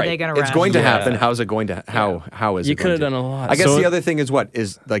end. How are Right. they going to? It's going to Yeah. happen. How's it going to? How is You it? could going have to? done a lot. I guess So- the other thing is what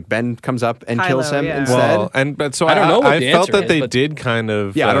is like Ben comes up and Kylo, kills him yeah. instead. Well, but so I don't know what I the felt answer that is, they but- did kind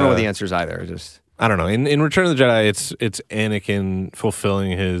of. yeah, I don't know what the answer is either. Just I don't know. In Return of the Jedi, it's Anakin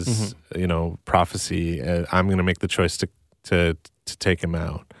fulfilling his prophecy. I'm going to make the choice to take him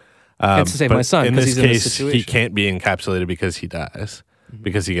out. And to save my son. In this he's case, in this he can't be encapsulated because he dies,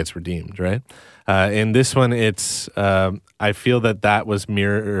 because he gets redeemed, right? In this one, it's I feel that was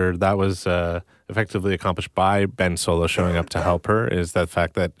effectively accomplished by Ben Solo showing up to help her. Is that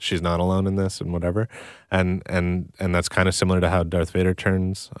fact that she's not alone in this and whatever, and that's kind of similar to how Darth Vader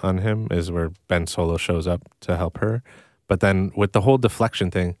turns on him, is where Ben Solo shows up to help her. But then with the whole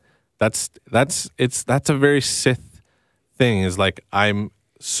deflection thing, that's a very Sith thing. Is like, I'm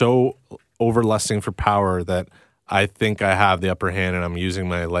so overlusting for power that I think I have the upper hand and I'm using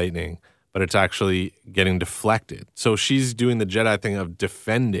my lightning, but it's actually getting deflected. So she's doing the Jedi thing of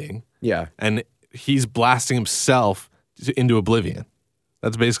defending. Yeah. And he's blasting himself into oblivion.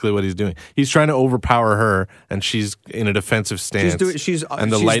 That's basically what he's doing. He's trying to overpower her, and she's in a defensive stance. She's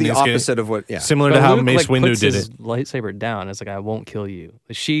and the the opposite of what. Yeah. Similar But to how Luke, Mace Windu puts did his it. lightsaber down. It's like, I won't kill you.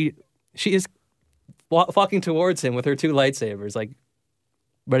 She is walking towards him with her 2 lightsabers, like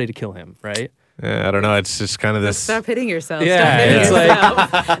ready to kill him, right? Yeah, I don't know. It's just kind of this. Stop hitting yourself. Yeah, Stop hitting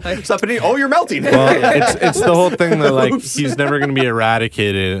it's yourself. Stop hitting. Oh, you're melting. Well, it's the whole thing that like Oops. he's never going to be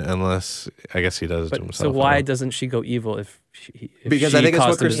eradicated unless I guess he does it to But himself. so why doesn't she go evil if Because she I think it's what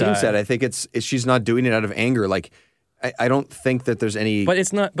caused him to Christine die? said. I think it's she's not doing it out of anger. Like, I don't think that there's any. But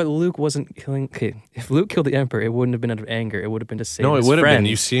it's not. But Luke wasn't killing. Okay, if Luke killed the Emperor, it wouldn't have been out of anger. It would have been to save. No, it his would have been. friends.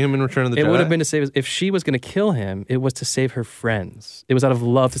 You see him in Return of the Jedi. It would have been to save. If she was going to kill him, it was to save her friends. It was out of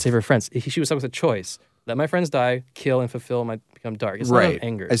love to save her friends. She was with a choice: let my friends die, kill and fulfill my become dark. It's not out right. of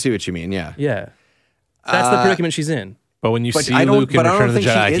anger. I see what you mean. Yeah. Yeah, that's the predicament she's in. But when you But see I don't- Luke in but I Return of don't the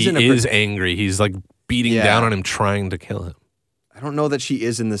think she Jedi, is in he a is angry. He's like beating Yeah. down on him, trying to kill him. I don't know that she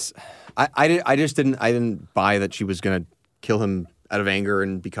is in this. I didn't buy that she was going to kill him out of anger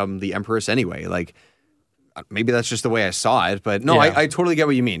and become the Empress anyway. Like, maybe that's just the way I saw it. But no, Yeah. I totally get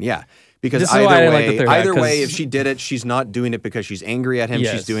what you mean. Yeah. Because This is why I didn't like the third act, either way, 'cause- if she did it, she's not doing it because she's angry at him.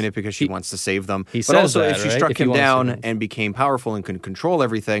 Yes. She's doing it because she wants to save them. he But says also, that, if she right? struck If he him wants down to. and became powerful and can control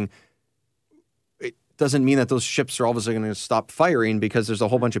everything, it doesn't mean that those ships are all of a sudden going to stop firing because there's a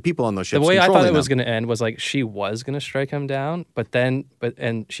whole bunch of people on those ships. The way I thought controlling it was them. going to end was like she was going to strike him down, but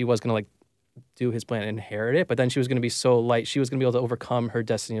she was going to like do his plan and inherit it. But then she was going to be so light, she was going to be able to overcome her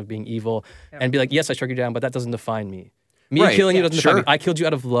destiny of being evil and be like, yes, I struck you down, but that doesn't define me. Me Right. killing you doesn't define Sure. me. I killed you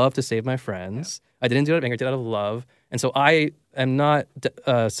out of love to save my friends. I didn't do it out of anger, I did it out of love. And so I am not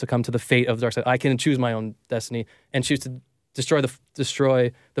succumb to the fate of the dark side. I can choose my own destiny and choose to destroy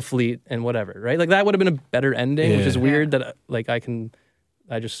the fleet and whatever, right? Like that would have been a better ending, which is weird that like I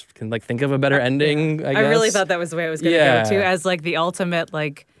just can like think of a better ending, I guess. I really thought that was the way it was going to Yeah. go too, as like the ultimate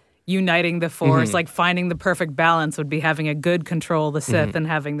like uniting the force, like finding the perfect balance would be having a good control the Sith and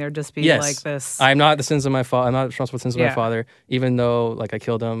having there just be Yes. like this. I'm not the sins of my father. I'm not responsible for the sins of my Yeah. father. Even though like I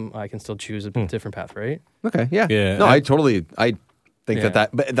killed him, I can still choose a different path, right? Okay, yeah. Yeah, No, I- I think Yeah.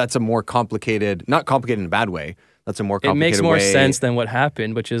 but that's a more complicated, not complicated in a bad way. That's a more It complicated makes more way. sense than what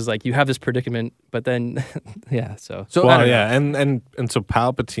happened, which is like you have this predicament, but then yeah, so So I Well, don't know. yeah, and so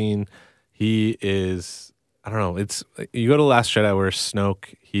Palpatine, he is. I don't know. It's you go to Last Jedi where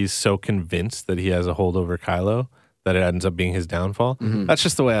Snoke, he's so convinced that he has a hold over Kylo that it ends up being his downfall. That's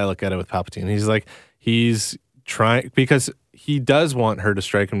just the way I look at it with Palpatine. He's trying because he does want her to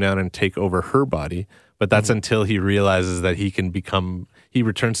strike him down and take over her body, but that's until he realizes that he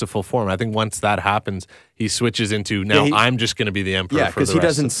returns to full form. I think once that happens, he switches into now I'm just going to be the Emperor. Yeah, for because the he rest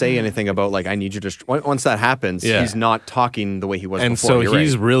doesn't of- say anything about like I need you to. Once that happens, Yeah. he's not talking the way he was And before. so You're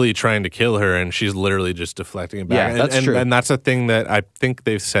he's right. really trying to kill her, and she's literally just deflecting it back. Yeah, and, that's and, true. And that's a thing that I think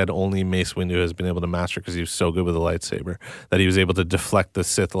they've said only Mace Windu has been able to master because he was so good with the lightsaber that he was able to deflect the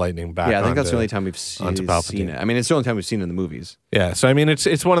Sith lightning back. Yeah, I think that's the onto- only time we've onto seen Palpatine. it. I mean, it's the only time we've seen it in the movies. Yeah, so I mean,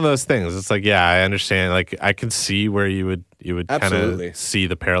 it's one of those things. It's like, yeah, I understand. Like, I can see where you would kind Absolutely. of see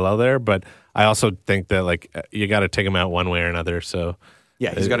the parallel there, but I also think that like you got to take him out one way or another. So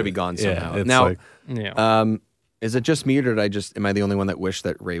Yeah, he's got to be gone yeah, somehow. it's Now, like- yeah. is it just me or am I the only one that wished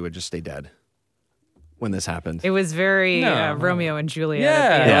that Rey would just stay dead when this happened? It was very No. Romeo and Juliet. Yeah.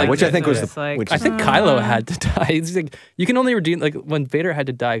 at the Yeah, end. which I think was It's the- like, which I think Kylo had to die. It's like, you can only redeem like when Vader had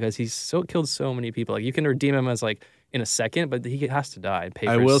to die because he's killed so many people. Like you can redeem him as like in a second, but he has to die and pay.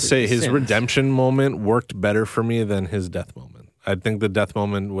 I for will say his sins. redemption moment worked better for me than his death moment. I think the death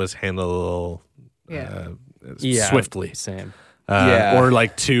moment was handled a little swiftly. Same. Yeah. Or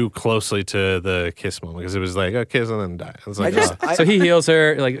like too closely to the kiss moment because it was like a kiss and then die. It's like, So he heals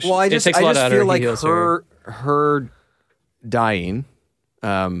her. Like Well, I just it takes a lot out of feel her. like he heals her. her dying,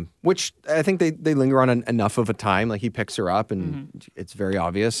 which I think they linger on enough of a time. Like he picks her up and it's very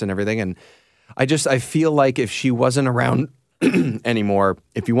obvious and everything. And I feel like if she wasn't around anymore,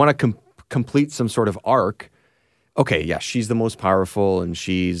 if you want to complete some sort of arc, okay, yeah, she's the most powerful and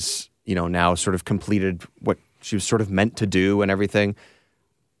she's, now sort of completed what she was sort of meant to do and everything.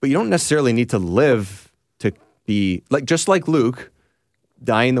 But you don't necessarily need to live to be just like Luke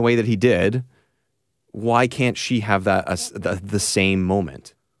dying the way that he did. Why can't she have that the same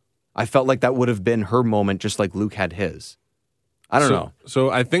moment? I felt like that would have been her moment, just like Luke had his. I don't know. So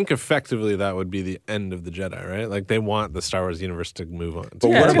I think effectively that would be the end of the Jedi, right? Like they want the Star Wars universe to move on. But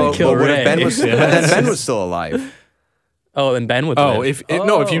what about if Ben was? But then Ben was still alive. Oh, and Ben would. Oh, if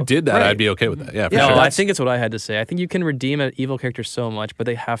you did that, right. I'd be okay with that. Yeah, for No, sure. I think it's what I had to say. I think you can redeem an evil character so much, but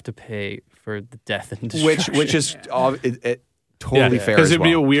they have to pay for the death and destruction. Which is totally fair. Because as it'd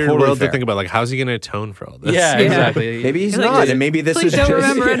be a well. weird Totally world fair. to think about. Like, how's he going to atone for all this? Yeah, exactly. Maybe he's Like, not, and maybe this is don't just.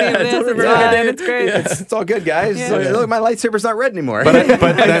 remember any of this. It's fine. It's great. It's all good, guys. Yeah. Look, my lightsaber's not red anymore. But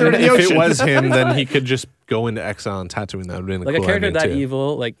then threw it in the if ocean. it was him, then he could just go into exile on Tatooine. That would have been Like cool a character ending, that too.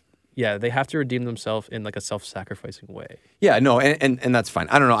 evil, they have to redeem themselves in like a self-sacrificing way. Yeah, no, and that's fine.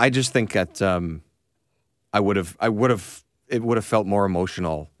 I don't know. I just think that it would have felt more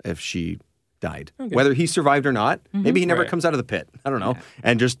emotional if she died. Okay. Whether he survived or not, maybe he never Right. comes out of the pit. I don't know.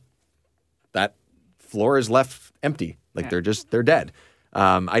 And just that floor is left empty. Like they're dead.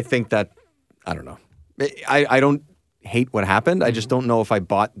 I think that, I don't know. I don't hate what happened. I just don't know if I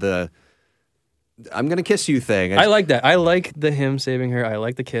bought the I'm going to kiss you thing. I like that. I like the him saving her. I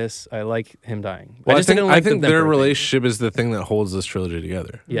like the kiss. I like him dying. Well, I didn't like think the their Emperor thing. relationship is the thing that holds this trilogy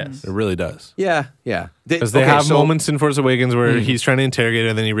together. Yes. It really does. Yeah. Because they have moments in Force Awakens where he's trying to interrogate her,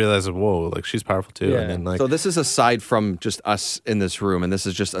 and then he realizes, whoa, like she's powerful too. Yeah. And then So this is aside from just us in this room, and this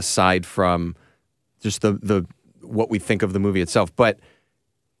is just aside from just the what we think of the movie itself. But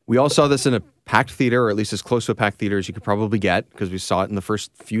we all saw this in a packed theater, or at least as close to a packed theater as you could probably get, because we saw it in the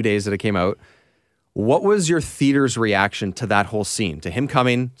first few days that it came out. What was your theater's reaction to that whole scene? To him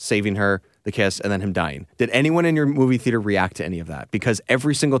coming, saving her, the kiss, and then him dying? Did anyone in your movie theater react to any of that? Because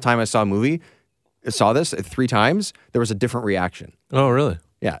every single time I saw this 3 times, there was a different reaction. oh, really?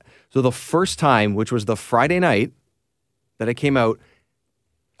 Yeah. So the first time, which was the Friday night that it came out,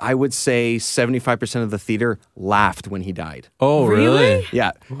 I would say 75% of the theater laughed when he died. Oh, really?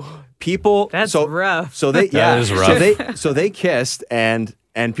 Yeah. People. That's so, rough. So they, yeah. is rough. So they kissed and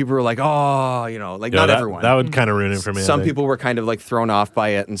people were like, oh, like not everyone. That would kind of ruin it for me. Some I think. people were kind of like thrown off by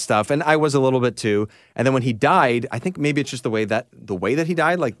it and stuff, and I was a little bit too. And then when he died, I think maybe it's just the way that he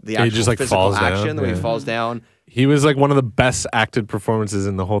died, like the He actual just, like, physical falls down, action, the way he yeah. falls down. He was like one of the best acted performances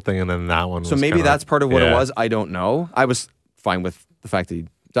in the whole thing, and then that one. So was maybe kinda that's like- part of what it yeah. was. I don't know. I was fine with the fact that he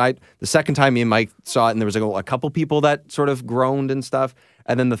died. The second time me and Mike saw it, and there was like a couple people that sort of groaned and stuff.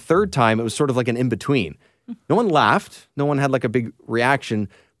 And then the third time, it was sort of like an in-between. No one laughed. No one had like a big reaction.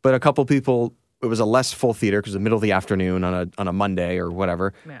 But a couple people, it was a less full theater because it was the middle of the afternoon on a Monday or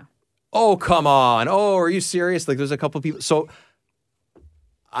whatever. Yeah. Oh, come on. Oh, are you serious? Like there's a couple people. So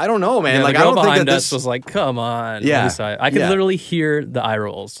I don't know, man. Yeah, like the I girl don't think behind that us this was like, "Come on!" Yeah. I could Yeah. literally hear the eye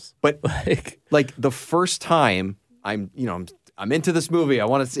rolls. But Like, the first time I'm into this movie. I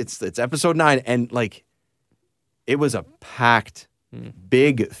want to. It's episode 9, and like it was a packed,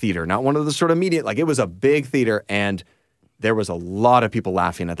 big theater, not one of the sort of media. Like it was a big theater, and there was a lot of people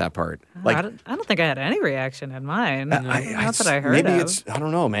laughing at that part. Like I don't think I had any reaction in mine. Not that I heard maybe of. it's I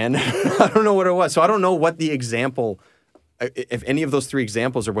don't know, man. I don't know what it was. So I don't know what the example. If any of those 3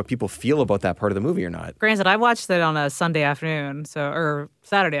 examples are what people feel about that part of the movie or not. Granted, I watched it on a Sunday afternoon, or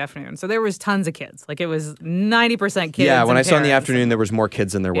Saturday afternoon. So there was tons of kids. Like it was 90% kids. Yeah, when and I saw in the parents. afternoon, there was more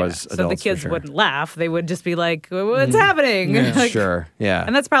kids than there Yeah. was adults. So the for kids sure. wouldn't laugh. They would just be like, "What's happening?" Like, Sure, yeah.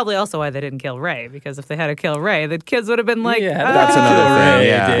 And that's probably also why they didn't kill Ray, because if they had to kill Ray, the kids would have been like, Yeah, That's another thing. Ray,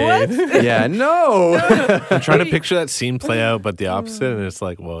 Yeah. Dave. Yeah, no. I'm trying to picture that scene play out, but the opposite, and it's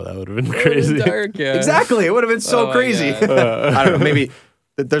like, whoa, that would have been crazy. dark, yeah. Exactly. It would have been so Oh my crazy. God. I don't know. Maybe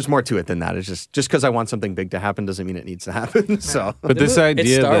there's more to it than that. It's just because I want something big to happen doesn't mean it needs to happen. So But this idea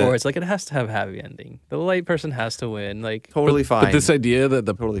it's Star that, Wars. Like it has to have a happy ending. The light person has to win. Like totally fine. But this idea that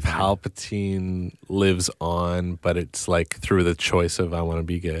the Totally fine. Palpatine lives on, but it's like through the choice of I want to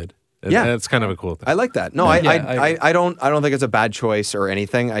be good. And Yeah. that's kind of a cool thing. I like that. No, Yeah, I don't think it's a bad choice or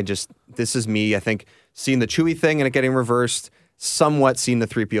anything. This is me. I think seeing the Chewie thing and it getting reversed, somewhat seeing the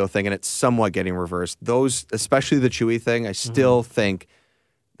 3PO thing and it's somewhat getting reversed. Those, especially the Chewie thing, I still think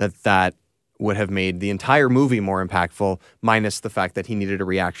that would have made the entire movie more impactful, minus the fact that he needed a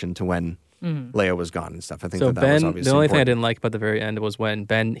reaction to when Leia was gone and stuff. I think So that was Ben, obviously the only thing I important. didn't like about the very end was when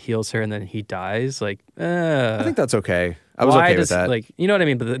Ben heals her and then he dies. Like, I think that's okay. I was okay with that. Like, you know what I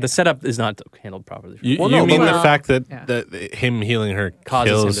mean? But the setup is not handled properly. You, Well, you no, mean but- the fact that, Yeah. that him healing her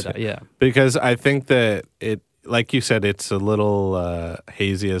Causes kills him to die. Yeah. Because I think that it, like you said, it's a little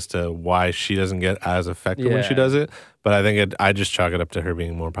hazy as to why she doesn't get as affected when she Yeah. does it. But I think I just chalk it up to her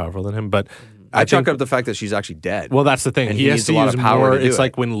being more powerful than him. But I chalk think- up the fact that she's actually dead. Well, that's the thing. And He he has needs to a lot use of power more. to do It's it.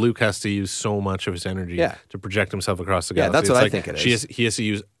 like when Luke has to use so much of his energy Yeah. to project himself across the Yeah, galaxy. that's what It's I like think it He is. has to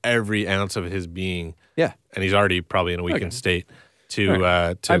use every ounce of his being. Yeah. And he's already probably in a weakened state to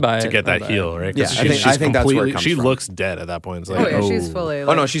I buy to it. get I that buy heal, it. right? 'Cause Yeah, I think that's where it completely- comes she from. looks dead at that point. It's like, Oh yeah, she's fully. Oh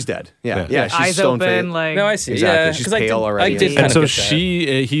Like, no, she's dead. Yeah, Yeah. yeah, she's eyes stone open. faced. Like No, I see. Exactly. Yeah, She's 'cause I pale did, already. I did And kind And of so get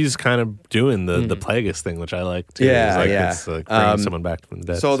that. he's kind of doing the Plagueis thing, which I like too. Yeah, It's like, yeah. It's like bringing someone back from the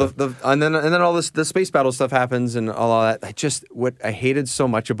dead. So the and then all this the space battle stuff happens and all that. What I hated so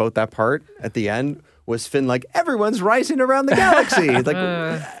much about that part at the end was Finn like everyone's rising around the galaxy. Like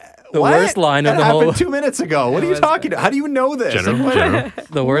The what? worst line of that the happened whole 2 minutes ago. What are you talking about? How do you know this? General.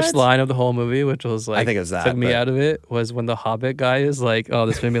 The worst line of the whole movie, which was like, think it was that, took me but- out of it, was when the Hobbit guy is like, "Oh,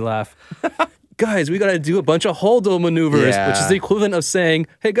 this made me laugh." Guys, we got to do a bunch of holdo maneuvers, which Yeah. is the equivalent of saying,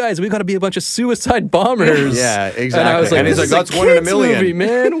 "Hey guys, we got to be a bunch of suicide bombers." Yeah, exactly. And I was like, And he's "This like, is that's one in a kid's million." movie,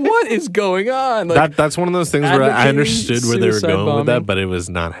 man. What is going on?" Like, That's one of those things where I advocating understood where they were suicide going with that, bombing. but it was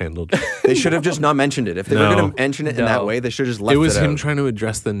not handled. They should have just not mentioned it. If they were No. going to mention it in that No. way, they should have just left It was it him out. trying to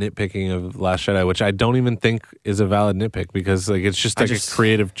address the nitpicking of Last Jedi, which I don't even think is a valid nitpick because like it's just like a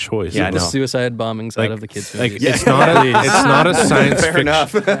creative choice. Yeah, I the know. suicide bombings out of the kids' Like movies. it's not a science Fair fiction.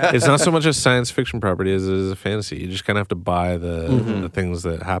 enough. It's not so much a science fiction property as it is a fantasy. You just kind of have to buy the things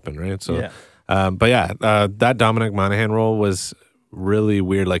that happen, right? So, Yeah. but yeah, that Dominic Monaghan role was really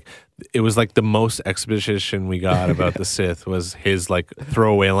weird. Like it was like the most exposition we got about the Sith was his like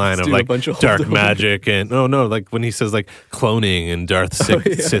throwaway line of do a like bunch of dark holdo. magic and no, like when he says like cloning and Darth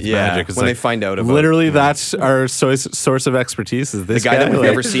Sith Yeah, magic. It's when like, they find out about literally that's our source of expertise is the this guy that we've Like,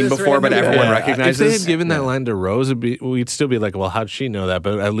 never seen before, but everyone if recognizes. they had given that line to Rose, we'd still be like, well, how'd she know that?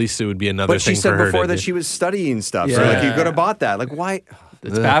 But at least it would be another But she thing said for her before to that do. she was studying stuff. So Yeah. like you could have bought that. Like why?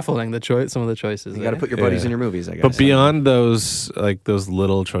 It's baffling some of the choices. You got to put your buddies in your movies. I guess. But beyond those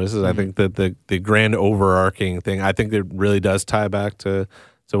little choices, I think that the grand overarching thing, I think it really does tie back to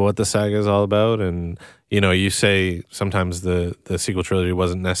what the saga is all about. And you say sometimes the sequel trilogy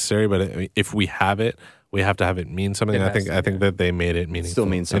wasn't necessary, but if we have it, we have to have it mean something. It I has think to, I think that they made it meaningful. Still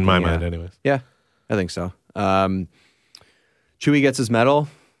means in my something, mind, yeah. anyways. Yeah, I think so. Chewie gets his medal,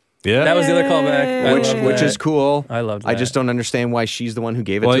 Yeah, That was the other callback. I loved which that. is cool. I loved I just that. don't understand why she's the one who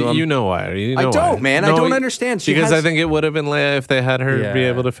gave it well, to him. you know why? You know I don't, why. man. I don't understand. She because has- I think it would have been Leia if they had her be Yeah.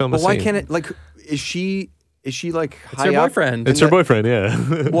 able to film. But a why scene. can't it? Like, is she like It's high her up? boyfriend. It's her boyfriend.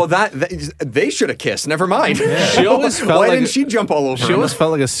 Yeah. Well, they should have kissed. Never mind. She always felt Why like didn't she jump all over She him? almost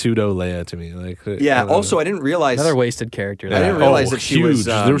felt like a pseudo Leia to me. Like Yeah. Also, I didn't realize. Another wasted character. I there. didn't realize that she huge. was.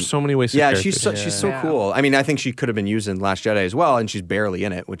 There were so many wasted Yeah, characters. she's so Yeah. cool. I mean, I think she could have been used in Last Jedi as well, and she's barely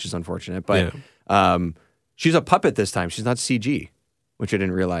in it, which is unfortunate. But she's a puppet this time. She's not CG, which I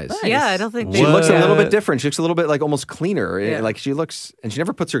didn't realize. Yeah, I don't think She they- looks a little What? bit different. She looks a little bit like almost cleaner. Yeah. Like she looks, and she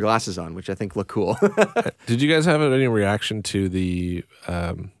never puts her glasses on, which I think look cool. Did you guys have any reaction to the?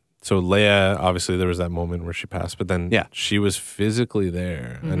 So Leia, obviously, there was that moment where she passed, but then Yeah. she was physically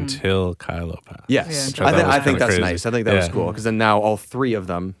there until Kylo passed. Yes, Yeah, Which I thought was I think kinda that's crazy. nice. I think that was Yeah. cool because then now all three of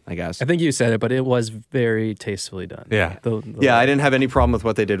them, I guess. I think you said it, but it was very tastefully done. Yeah. Yeah, I didn't have any problem with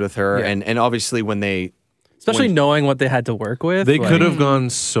what they did with her, Yeah. and obviously when they. especially knowing what they had to work with. They like- could have gone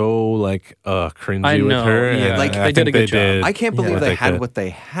so like cringy I with know, her. yeah. and Like, I they did think a good they job. did I can't believe what they had could. what they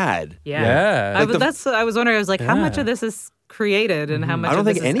had. Yeah. Yeah. I was wondering. I was like, how much Yeah. of this is created and how much? I don't of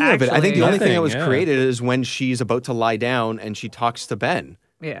think this is any of it. I think the actually- only thing that was Nothing, yeah. created is when she's about to lie down and she talks to Ben.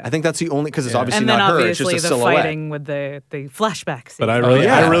 Yeah. I think that's the only because it's Yeah. obviously and then not her. It's obviously just a the silhouette. fighting with the flashback scene. But I really,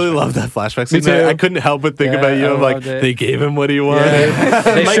 yeah. I really love that flashback scene. too. I couldn't help but think Yeah, about you. I I'm like, loved it. they gave him what he wanted.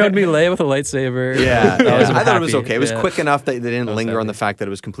 They showed me Leia with a lightsaber. Yeah, That was I thought it was happy. okay. It was Yeah. quick enough that they didn't was linger on happy. the fact that it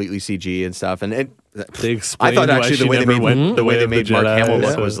was completely CG and stuff. And it, They I explained thought why actually the she way they never made went the way they of the made Mark Jedi. Hamill Yeah.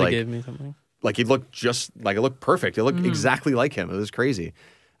 look was They like gave me something. he looked just like it looked perfect. It looked exactly like him. It was crazy.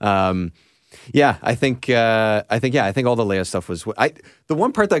 Yeah, I think all the Leia stuff was. The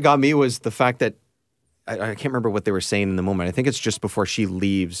one part that got me was the fact that I can't remember what they were saying in the moment. I think it's just before she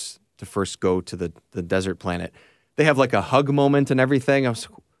leaves to first go to the desert planet. They have like a hug moment and everything. I was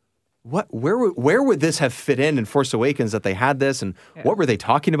where would this have fit in Force Awakens that they had this, and what were they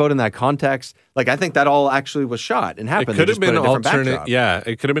talking about in that context? Like, I think that all actually was shot and happened. It could They have just put been a different alternate. backdrop. Yeah,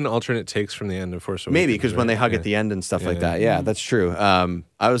 it could have been alternate takes from the end of Force Awakens. Maybe because when they hug right? at the end and stuff like Yeah. that. Yeah, that's true.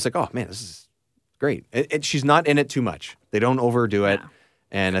 I was like, oh man, this is great. She's not in it too much. They don't overdo it.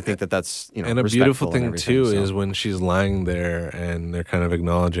 And I think that's And a beautiful thing too is when she's lying there and they're kind of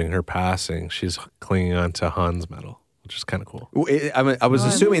acknowledging her passing, she's clinging on to Han's medal, which is kind of cool. I was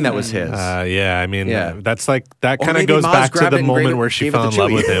assuming that was his. Yeah, I mean, Yeah. that's like that Or kind of maybe goes Maz back to grabbed it the and moment gave it- where she gave it fell in to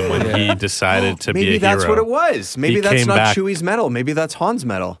love Chewie. with him when he decided to be a Maybe that's hero. what it was. Maybe He that's came not back- Chewie's medal. Maybe that's Han's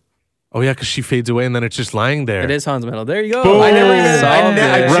medal. Oh yeah, because she fades away and then it's just lying there. It is Han's medal. There you go. Boom. I never even Solved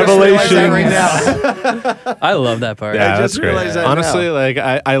I it. just realized that right now. I love that part. Yeah, I that's just great. realized that Honestly, now. like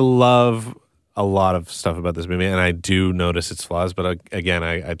I love a lot of stuff about this movie, and I do notice its flaws. But again,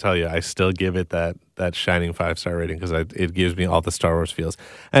 I tell you, I still give it that shining 5-star rating because it gives me all the Star Wars feels.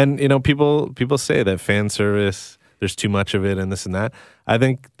 And you know, people say that fan service, there's too much of it, and this and that. I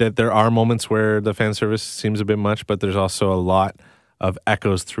think that there are moments where the fan service seems a bit much, but there's also a lot of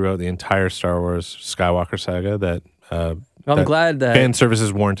echoes throughout the entire Star Wars Skywalker saga that. I'm glad that fan service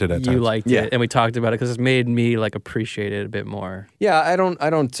is warranted at you times. liked Yeah. it, and we talked about it because it's made me like appreciate it a bit more. Yeah, I don't.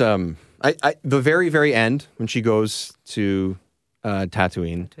 The very, very end when she goes to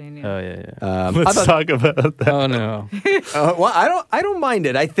Tatooine. Oh yeah. I Let's thought- talk about that. Oh no. Well, I don't mind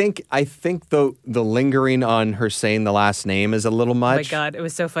it. I think the lingering on her saying the last name is a little Oh my much. God, it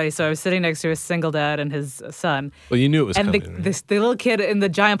was so funny. So I was sitting next to a single dad and his son, Well, you knew it was and coming. right? the little kid in the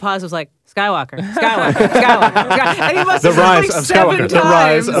giant pause was like, Skywalker, Skywalker, Skywalker, Skywalker. And he must The have said rise like of 7 Skywalker. times The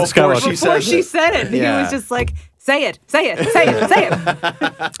rise of Skywalker. before she said it. And Yeah. he was just like, say it, say it, say it, say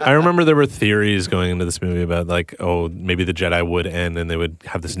it. I remember there were theories going into this movie about like, oh, maybe the Jedi would end and they would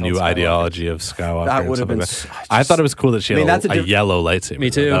have this new Skywalker. ideology of Skywalker. That and would have stuff been like s- that. I thought it was cool that she I mean, had that's a a diff- yellow lightsaber. Me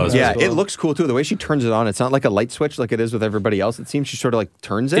too. That was Yeah, cool. it looks cool too. The way she turns it on, it's not like a light switch like it is with everybody else. It seems she sort of like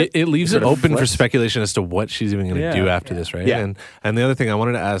turns it. It leaves Sort it of open for flips. speculation as to what she's even going to Yeah. do after this, right? Yeah. And the other thing I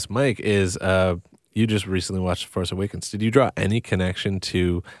wanted to ask Mike is, you just recently watched Force Awakens. Did you draw any connection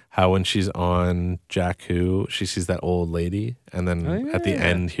to how when she's on Jakku, she sees that old lady, and then at the yeah.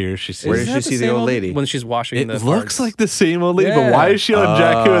 end here, she sees. Where did Isn't she that see the same old lady? when she's washing It the looks parts? like the same old lady, but Yeah. why is she on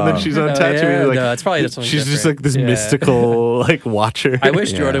Jakku and then she's on Oh, Tatooine? yeah. Like, No, it's probably just something she's just different. like this Yeah. mystical like watcher. I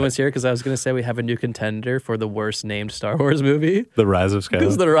wish Yeah. Jordan was here because I was going to say we have a new contender for the worst named Star Wars movie. The Rise of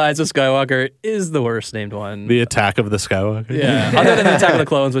Because Skywalker, The Rise of Skywalker is the worst named one. the Attack of the Skywalker. yeah. Other than the Attack of the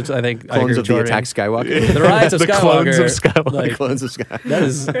Clones, which I think I Clones agree of with the Jordan. Attack Skywalker. The Rise of The Skywalker. Clones of Skywalker. Like, Clones of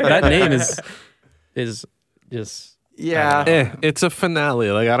Skywalker. that name is just Yeah. It's a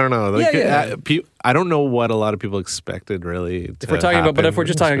finale. Like I don't know. Like, Yeah. I don't know what a lot of people expected really. if we're talking about, but if we're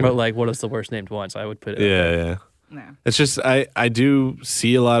just talking about like. like what is the worst named one, so I would put it. Yeah. No. It's just I do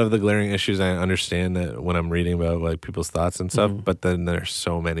see a lot of the glaring issues. I understand that when I'm reading about like people's thoughts and stuff, but then there's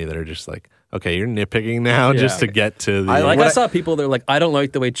so many that are just like, okay, you're nitpicking now just Yeah. to get to the. I What saw people that are like, I don't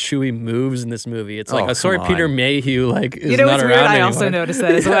like the way Chewie moves in this movie. It's like, Oh, I'm sorry, come Peter on. Mayhew, like, is You know not what's around weird? I anymore. also noticed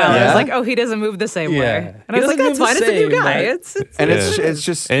that as well. I Yeah? was like, oh, he doesn't move the same Yeah. way. And He I was like, doesn't that's move fine. the It's a new same, guy. but- It's And Yeah. it's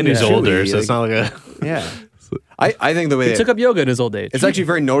just and he's Chewie, older, so like- it's not like a. Yeah. I think the way He took up yoga in his old age. it's actually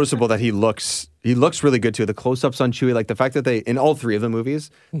very noticeable that he looks really good too. The close-ups on Chewie, like the fact that they in all three of the movies,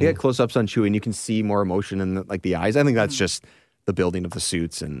 they get close-ups on Chewie and you can see more emotion in the eyes. I think that's just the building of the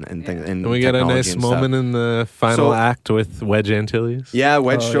suits and things. And And we get a technology nice and stuff. moment in the final So- act with Wedge Antilles. Yeah,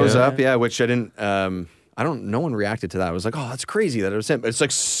 Wedge Oh, shows yeah. up. Yeah, which I didn't. No one reacted to that. I was like, oh, that's crazy that it was him. It's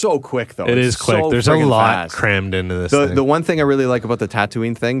like so quick though. It It's is quick. so There's a friggin' lot fast. crammed into this. The thing. the one thing I really like about the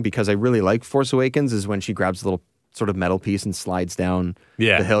Tatooine thing, because I really like Force Awakens, is when she grabs a little sort of metal piece and slides down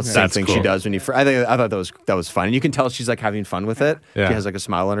Yeah, the hill. Same that's thing cool. she does when you. I thought that was fun. And you can tell she's like having fun with it. Yeah. She has like a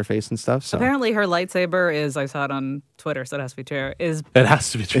smile on her face and stuff. So apparently her lightsaber is, I saw it on Twitter, so it has to be true, is it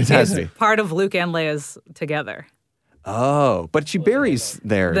has to be true. it has to be. part of Luke and Leia's together. Oh, but she buries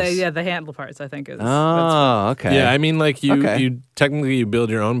theirs. The handle parts, I think, is. Oh, okay. Yeah, I mean, like Okay. you technically you build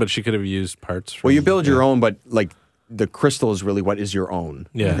your own, but she could have used parts. From, Well, you build your own, but like the crystal is really what is your own.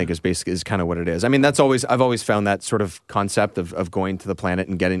 I Yeah. think is kind of what it is. I mean, I've always found that sort of concept of going to the planet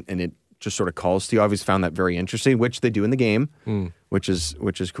and getting, and it just sort of calls to you. I always found that very interesting, which they do in the game, which is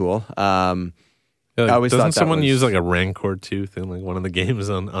cool. Yeah, like, I always doesn't thought that someone was- use like a Rancor tooth in like one of the games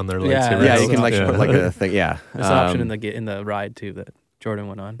on their Yeah, lightsaber? yeah, you hilt? can like Yeah. put like a thing. Yeah, There's an option in the ride too that Jordan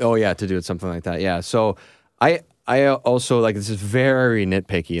went on. Oh yeah, to do it something like that. Yeah. So I also like, this is very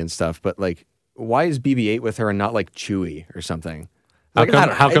nitpicky and stuff, but like, why is BB-8 with her and not like Chewie or something? How Like, I come,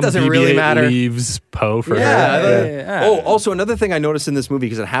 don't- how it come doesn't BB-8 really matter. leaves Poe for Yeah. her? Yeah. Oh, also another thing I noticed in this movie,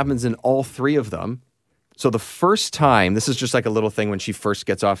 because it happens in all three of them, So the first time, this is just like a little thing when she first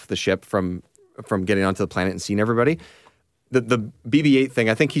gets off the ship from getting onto the planet and seeing everybody. The BB-8 thing,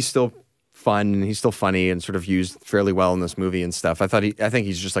 I think he's still fun and he's still funny and sort of used fairly well in this movie and stuff. I think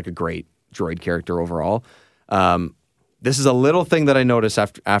he's just like a great droid character overall. This is a little thing that I noticed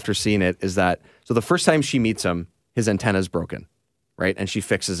after seeing it is that, so the first time she meets him, his antenna's broken, right? And she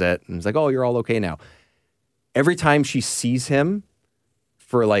fixes it and it's like, oh, you're all okay now. Every time she sees him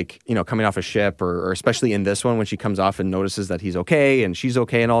for like, you know, coming off a ship or especially in this one when she comes off and notices that he's okay and she's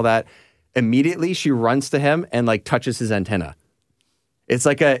okay and all that, immediately she runs to him and like touches his antenna. It's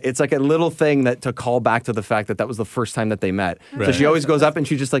like a little thing that to call back to the fact that was the first time that they met. Right. So she always goes up and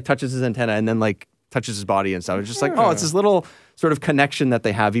she just like touches his antenna and then like touches his body and stuff. It's just like, oh, it's this little sort of connection that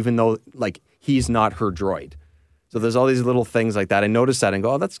they have, even though like he's not her droid. So there's all these little things like that. I noticed that and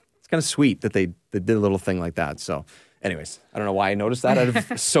go, oh, it's kind of sweet that they did a little thing like that. So anyways, I don't know why I noticed that out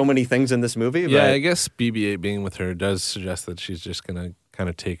of so many things in this movie. Yeah, but I guess BB-8 being with her does suggest that she's just going to kind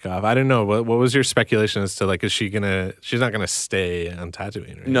of take off. I don't know. What was your speculation as to like, she's not going to stay on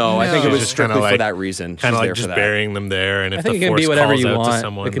Tatooine, right? No, I think it was strictly like, for that reason. Kind of like just burying them there. And if the it can Force be whatever calls you out want. to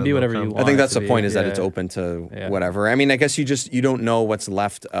someone, It can be whatever you want. I think that's the be, point is that it's open to whatever. I mean, I guess you don't know what's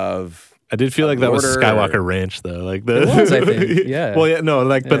left of. I did feel like that was Skywalker Ranch, though. Like it was, I think. Yeah. Well, yeah, no,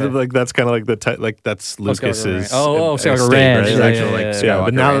 like, but like that's kind of like that's Lucas's. Skywalker Ranch. Right? Yeah,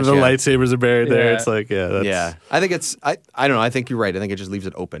 but now that the lightsabers are buried there, it's like, yeah. I think it's. I don't know. I think you're right. I think it just leaves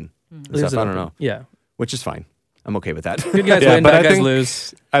it open. I don't know. Yeah, which is fine. I'm okay with that. Good guys win, bad guys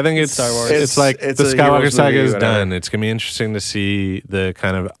lose. I think it's Star Wars. It's like the Skywalker saga is done. It's gonna be interesting to see the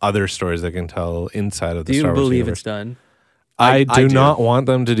kind of other stories they can tell inside of the Star Wars universe. Do you believe it's done? I do not want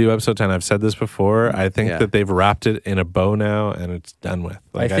them to do episode 10. I've said this before. I think that they've wrapped it in a bow now and it's done with.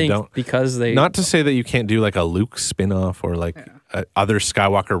 Like, I think because they... Not to say that you can't do like a Luke spin-off or like other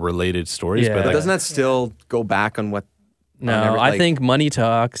Skywalker related stories, but like, doesn't that still go back on what... No, I think money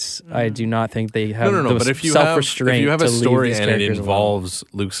talks. I do not think they have but if you have a story and it involves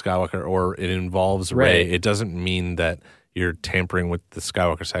Luke Skywalker or it involves Rey, it doesn't mean that you're tampering with the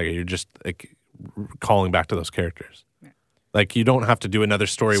Skywalker saga. You're just like calling back to those characters. Like, you don't have to do another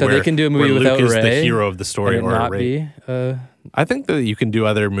story where, they can do a movie where without Luke is Rey, the hero of the story or not Rey. I think that you can do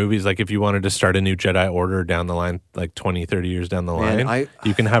other movies, like if you wanted to start a new Jedi Order down the line, like 20, 30 years down the line,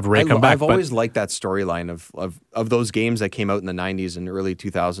 you can have Rey come back. I've always liked that storyline of those games that came out in the 90s and early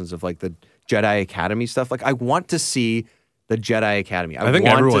 2000s of like the Jedi Academy stuff. Like, I want to see the Jedi Academy. I think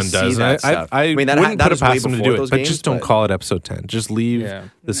everyone does. I mean, that wouldn't put it past them to do it, but just don't call it episode 10. Just leave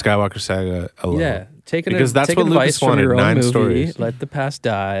the Skywalker saga alone. Yeah. Because that's what Lucas wanted, 9 stories. Let the past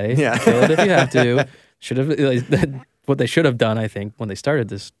die. Yeah. Kill it if you have to. What they should have done, I think, when they started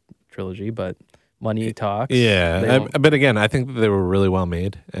this trilogy, but money talks. Yeah. But again, I think that they were really well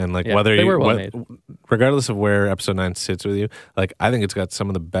made. And like regardless of where episode 9 sits with you, like I think it's got some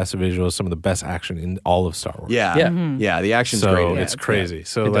of the best visuals, some of the best action in all of Star Wars. Yeah. Yeah, the action's great. It's crazy.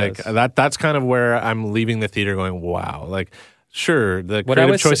 So like that's kind of where I'm leaving the theater going, wow. Like, sure, the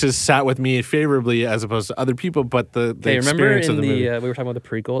creative choices sat with me favorably as opposed to other people, but the experience of the movie. We were talking about the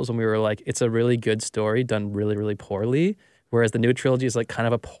prequels when we were like, it's a really good story done really, really poorly, whereas the new trilogy is like kind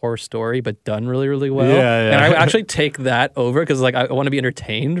of a poor story but done really, really well. Yeah. And I actually take that over because like I want to be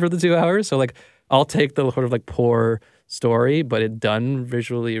entertained for the 2 hours, so like I'll take the sort of like poor story, but it done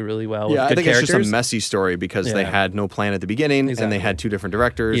visually really well. Yeah, with good I think characters. It's just a messy story because they had no plan at the beginning and they had 2 different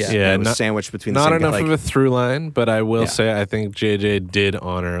directors. Yeah, and it was sandwiched between the same. Not enough of a through line, but I will say I think JJ did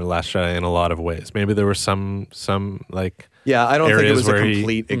honor Last Jedi in a lot of ways. Maybe there were some like I don't think it was a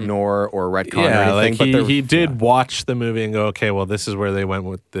complete ignore or retcon or anything. Like he did watch the movie and go, okay, well, this is where they went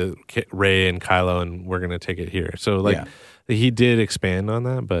with the Rey and Kylo, and we're going to take it here. So like he did expand on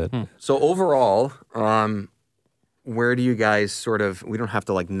that, but so overall. Where do you guys sort of, we don't have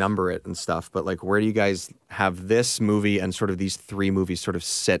to like number it and stuff, but like where do you guys have this movie and sort of these 3 movies sort of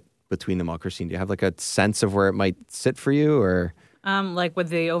sit between them all? Christine, do you have like a sense of where it might sit for you or? Like with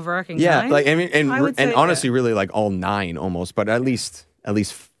the overarching 9? Like I mean, and honestly really like all 9 almost, but at least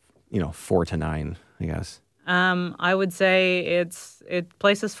 4 to 9, I guess. I would say it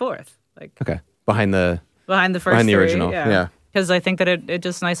places 4th. Like behind the first behind the original. Yeah. Because I think that it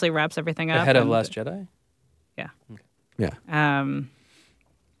just nicely wraps everything up. Ahead of Last Jedi? Yeah.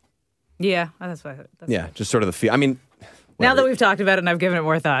 Yeah. That's what. Just sort of the feel. I mean, now that we've talked about it and I've given it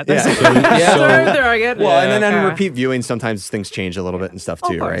more thought. Well, and then repeat viewing, sometimes things change a little bit and stuff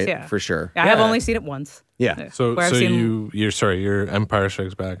too, course, right? Yeah. For sure. I have only seen it once. Yeah. So you're Empire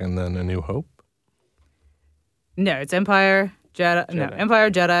Strikes Back and then A New Hope? No, it's Empire, Jedi. No,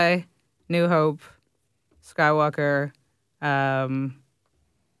 Empire, Jedi, New Hope, Skywalker,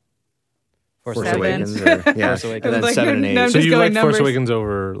 Force Force Awakens. Awakens. Or, yeah. Force Awakens. And then Like, 7 and 8. no, So just you going like Force numbers. Awakens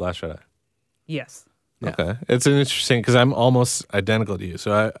over Last Jedi? Yes. Yeah. Okay. It's an interesting because I'm almost identical to you.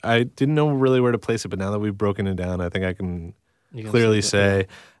 So I didn't know really where to place it, but now that we've broken it down, I think I can You can clearly see it,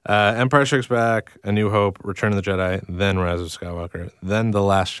 say Empire Strikes Back, A New Hope, Return of the Jedi, then Rise of Skywalker, then The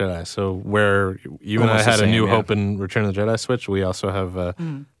Last Jedi. So where you and I Almost the had A same, New yeah. Hope and Return of the Jedi switch, we also have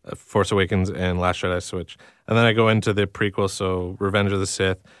Force Awakens and Last Jedi switch. And then I go into the prequel, so Revenge of the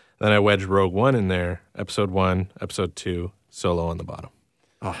Sith. Then I wedge Rogue One in there, Episode 1, Episode 2, Solo on the bottom.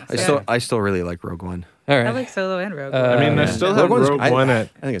 Oh, I still really like Rogue One. All right. I like Solo and Rogue. I I mean, I yeah. still Rogue have One's- Rogue I- One at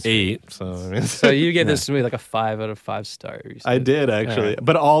I think it's 8. So I mean, So you gave this movie like a 5 out of 5 stars. I did actually, Alright.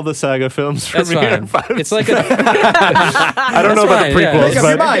 but all the saga films for That's me fine. are 5. It's like a. I don't know about the fine, yeah. prequels, Make up but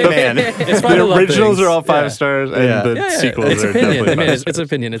your mind, man. It's fine to the love originals things. are all 5 Yeah. stars, and Yeah. the Yeah, sequels it's are opinion. definitely I mean, 5 it's stars.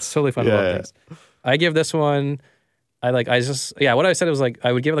 opinion. It's totally fun to love Yeah. things. I give this one. What I said was like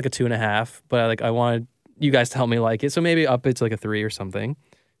I would give it like a 2.5, but I wanted you guys to help me like it, so maybe up it to like a 3 or something,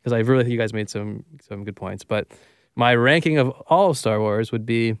 because I really think you guys made some good points. But my ranking of all of Star Wars would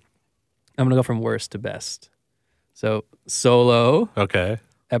be, I'm gonna go from worst to best. So Solo, Okay.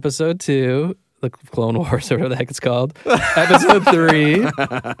 Episode 2, the Clone Wars, or whatever the heck it's called. Episode 3,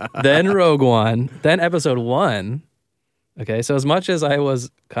 then Rogue One, then Episode 1. Okay, so as much as I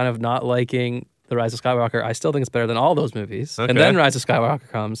was kind of not liking The Rise of Skywalker, I still think it's better than all those movies. Okay. And then Rise of Skywalker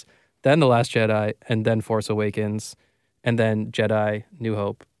comes, then The Last Jedi, and then Force Awakens, and then Jedi, New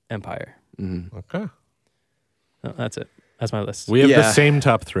Hope, Empire. Okay. Oh, that's it. That's my list. We have the Yeah. same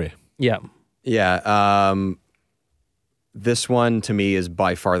top 3. yeah. Yeah. This one to me is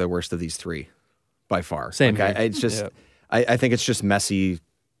by far the worst of these 3. By far. Same Like, here. it's just, Yeah. I think it's just messy.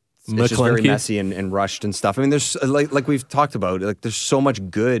 It's just very McClunky. messy and rushed and stuff. I mean, there's like we've talked about, like there's so much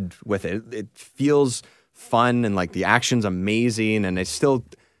good with it. It feels fun and like the action's amazing, and I still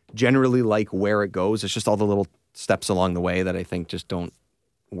generally like where it goes. It's just all the little steps along the way that I think just don't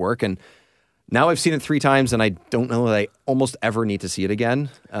work. And now I've seen it 3 times, and I don't know that I almost ever need to see it again,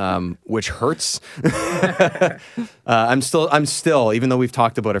 which hurts. I'm still, even though we've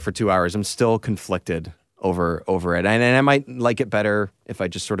talked about it for 2 hours, I'm still conflicted over it. And I might like it better if I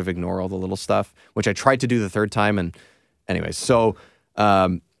just sort of ignore all the little stuff, which I tried to do the 3rd time. And anyways, so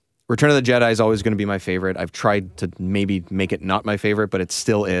Return of the Jedi is always going to be my favorite. I've tried to maybe make it not my favorite, but it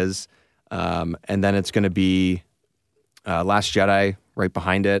still is. And then it's going to be Last Jedi right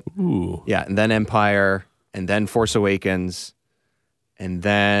behind it. Ooh. Yeah, and then Empire, and then Force Awakens, and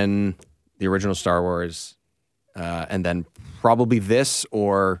then the original Star Wars, and then probably this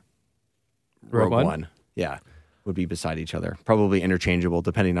or Rogue One. Yeah, would be beside each other. Probably interchangeable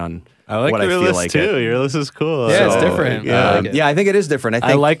depending on I like what your I feel list like. too. Your list is cool. Yeah, it's So, different. Yeah. I like it. Yeah, I think it is different. I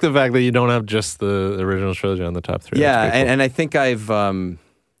think I like the fact that you don't have just the original trilogy on the top 3. Yeah, That's pretty cool. and I think I've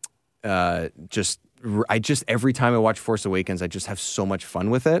just every time I watch Force Awakens, I just have so much fun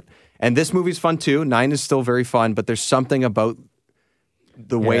with it. And this movie's fun too. 9 is still very fun, but there's something about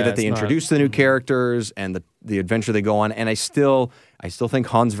the way Yeah, that they it's not- introduce the new characters and the adventure they go on. And I still think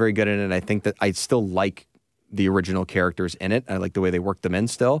Han's very good in it. I think that I still like the original characters in it. I like the way they work them in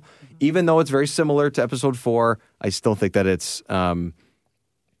still. Even though it's very similar to Episode 4, I still think that it's fun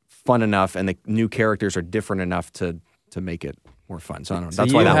enough and the new characters are different enough to make it more fun. So I don't know. So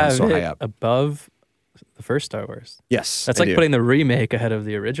That's you why that have one's so it high up. above the first Star Wars. Yes. That's I like do. putting the remake ahead of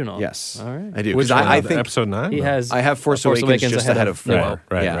the original. Yes. All right. I do. Which Because one? I think Episode 9? He has. I have Force Awakens just ahead of 4. Right,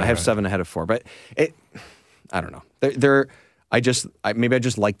 right, yeah, right, I have right. 7 ahead of 4. But I don't know. Maybe I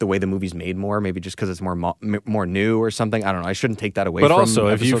just like the way the movie's made more. Maybe just because it's more new or something. I don't know. I shouldn't take that away. But from also,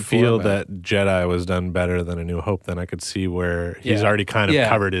 if you Episode 4, feel but- that Jedi was done better than A New Hope, then I could see where he's Yeah. already kind of Yeah.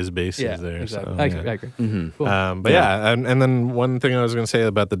 covered his bases Yeah, there. exactly. So, I yeah. agree. Mm-hmm. Cool. But yeah, and then one thing I was going to say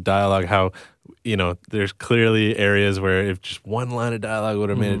about the dialogue, how there's clearly areas where if just one line of dialogue would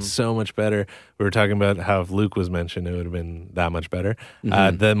have made it so much better. We were talking about how if Luke was mentioned, it would have been that much better.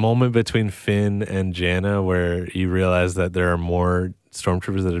 The moment between Finn and Janna where you realize that there are more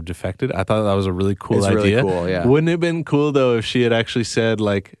stormtroopers that have defected, I thought that was a really cool It's really idea. cool, yeah. Wouldn't it have been cool though if she had actually said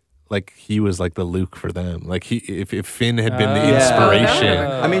like he was like the Luke for them, like if Finn had been the Yeah. inspiration.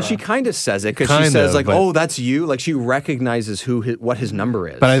 I mean, she kind of says it because she Kind says of, like, but- "Oh, that's you." Like she recognizes what his number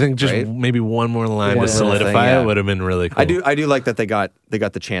is. But I think just right? maybe one more line One to little solidify thing, yeah. it would have been really cool. I do like that they got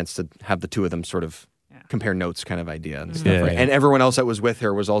the chance to have the two of them sort of compare notes kind of idea and stuff. Yeah, right? yeah. And everyone else that was with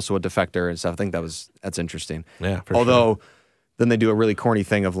her was also a defector and stuff. I think that's interesting. Yeah, for Although then they do a really corny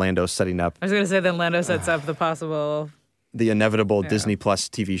thing of Lando setting up. I was going to say then Lando sets up the possible the inevitable Disney Plus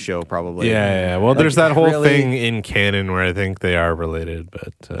TV show, probably. Yeah. Well, there's that whole thing in canon where I think they are related,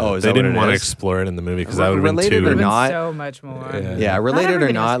 but they didn't want to explore it in the movie because that would have been related too or not. So much more. Yeah, related or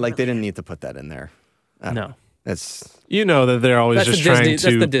everybody has not, to like know. they didn't need to put that in there. No. That's You know that they're always That's just the Disney- trying that's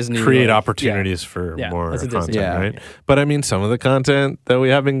the to Disney, create like, opportunities for Yeah, more that's a content, Disney. Yeah. right? But I mean, some of the content that we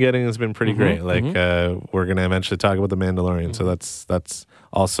have been getting has been pretty great. Like we're going to eventually talk about The Mandalorian, so that's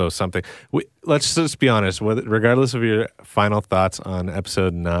also something. Let's just be honest. Regardless of your final thoughts on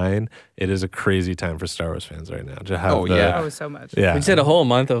Episode 9, it is a crazy time for Star Wars fans right now. To have Oh, so much. yeah. We just had a whole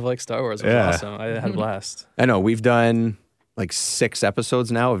month of like Star Wars. It was Yeah. awesome. I had a blast. I know we've done like 6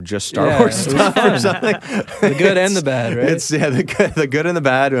 episodes now of just Star Yeah, Wars it was stuff or something. The good and the bad, right? It's the good and the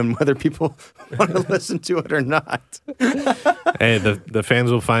bad, and whether people want to listen to it or not. Hey, the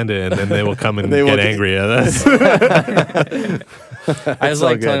fans will find it, and then they will come and They will get get- angry at us. I was all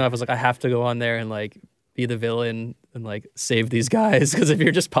like good. telling him, I was like, I have to go on there and like be the villain and like save these guys because if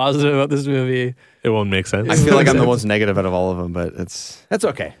you're just positive about this movie, It won't make sense. I feel like I'm the most negative out of all of them, but that's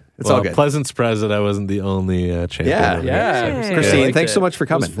okay. It's all good. Pleasant surprise that I wasn't the only champion. Yeah. of it. yeah. Christine, I liked thanks so it. much for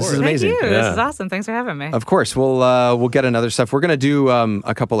coming. It This was is for it. amazing. Thank you. Yeah. This is awesome. Thanks for having me. Of course, we'll get another stuff. We're gonna do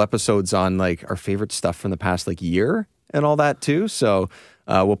a couple episodes on like our favorite stuff from the past like year and all that too. So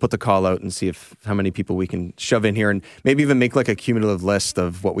we'll put the call out and see how many people we can shove in here, and maybe even make like a cumulative list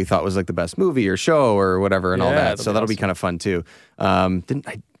of what we thought was like the best movie or show or whatever and all Yeah, that. that'll So be that'll be awesome. kind of fun too.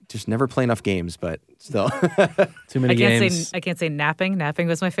 I just never play enough games, but still. Too many games. I can't say napping. Napping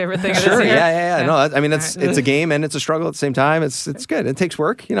was my favorite thing. of Sure. this year. Yeah. No, I mean, it's All right. a game and it's a struggle at the same time. It's good. It takes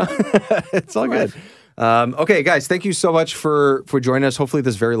work, you know. It's all good. Okay, guys, thank you so much for joining us. Hopefully,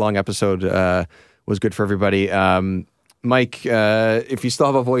 this very long episode was good for everybody. Mike, if you still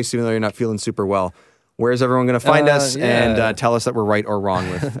have a voice, even though you're not feeling super well, where's everyone going to find us and tell us that we're right or wrong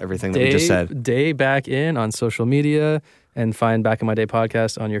with everything that we just said? Day Back In on social media and find Back in My Day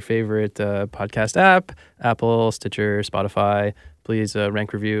podcast on your favorite podcast app, Apple, Stitcher, Spotify. Please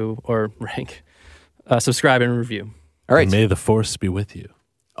subscribe and review. All right. And may the force be with you.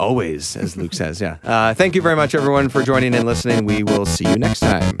 Always, as Luke says. Yeah. Thank you very much, everyone, for joining and listening. We will see you next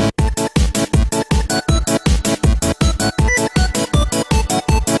time.